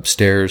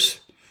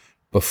upstairs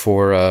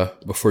before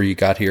you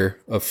got here.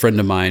 A friend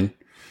of mine,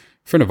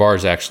 a friend of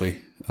ours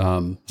actually,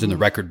 was in the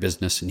record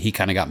business, and he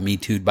kind of got Me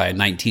Too'd by a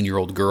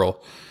 19-year-old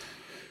girl.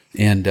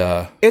 And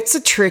It's a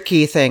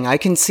tricky thing. I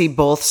can see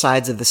both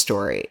sides of the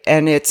story.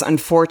 And it's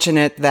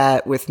unfortunate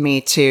that with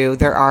Me Too,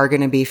 there are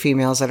going to be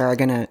females that are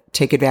going to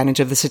take advantage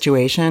of the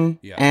situation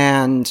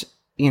and,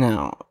 you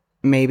know,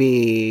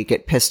 maybe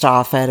get pissed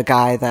off at a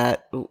guy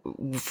that,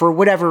 for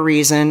whatever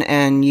reason,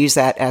 and use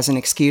that as an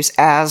excuse,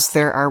 as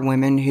there are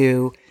women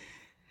who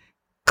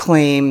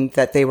claim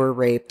that they were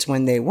raped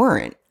when they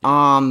weren't.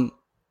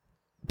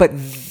 But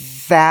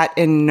that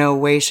in no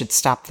way should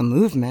stop the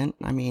movement.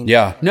 I mean,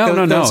 Yeah.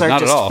 No, those are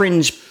not at just all.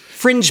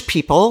 fringe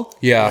people.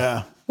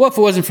 yeah. Well, if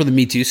it wasn't for the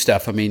Me Too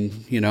stuff, I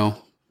mean, you know,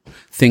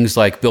 things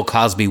like Bill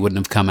Cosby wouldn't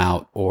have come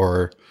out,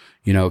 or,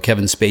 you know,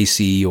 Kevin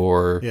Spacey,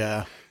 or,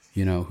 Yeah.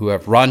 you know,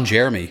 whoever. Ron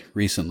Jeremy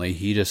recently,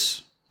 he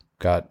just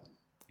got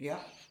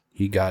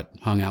got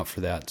hung out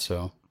for that.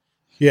 So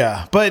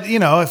Yeah, but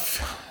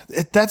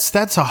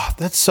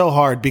that's so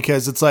hard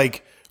because it's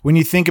like when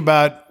you think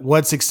about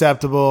what's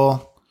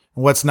acceptable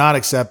and what's not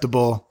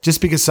acceptable,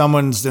 just because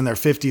someone's in their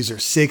 50s or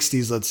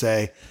 60s, let's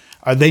say,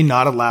 are they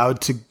not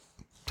allowed to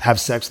have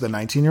sex with a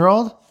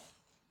 19-year-old?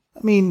 I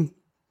mean,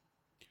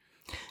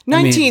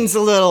 19's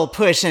a little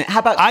push. How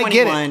about 21?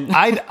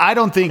 I get it. I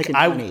don't think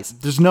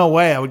there's no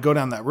way I would go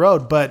down that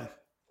road,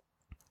 but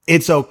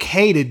it's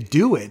okay to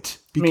do it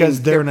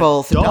because they're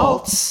both adult.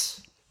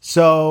 adults.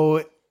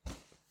 So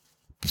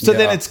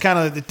then it's kind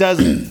of,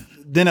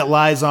 then it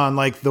lies on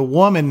like the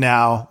woman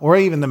now, or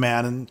even the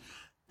man, and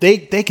they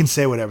can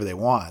say whatever they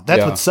want.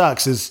 That's what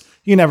sucks is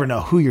you never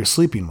know who you're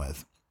sleeping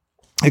with.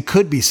 It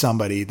could be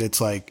somebody that's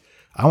like,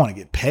 I want to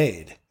get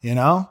paid,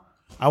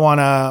 I want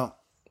to,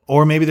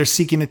 or maybe they're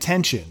seeking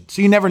attention.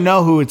 So you never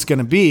know who it's going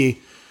to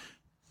be.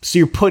 So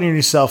you're putting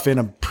yourself in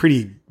a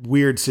pretty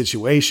weird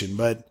situation,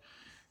 but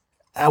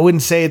I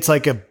wouldn't say it's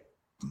like I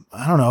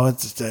don't know.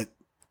 It's just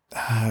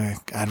I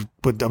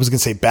was going to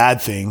say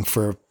bad thing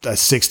for a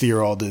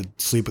 60-year-old to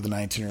sleep with a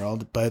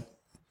 19-year-old, but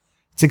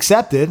it's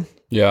accepted.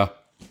 Yeah.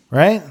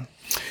 Right?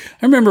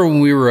 I remember when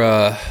we were,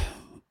 I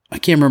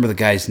can't remember the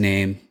guy's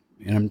name,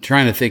 and I'm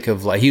trying to think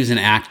of, like, he was an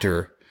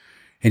actor,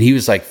 and he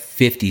was like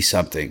 50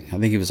 something. I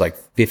think he was like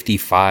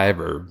 55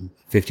 or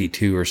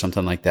 52 or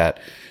something like that.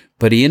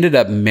 But he ended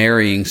up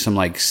marrying some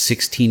like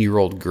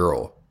 16-year-old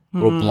girl,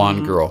 little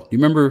blonde girl. Do you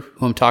remember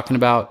who I'm talking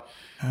about?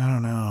 I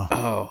don't know.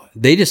 Oh,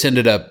 they just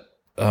ended up,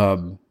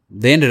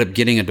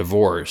 getting a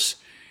divorce,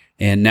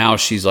 and now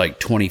she's like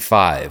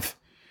 25,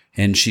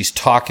 and she's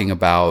talking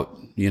about,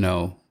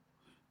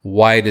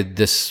 why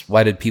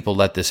did people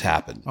let this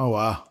happen? Oh,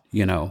 wow.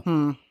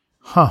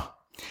 Huh.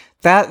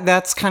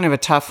 That's kind of a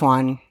tough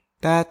one.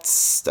 Yeah.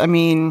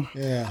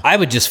 I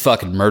would just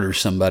fucking murder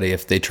somebody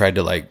if they tried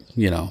to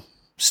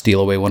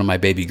steal away one of my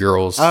baby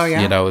girls. Oh,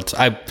 yeah.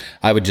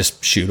 I would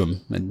just shoot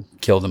them and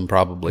kill them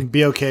probably.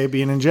 Be okay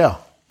being in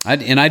jail.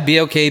 I'd be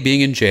okay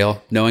being in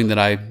jail, knowing that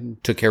I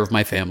took care of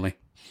my family.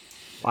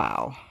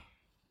 Wow.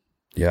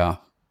 Yeah.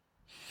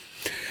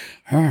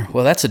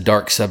 Well, that's a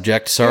dark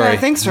subject. Sorry. Yeah,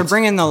 thanks for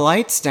bringing the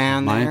lights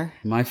down there.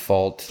 My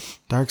fault.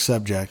 Dark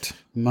subject.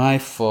 My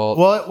fault.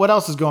 Well, what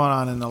else is going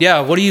on in the... Yeah,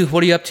 what are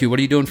you up to? What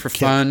are you doing for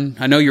fun?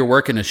 I know you're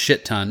working a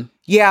shit ton.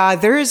 Yeah,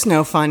 there is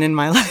no fun in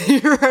my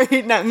life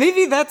right now.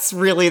 Maybe that's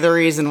really the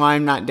reason why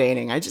I'm not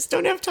dating. I just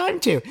don't have time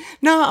to.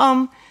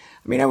 No,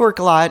 I work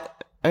a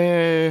lot.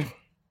 I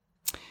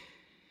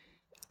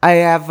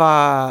have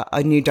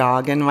a new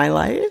dog in my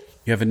life.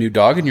 You have a new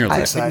dog in your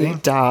life? I have a new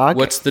dog.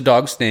 What's the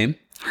dog's name?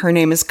 Her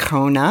name is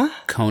Kona.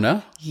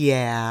 Kona?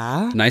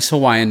 Yeah. Nice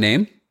Hawaiian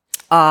name.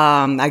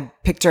 I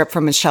picked her up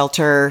from a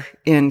shelter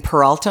in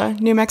Peralta,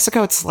 New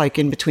Mexico. It's like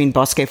in between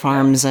Bosque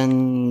Farms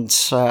and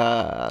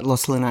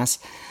Los Lunas.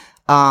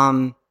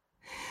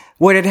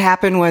 What had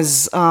happened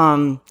was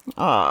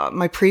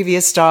my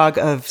previous dog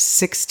of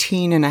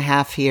 16 and a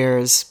half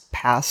years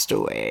passed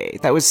away.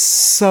 That was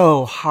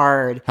so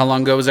hard. How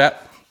long ago was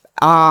that?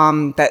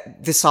 That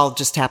this all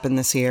just happened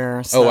this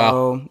year. So,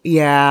 wow.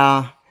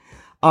 Yeah.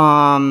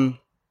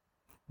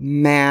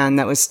 Man,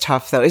 that was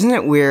tough though. Isn't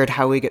it weird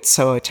how we get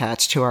so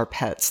attached to our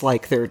pets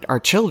like they're our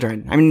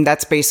children?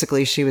 That's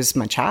basically, she was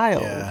my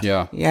child.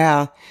 Yeah.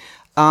 Yeah.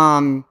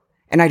 And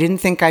I didn't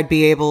think I'd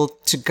be able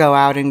to go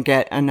out and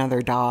get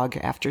another dog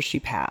after she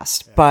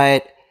passed. Yeah.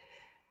 But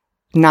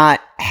not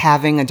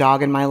having a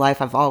dog in my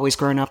life, I've always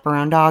grown up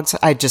around dogs.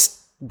 I just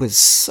was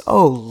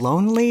so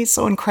lonely,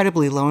 so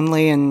incredibly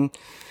lonely, and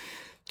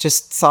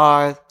just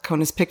saw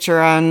Kona's picture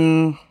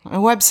on a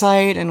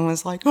website and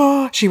was like,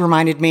 oh, she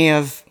reminded me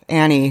of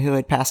Annie, who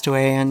had passed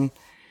away, and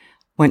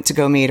went to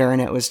go meet her,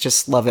 and it was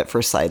just love at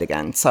first sight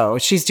again. So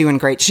she's doing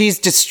great. She's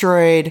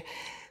destroyed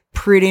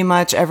pretty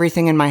much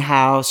everything in my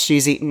house.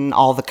 She's eaten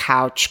all the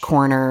couch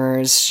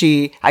corners.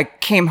 I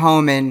came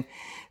home and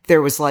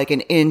there was like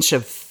an inch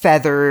of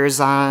feathers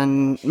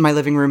on my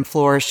living room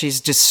floor. She's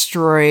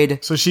destroyed.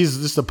 So she's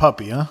just a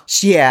puppy, huh?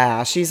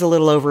 Yeah, she's a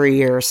little over a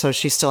year, so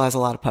she still has a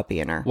lot of puppy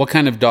in her. What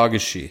kind of dog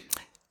is she?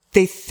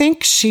 They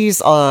think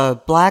she's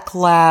a black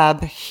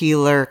lab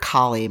healer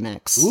collie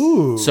mix.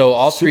 Ooh. So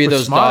all three of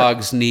those smart.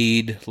 dogs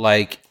need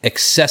like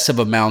excessive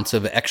amounts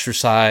of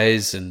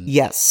exercise and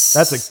Yes.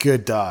 That's a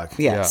good dog.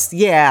 Yes.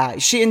 Yeah.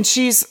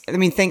 She's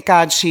thank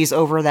God she's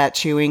over that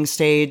chewing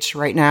stage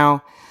right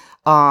now.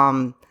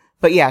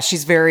 But yeah, she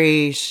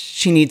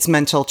needs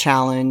mental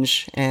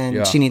challenge,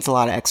 and she needs a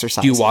lot of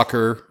exercise. Do you walk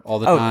her all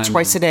the time?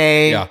 Twice a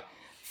day. Yeah.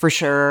 For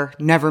sure.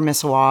 Never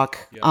miss a walk.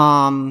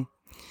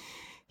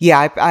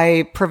 Yeah.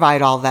 I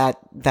provide all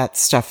that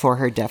stuff for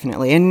her,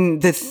 definitely.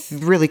 And the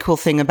really cool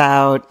thing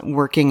about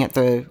working at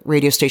the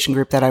radio station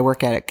group that I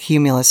work at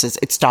Cumulus is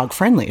it's dog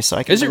friendly. So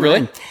I can. Is it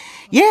really?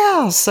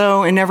 Yeah.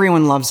 So, and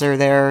everyone loves her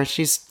there.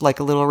 She's like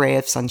a little ray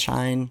of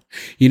sunshine.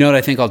 You know what I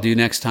think I'll do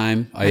next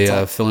time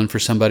I fill in for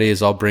somebody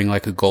is I'll bring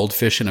like a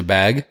goldfish in a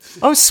bag.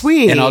 Oh,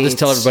 sweet. And I'll just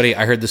tell everybody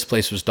I heard this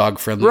place was dog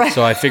friendly. Right.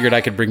 So I figured I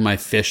could bring my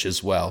fish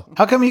as well.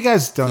 How come you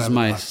guys don't This is have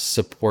my a dog?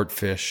 support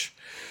fish.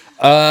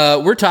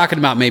 We're talking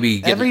about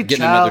maybe Every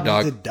getting another child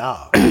dog. needs a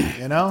dog,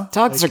 you know?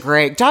 Dogs are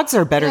great. Dogs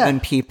are better than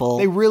people.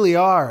 They really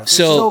are. They're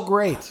so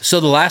great. So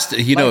the last,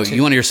 you want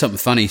to hear something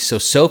funny? So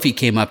Sophie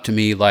came up to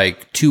me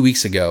like 2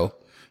 weeks ago.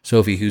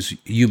 Sophie, who's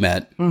you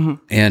met,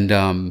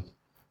 and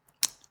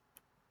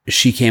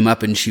she came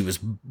up and she was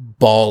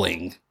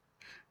bawling,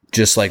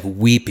 just like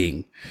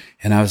weeping.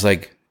 And I was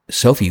like,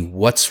 Sophie,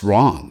 what's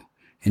wrong?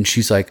 And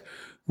she's like,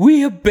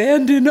 we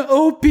abandoned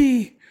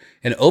Opie.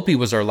 And Opie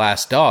was our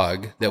last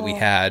dog that we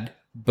had,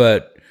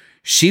 but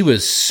she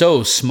was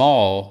so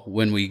small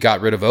when we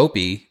got rid of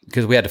Opie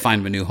because we had to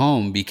find him a new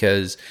home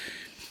because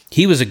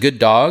he was a good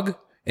dog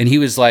and he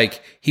was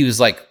like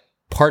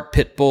part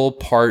pit bull,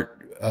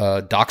 part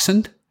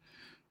dachshund.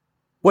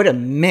 What a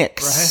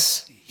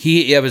mix. Right?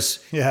 He had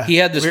this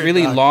Weird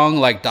really dog. long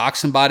like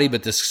dachshund body,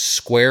 but this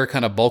square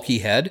kind of bulky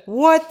head.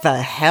 What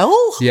the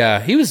hell?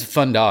 Yeah, he was a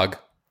fun dog,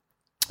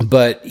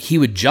 but he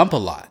would jump a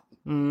lot.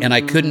 And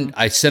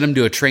I sent him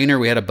to a trainer.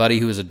 We had a buddy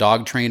who was a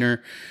dog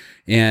trainer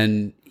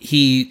and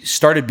he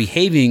started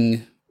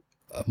behaving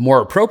more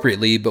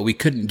appropriately, but we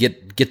couldn't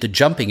get the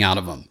jumping out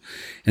of him.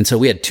 And so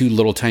we had 2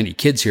 little tiny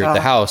kids here at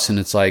the house and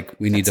it's like,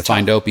 we need to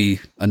find Opie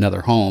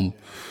another home.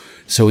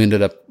 So we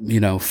ended up,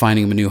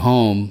 finding him a new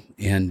home.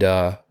 And,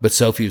 but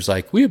Sophie was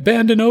like, we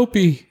abandoned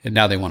Opie and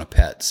now they want a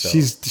pet. So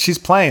She's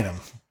playing him.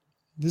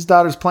 His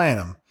daughter's playing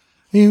him.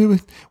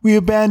 We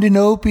abandoned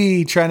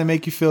Opie, trying to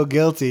make you feel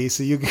guilty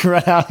so you can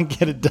run out and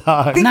get a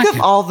dog. Think of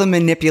all the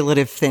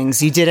manipulative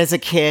things you did as a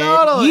kid.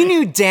 Totally. You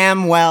knew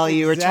damn well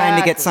you were trying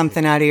to get Exactly.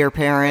 something out of your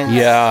parents.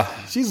 yeah,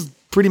 She's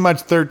pretty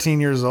much 13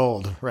 years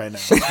old right now.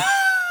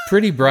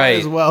 pretty Might bright.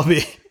 as well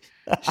be.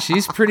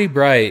 She's pretty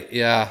bright.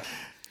 Yeah.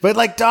 But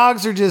like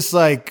dogs are just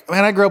like,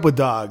 man, I grew up with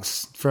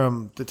dogs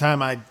from the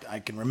time I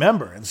can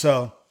remember. And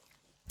so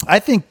I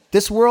think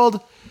this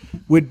world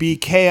would be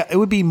chaos. It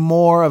would be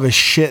more of a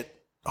shit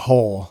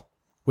hole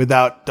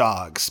without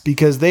dogs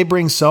because they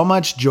bring so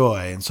much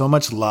joy and so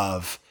much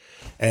love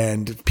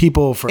and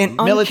people from And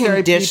military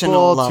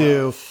unconditional people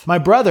to love. my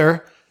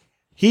brother.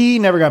 He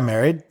never got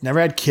married, never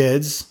had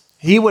kids.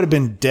 He would have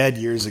been dead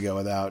years ago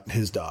without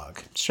his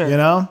dog. Sure. You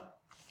know?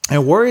 It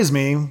worries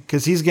me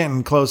because he's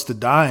getting close to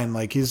dying.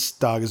 Like his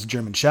dog is a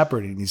German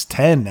Shepherd and he's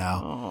 10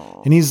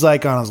 now. And he's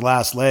like on his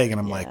last leg. And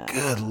I'm like,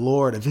 good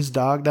Lord, if his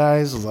dog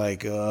dies, it's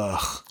like,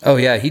 ugh. Oh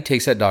yeah. He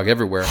takes that dog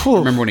everywhere. I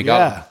remember when he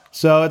got him.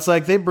 So it's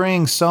like they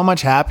bring so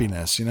much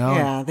happiness, you know?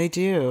 Yeah, they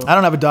do. I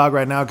don't have a dog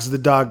right now because the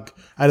dog,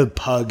 I had a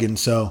pug. And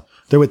so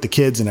they're with the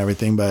kids and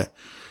everything. But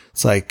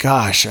it's like,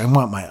 gosh, I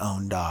want my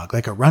own dog,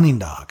 like a running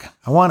dog.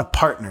 I want a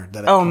partner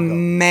that I Oh can go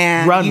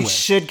man, run you with.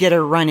 should get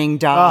a running Oh,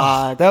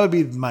 dog. that would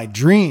be my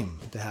dream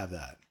to have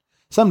that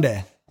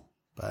someday.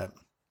 But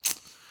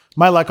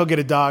my luck, I'll get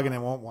a dog and I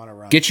won't want to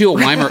run. Get you a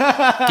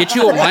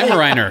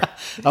Weimaraner.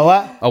 A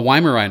what? A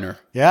Weimaraner.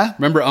 Yeah?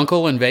 Remember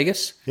Uncle in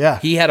Vegas? Yeah.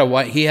 He had a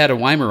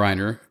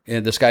Weimaraner,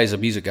 and this guy's a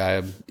music guy,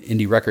 an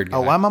indie record guy.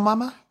 A Wama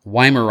Mama?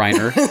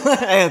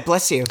 Weimaraner,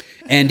 Bless you.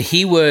 and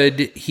he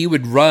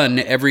would run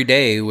every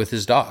day with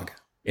his dog,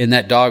 and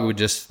that dog would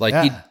just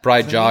he'd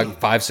probably jog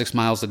 5-6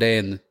 miles a day,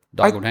 and the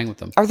dog would hang with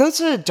him. Are those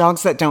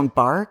dogs that don't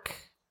bark?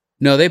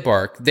 No, they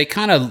bark.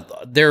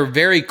 They're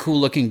very cool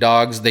looking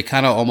dogs. They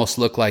kind of almost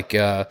look like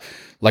a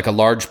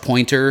large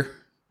pointer.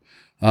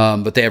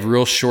 But they have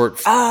real short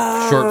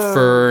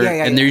fur,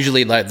 and they're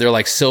usually they're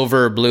like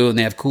silver or blue, and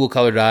they have cool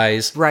colored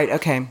eyes. Right.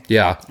 Okay.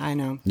 Yeah, I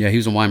know. yeah, he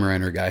was a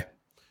Weimaraner guy.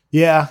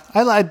 Yeah.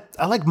 I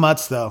like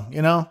mutts though,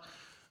 you know?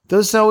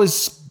 Those were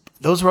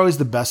always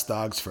the best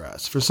dogs for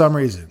us for some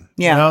reason.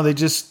 Yeah. You know, they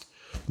just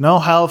no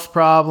health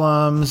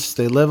problems.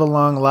 They live a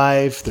long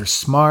life. They're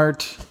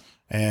smart.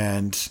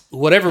 And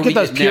Whatever you we get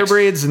those get pure next,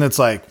 breeds and it's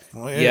like,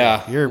 well,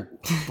 Yeah.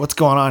 what's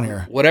going on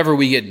here? whatever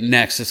we get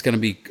next, it's going to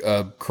be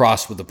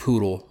crossed with a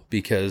poodle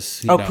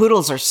because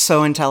Poodles are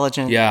so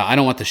intelligent. Yeah, I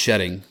don't want the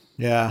shedding.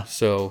 Yeah.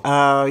 So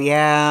Oh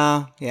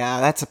yeah.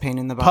 That's a pain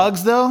in the butt.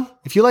 Pugs though,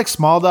 if you like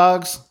small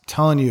dogs, I'm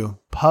telling you,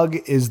 pug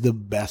is the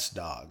best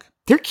dog.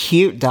 They're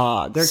cute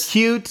dogs. They're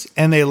cute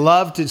and they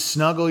love to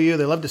snuggle you.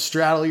 They love to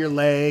straddle your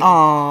leg.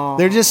 Aww.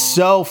 They're just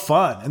so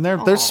fun and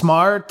they're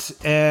smart.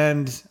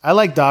 And I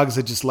like dogs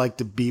that just like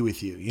to be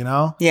with you, you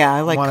know? Yeah,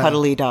 I like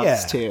cuddly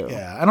dogs too.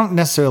 Yeah. I don't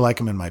necessarily like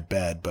them in my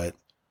bed, but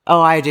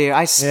Oh, I do.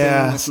 I spoon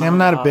yeah, with see, my I'm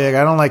not a dog. big,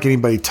 I don't like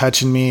anybody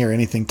touching me or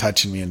anything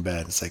touching me in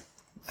bed. It's like,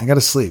 I got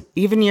to sleep.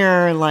 Even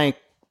your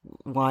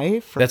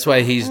wife. Or- that's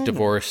why he's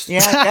divorced.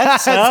 yeah, I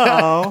guess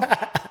so.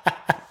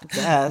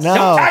 Yes.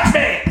 No,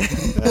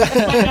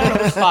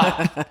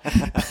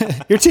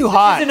 you're too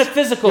hot.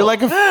 physical. You're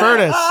like a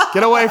furnace.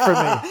 Get away from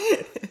me.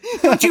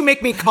 Don't you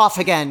make me cough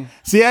again.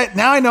 See,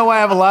 now I know why I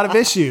have a lot of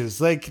issues.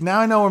 Like now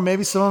I know where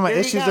maybe some of my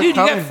issues are go. Dude, you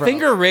coming got from.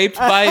 finger raped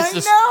by I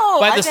know.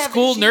 by I'd the have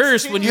school issues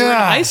nurse too. when you were in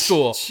high Gosh.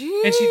 school,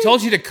 and she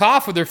told you to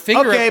cough with her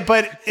finger. Okay,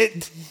 but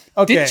it.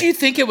 Okay. Didn't you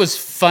think it was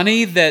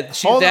funny that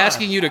she Hold was on.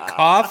 asking you to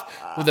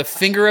cough with a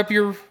finger up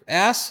your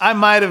ass? I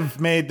might have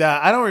made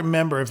that. I don't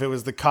remember if it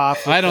was the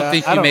cough. I don't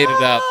think you made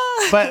it up.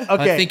 But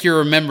okay. I think you're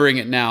remembering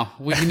it now.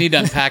 We need to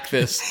unpack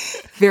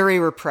this. Very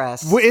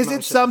repressed. Is it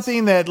emotions.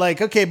 something that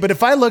like, okay, but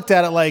if I looked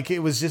at it like it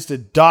was just a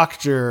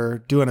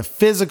doctor doing a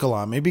physical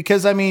on me,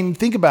 because I mean,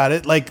 think about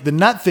it, like the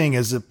nut thing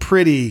is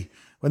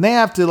when they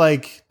have to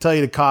like tell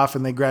you to cough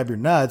and they grab your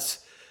nuts,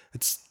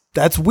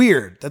 that's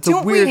weird. That's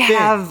a weird thing. Don't we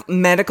have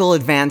medical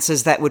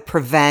advances that would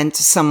prevent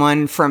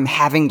someone from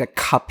having to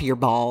cup your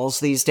balls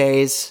these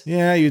days?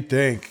 Yeah, you'd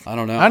think. I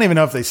don't know. I don't even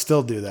know if they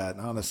still do that,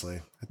 honestly.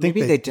 I think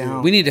Maybe they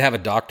don't. We need to have a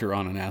doctor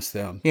on and ask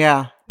them.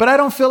 Yeah. But I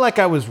don't feel like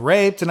I was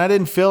raped, and I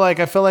felt like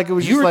it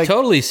was You just were like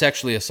totally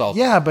sexually assaulted.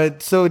 yeah,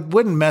 but so it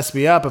wouldn't mess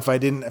me up if I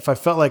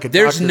felt like a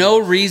There's doctor. no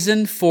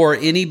reason for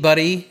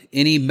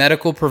any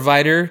medical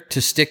provider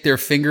to stick their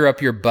finger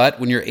up your butt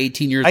when you're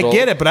 18 years I old.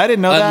 get it, but I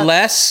didn't know that.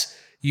 Unless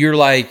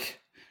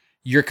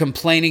you're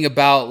complaining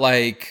about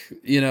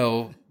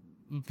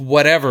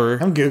whatever.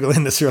 I'm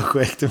Googling this real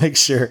quick to make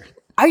sure.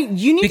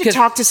 You need to Because-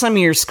 talk to some of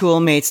your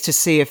schoolmates to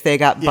see if they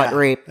got butt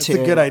raped That's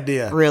too. a good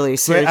idea. Really,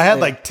 So seriously. I had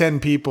like 10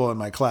 people in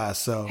my class,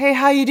 so Hey,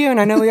 how you doing?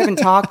 I know we haven't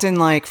talked in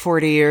like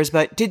 40 years,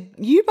 but did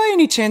you by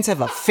any chance have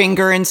a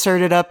finger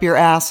inserted up your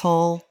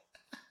asshole?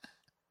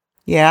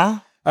 Yeah?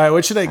 all right,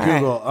 what should I right.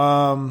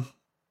 Google?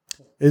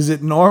 Is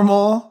it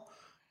normal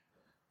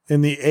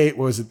in the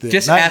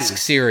Just 90s? ask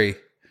Siri.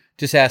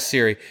 Just ask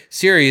Siri.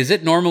 Siri, is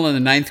it normal in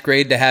the 9th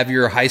grade to have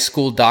your high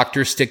school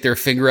doctor stick their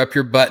finger up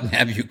your butt and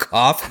have you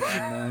cough?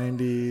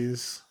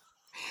 90s.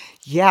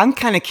 Yeah, I'm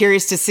kind of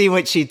curious to see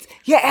what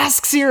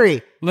ask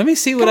Siri. Let me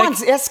see what Come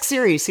on, ask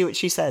Siri, see what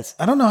she says.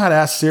 I don't know how to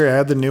ask Siri. I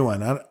have the new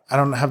one. I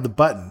don't have the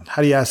button.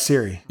 How do you ask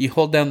Siri? You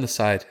hold down the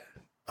side.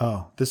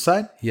 Oh, this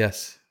side?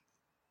 Yes.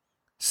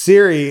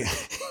 Siri,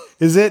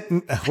 is it,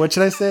 what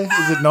should I say?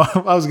 Is it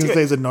normal? I was going to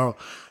say, is it normal?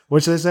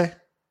 What should I say?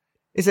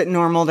 Is it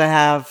normal to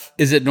have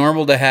Is it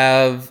normal to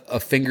have a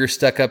finger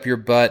stuck up your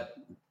butt?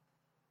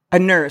 a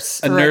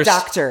nurse or a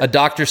doctor? A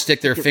doctor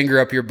stick their finger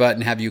up your butt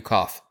and have you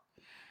cough.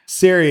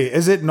 Siri,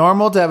 is it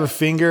normal to have a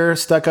finger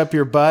stuck up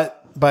your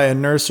butt by a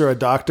nurse or a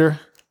doctor?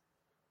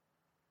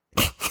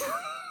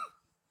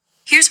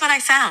 Here's what I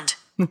found.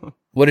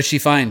 What did she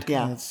find?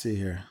 Yeah, Let's see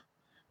here.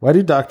 Why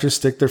do doctors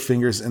stick their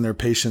fingers in their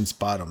patients'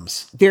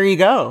 bottoms? there you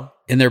go.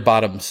 In their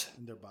bottoms.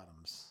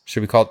 Should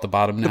we call it the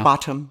bottom now? The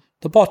bottom.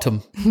 The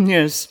bottom.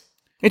 Yes.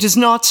 It is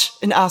not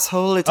an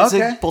asshole, it is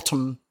Okay. a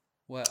bottom.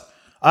 Well,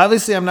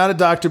 Obviously, I'm not a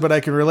doctor, but I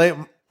can relate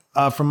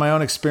from my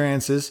own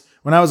experiences.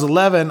 When I was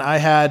 11, I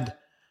had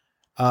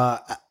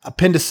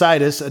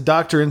appendicitis. A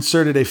doctor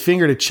inserted a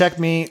finger to check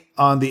me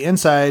on the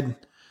inside.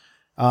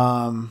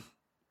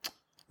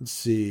 Let's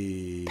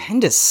see.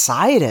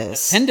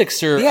 Appendicitis.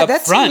 appendix are Yeah, up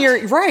that's front. in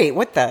your right.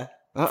 What the?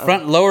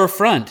 Lower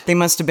front. They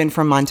must have been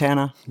from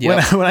Montana.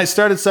 Yep. When I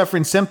started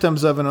suffering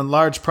symptoms of an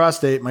enlarged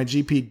prostate, my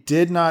GP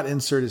did not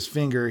insert his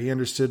finger. He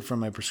understood from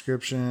my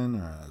prescription.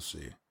 Let's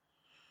see.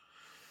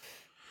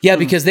 Yeah,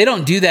 because they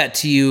don't do that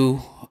to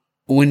you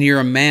when you're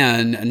a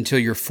man until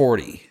you're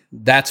 40.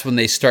 That's when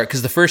they start.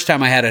 Because the first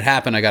time I had it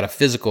happen, I got a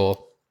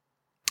physical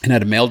and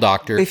had a male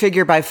doctor. They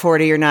figure by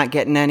 40 you're not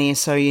getting any,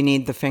 so you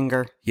need the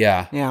finger.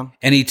 Yeah. Yeah.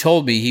 And he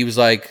told me, he was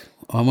like,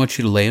 I want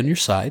you to lay on your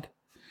side.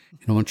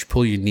 And I want you to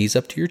pull your knees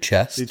up to your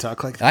chest. Do you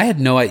talk like that? I had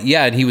no idea.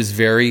 Yeah, and he was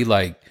very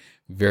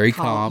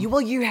calm.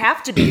 You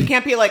have to be. You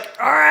can't be like,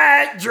 all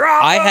right,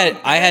 drop.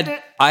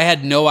 I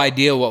had no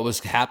idea what was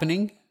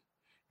happening.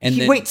 And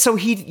then, Wait, so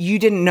you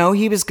didn't know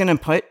he was going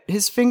to put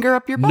his finger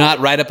up your butt? not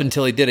right up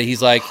until he did it.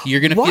 He's like, you're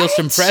going to feel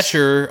some What?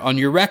 pressure on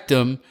your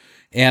rectum.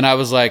 And I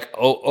was like,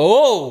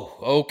 oh,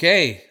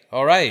 okay.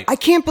 All right. I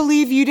can't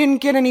believe you didn't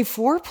get any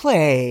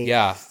foreplay.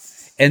 Yeah.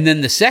 And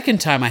then the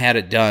second time I had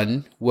it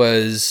done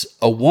was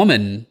a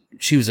woman.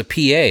 She was a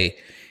PA.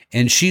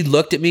 And she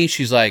looked at me.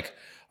 She's like,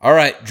 all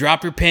right,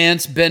 drop your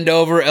pants, bend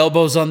over,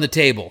 elbows on the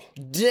table.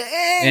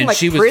 Dang, And like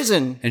she was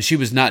prison. And she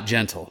was not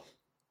gentle.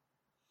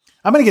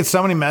 I'm going to get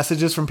so many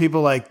messages from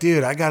people like,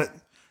 dude, I got it.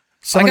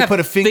 Somebody got put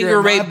a finger finger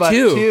in my raped butt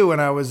too. too when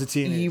I was a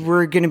teenager. You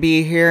were going to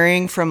be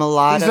hearing from a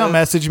lot Please of... don't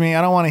message me.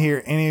 I don't want to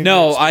hear any of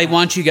No, your I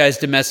want you guys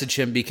to message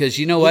him because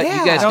you know what? Yeah.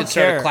 You guys I don't could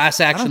start care. a class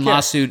I action don't care.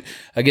 lawsuit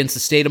against the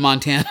state of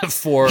Montana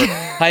for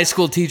high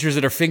school teachers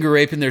that are finger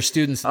raping their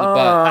students in the butt.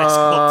 high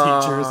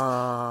school teachers.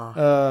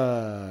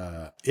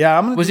 Yeah,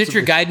 I'm gonna. Was do it some-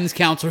 your guidance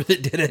counselor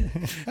that did it?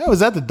 I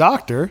was at the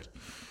doctor.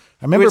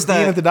 I remember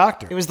being at the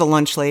doctor, It was the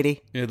lunch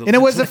lady. and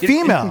it was a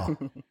female.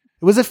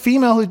 It was a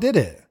female who did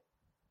it,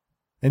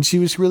 and she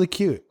was really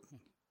cute.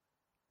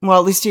 Well,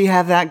 at least you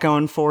have that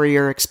going for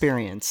your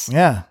experience.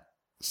 Yeah.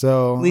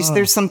 So At least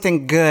there's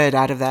something good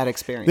out of that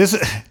experience.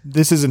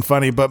 this isn't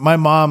funny, but my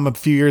mom a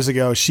few years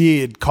ago,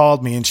 she had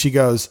called me and she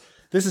goes,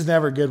 "This is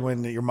never good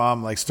when your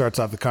mom like starts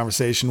off the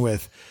conversation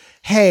with,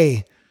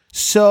 hey,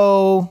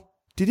 so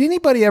did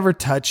anybody ever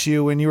touch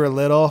you when you were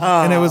little?"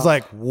 And it was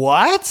like,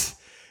 what?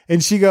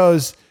 And she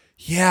goes,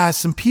 yeah,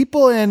 some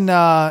people in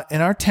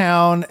our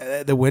town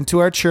that went to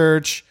our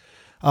church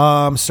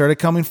started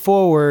coming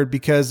forward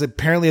because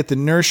apparently at the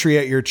nursery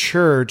at your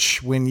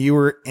church, when you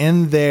were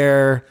in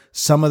there,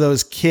 some of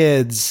those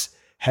kids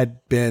had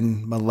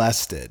been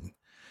molested.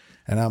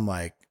 And I'm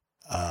like,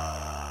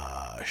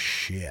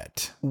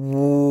 shit.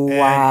 Wow.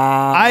 And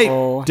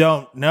I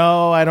don't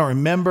know. I don't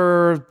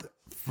remember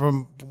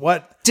from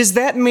what. Does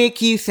that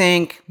make you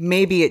think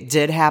maybe it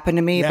did happen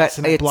to me? Yes, but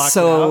and it it's blocked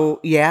so, it out?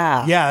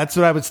 yeah. Yeah, that's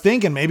what I was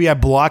thinking. Maybe I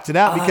blocked it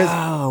out because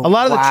a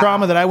lot of the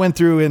trauma that I went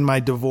through in my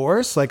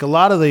divorce, like a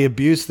lot of the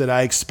abuse that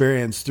I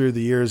experienced through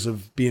the years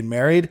of being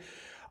married,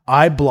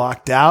 I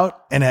blocked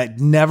out and I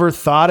never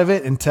thought of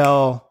it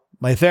until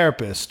my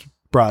therapist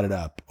brought it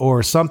up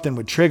or something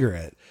would trigger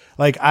it.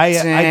 Like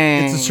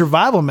it's a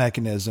survival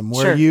mechanism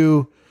where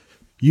you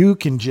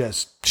can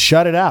just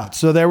shut it out.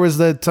 So there was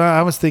the time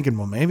I was thinking,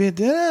 well, maybe it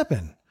did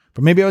happen,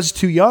 but maybe I was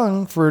too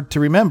young to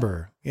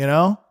remember,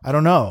 I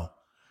don't know.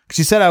 Cause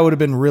she said I would have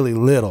been really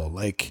little,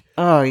 like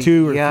 2 or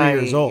 3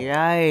 years old.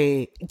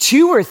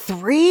 2 or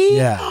 3?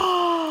 Yeah,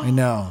 I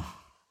know.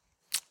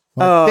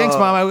 Well, thanks,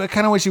 Mom. I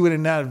kind of wish you would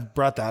have not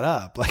brought that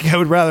up. Like I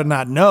would rather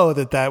not know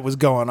that was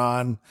going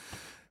on,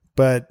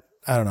 but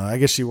I don't know. I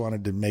guess she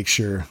wanted to make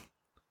sure,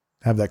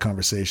 have that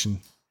conversation,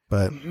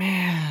 but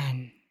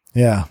man,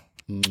 yeah.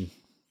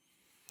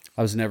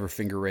 I was never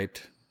finger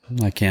raped.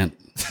 I can't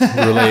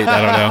relate.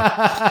 I don't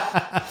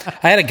know.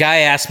 I had a guy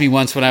ask me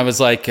once when I was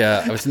like,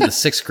 I was in the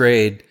 6th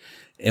grade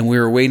and we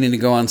were waiting to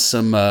go on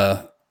some,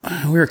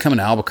 we were coming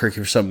to Albuquerque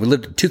for something. We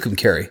lived in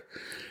Tucumcari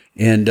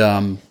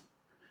and,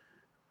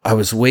 I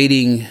was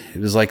waiting. It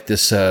was like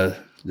this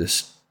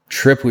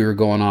trip we were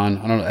going on.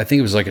 I don't know. I think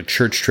it was like a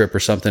church trip or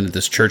something at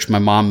this church. My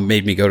mom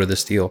made me go to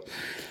this deal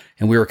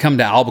and we were coming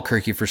to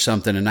Albuquerque for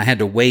something and I had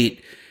to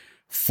wait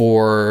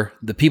for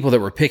the people that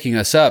were picking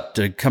us up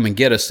to come and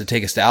get us to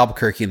take us to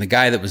Albuquerque. And the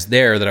guy that was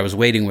there that I was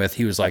waiting with,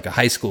 he was like a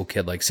high school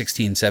kid, like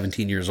 16,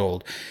 17 years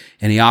old.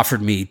 And he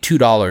offered me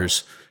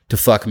 $2 to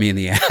fuck me in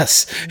the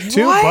ass.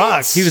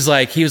 $2.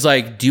 He was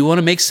like, do you want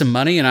to make some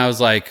money? And I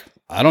was like,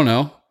 I don't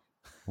know.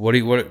 What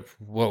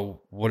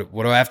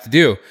do I have to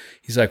do?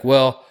 He's like,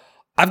 well,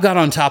 I've got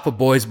on top of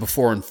boys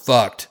before and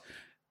fucked.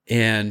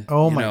 And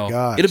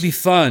gosh. it'll be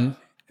fun.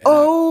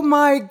 Oh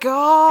my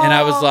God. And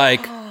I was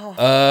like,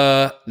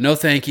 no,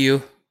 thank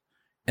you.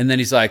 And then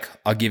he's like,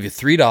 I'll give you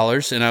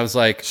 $3. And I was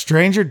like,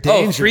 stranger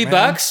danger. Oh,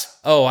 $3?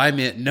 Oh, I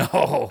meant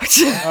no.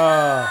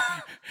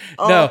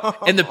 No.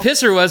 And the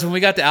pisser was when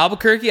we got to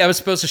Albuquerque, I was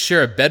supposed to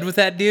share a bed with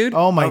that dude.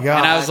 Oh my God.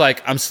 And I was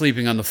like, I'm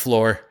sleeping on the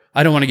floor.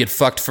 I don't want to get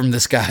fucked from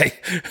this guy.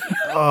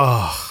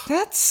 Oh,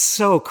 that's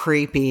so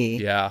creepy.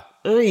 Yeah.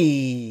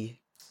 Oy.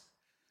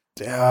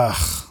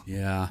 Ugh.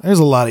 Yeah. There's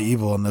a lot of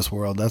evil in this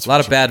world. That's a lot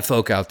of bad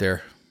folk out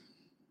there.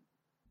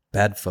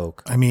 Bad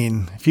folk. I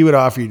mean, if he would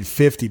offer you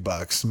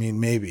 $50, I mean,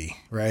 maybe,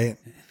 right?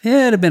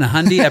 Yeah, it'd have been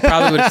 $100. I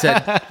probably would have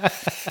said,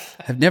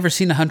 I've never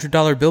seen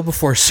 $100 bill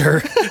before,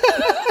 sir.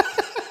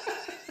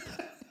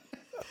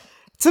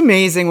 It's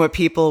amazing what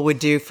people would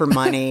do for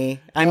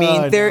money. I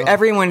mean,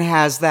 everyone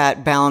has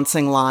that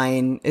balancing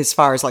line as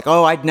far as like,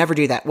 oh, I'd never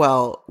do that.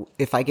 Well,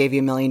 if I gave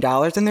you $1 million,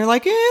 and they're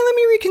like, let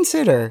me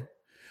reconsider.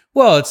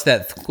 Well, it's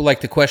that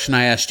like the question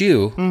I asked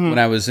you when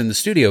I was in the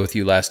studio with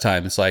you last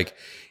time. It's like,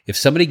 if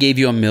somebody gave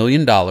you $1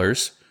 million,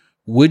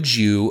 would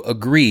you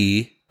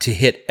agree to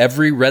hit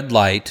every red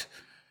light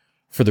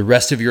for the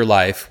rest of your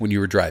life when you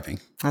were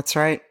driving? That's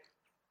right.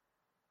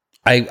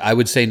 I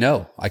would say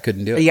no. I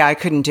couldn't do it. Yeah, I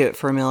couldn't do it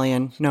for $1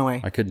 million. No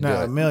way. I couldn't do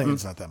it. $1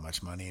 million's not that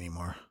much money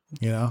anymore.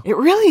 It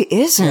really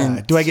isn't.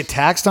 Yeah. Do I get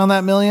taxed on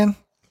that $1 million?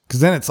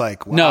 Because then it's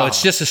like, wow. No,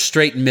 it's just a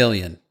straight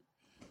million.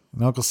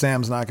 And Uncle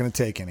Sam's not going to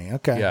take any.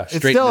 Okay. Yeah, it's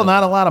still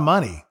not a lot of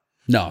money.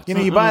 No.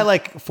 You buy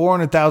like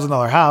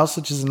 $400,000 house,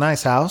 which is a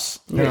nice house.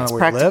 It's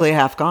practically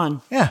half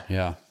gone. Yeah.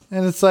 Yeah.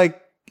 And it's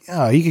like,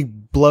 you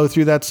could blow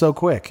through that so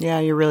quick. Yeah,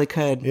 you really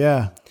could.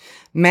 Yeah.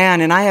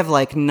 Man, and I have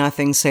like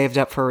nothing saved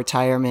up for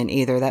retirement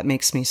either. That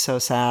makes me so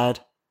sad.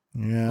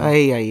 Yeah.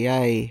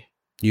 Ay.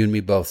 You and me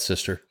both,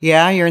 sister.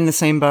 Yeah, you're in the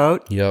same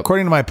boat. Yep.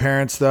 According to my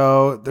parents,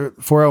 though, the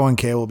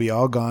 401k will be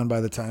all gone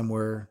by the time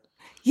we're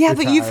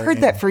but you've heard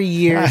that for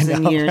years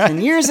and years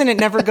and years, and it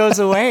never goes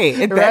away.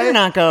 It better Right?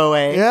 not go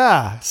away.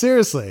 Yeah,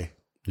 seriously.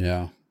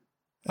 Yeah.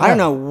 I don't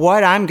know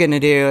what I'm going to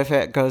do if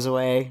it goes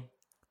away.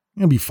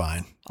 It'll be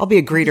fine. I'll be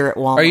a greeter at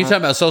Walmart. Are you talking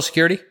about Social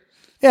Security?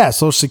 Yeah,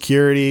 Social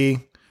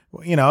Security.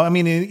 I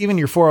mean, even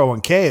your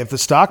 401k, if the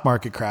stock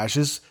market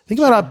crashes, think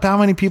about how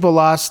many people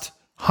lost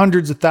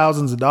hundreds of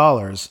thousands of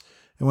dollars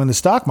when the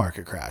stock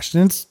market crashed.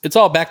 And It's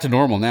all back to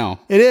normal now.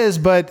 it is,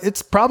 but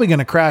it's probably going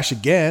to crash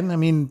again. I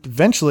mean,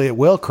 eventually it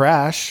will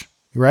crash,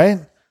 right?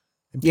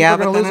 And people are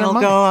but gonna then lose their it'll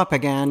money. go up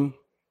again.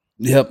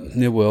 Yep,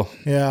 it will.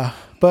 Yeah,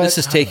 but This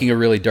is taking a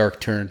really dark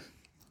turn.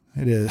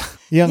 it is.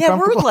 You Yeah,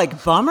 uncomfortable? we're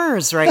like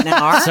bummers right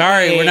now, aren't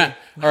Sorry, we? we're not.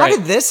 All How right.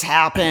 did this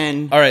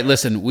happen? All right,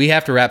 listen, we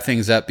have to wrap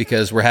things up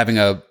because we're having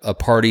a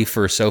party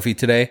for Sophie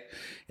today,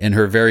 and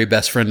her very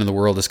best friend in the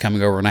world is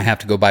coming over, and I have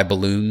to go buy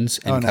balloons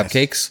and nice.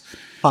 cupcakes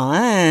Fun.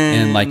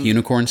 and like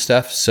unicorn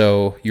stuff.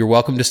 So you're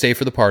welcome to stay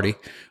for the party,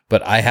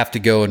 but I have to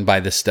go and buy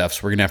this stuff.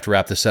 So we're going to have to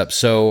wrap this up.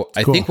 So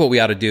I think what we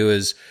ought to do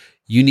is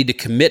you need to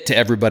commit to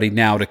everybody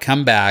now to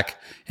come back,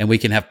 and we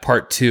can have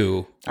part 2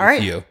 with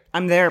right. you.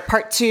 I'm there.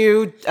 Part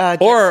 2,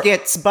 Or-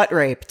 gets butt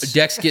raped.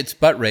 Dex gets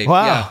butt raped.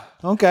 Wow.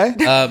 Okay.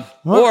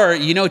 Or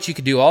you know what you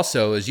could do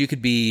also is you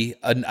could be,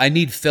 I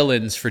need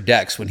fill-ins for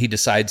Dex when he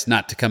decides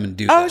not to come and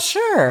do Oh, this.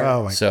 sure.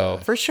 Oh my So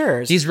For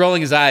sure. he's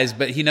rolling his eyes,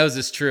 but he knows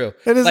it's true.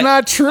 It is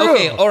not true.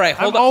 Okay, all right,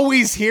 hold I'm on.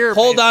 always here.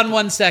 Hold baby. on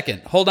 1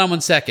 second. Hold on 1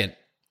 second.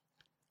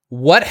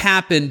 What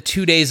happened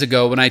 2 days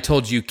ago when I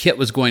told you Kitt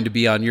was going to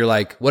be on? You're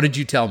like, what did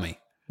you tell me?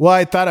 Well,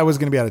 I thought I was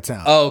going to be out of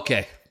town. Oh,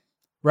 okay.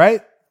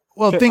 Right?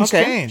 Well, things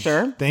okay, change.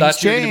 sure. Things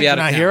Thought you were gonna change. be out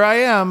of Now town. here I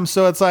am.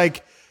 So it's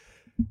like,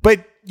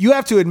 but you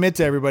have to admit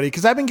to everybody,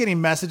 because I've been getting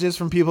messages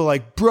from people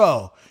like,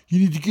 bro, you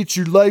need to get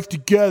your life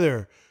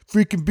together.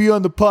 Freaking be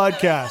on the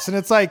podcast. And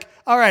it's like,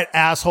 all right,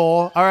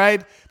 asshole. All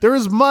right. There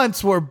was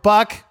months where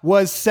Buck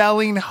was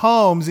selling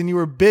homes and you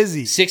were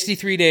busy.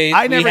 63 days.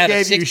 I never we had gave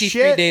a you 63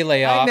 shit. day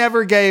layoff. I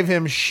never gave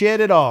him shit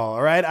at all.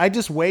 All right. I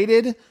just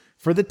waited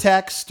for the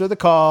text or the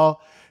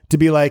call to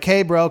be like,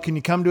 hey, bro, can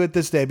you come do it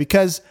this day?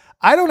 Because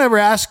I don't ever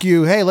ask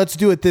you, hey, let's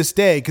do it this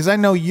day. Because I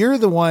know you're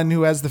the one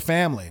who has the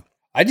family.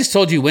 I just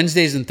told you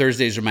Wednesdays and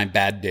Thursdays are my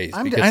bad days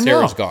I because know.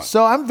 Sarah's gone.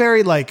 So I'm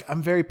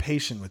very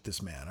patient with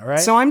this man. All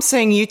right. So I'm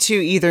saying you two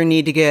either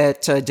need to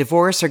get a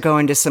divorce or go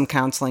into some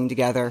counseling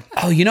together.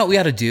 Oh, you know what we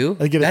ought to do?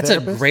 Like get a That's a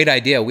therapist? great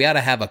idea. We ought to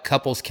have a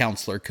couples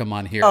counselor come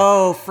on here.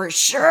 Oh, for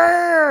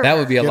sure. That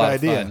would be a Good lot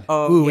idea. of fun.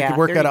 Oh, Ooh, we yeah, could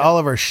work there out you all go.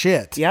 of our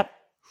shit. Yep.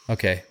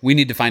 Okay. We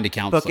need to find a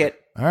counselor. Book it.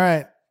 All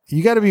right.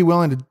 You got to be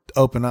willing to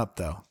open up,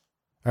 though.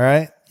 All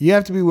right. You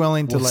have to be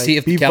willing to We'll like see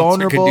if be the counselor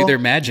vulnerable. can do their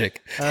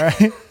magic. All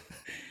right.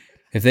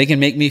 If they can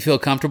make me feel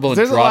comfortable and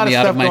There's a draw lot of me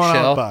out stuff of my going on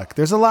with shell. Buck.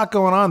 There's a lot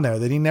going on there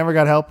that he never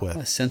got help with.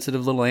 A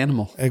sensitive little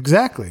animal.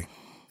 Exactly.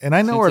 And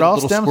I know where it all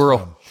Sensitive stems little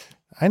from.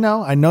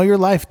 I know your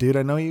life, dude.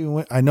 I know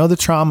you. I know the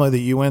trauma that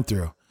you went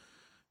through.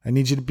 I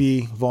need you to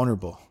be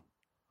vulnerable.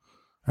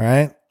 All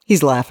right.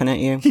 He's laughing at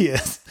you. He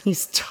is.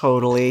 He's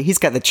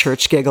got the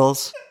church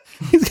giggles.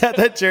 He's got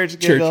that church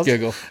giggles.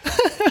 Church giggle.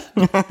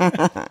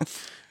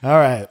 All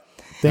right.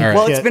 Thank All right.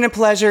 Well, you, it's been a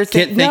pleasure.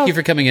 Kit, thank you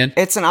for coming in.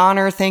 It's an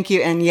honor. Thank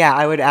you. And yeah,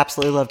 I would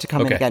absolutely love to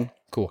come in Okay. again.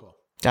 Cool.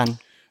 Done.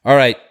 All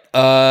right.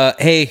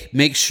 Hey,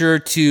 make sure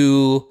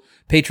to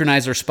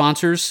patronize our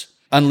sponsors.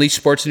 Unleash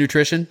Sports and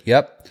Nutrition.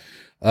 Yep.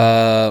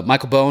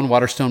 Michael Bowen,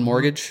 Waterstone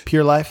Mortgage.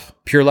 Pure Life.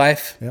 Pure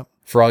Life. Yep.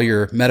 For all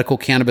your medical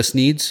cannabis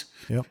needs.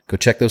 Yep. Go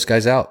check those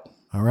guys out.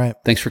 All right.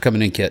 Thanks for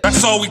coming in, Kit.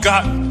 That's all we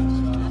got.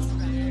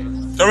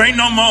 There ain't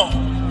no more.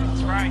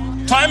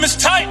 Time is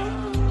tight.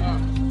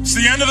 It's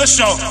the end of the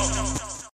show.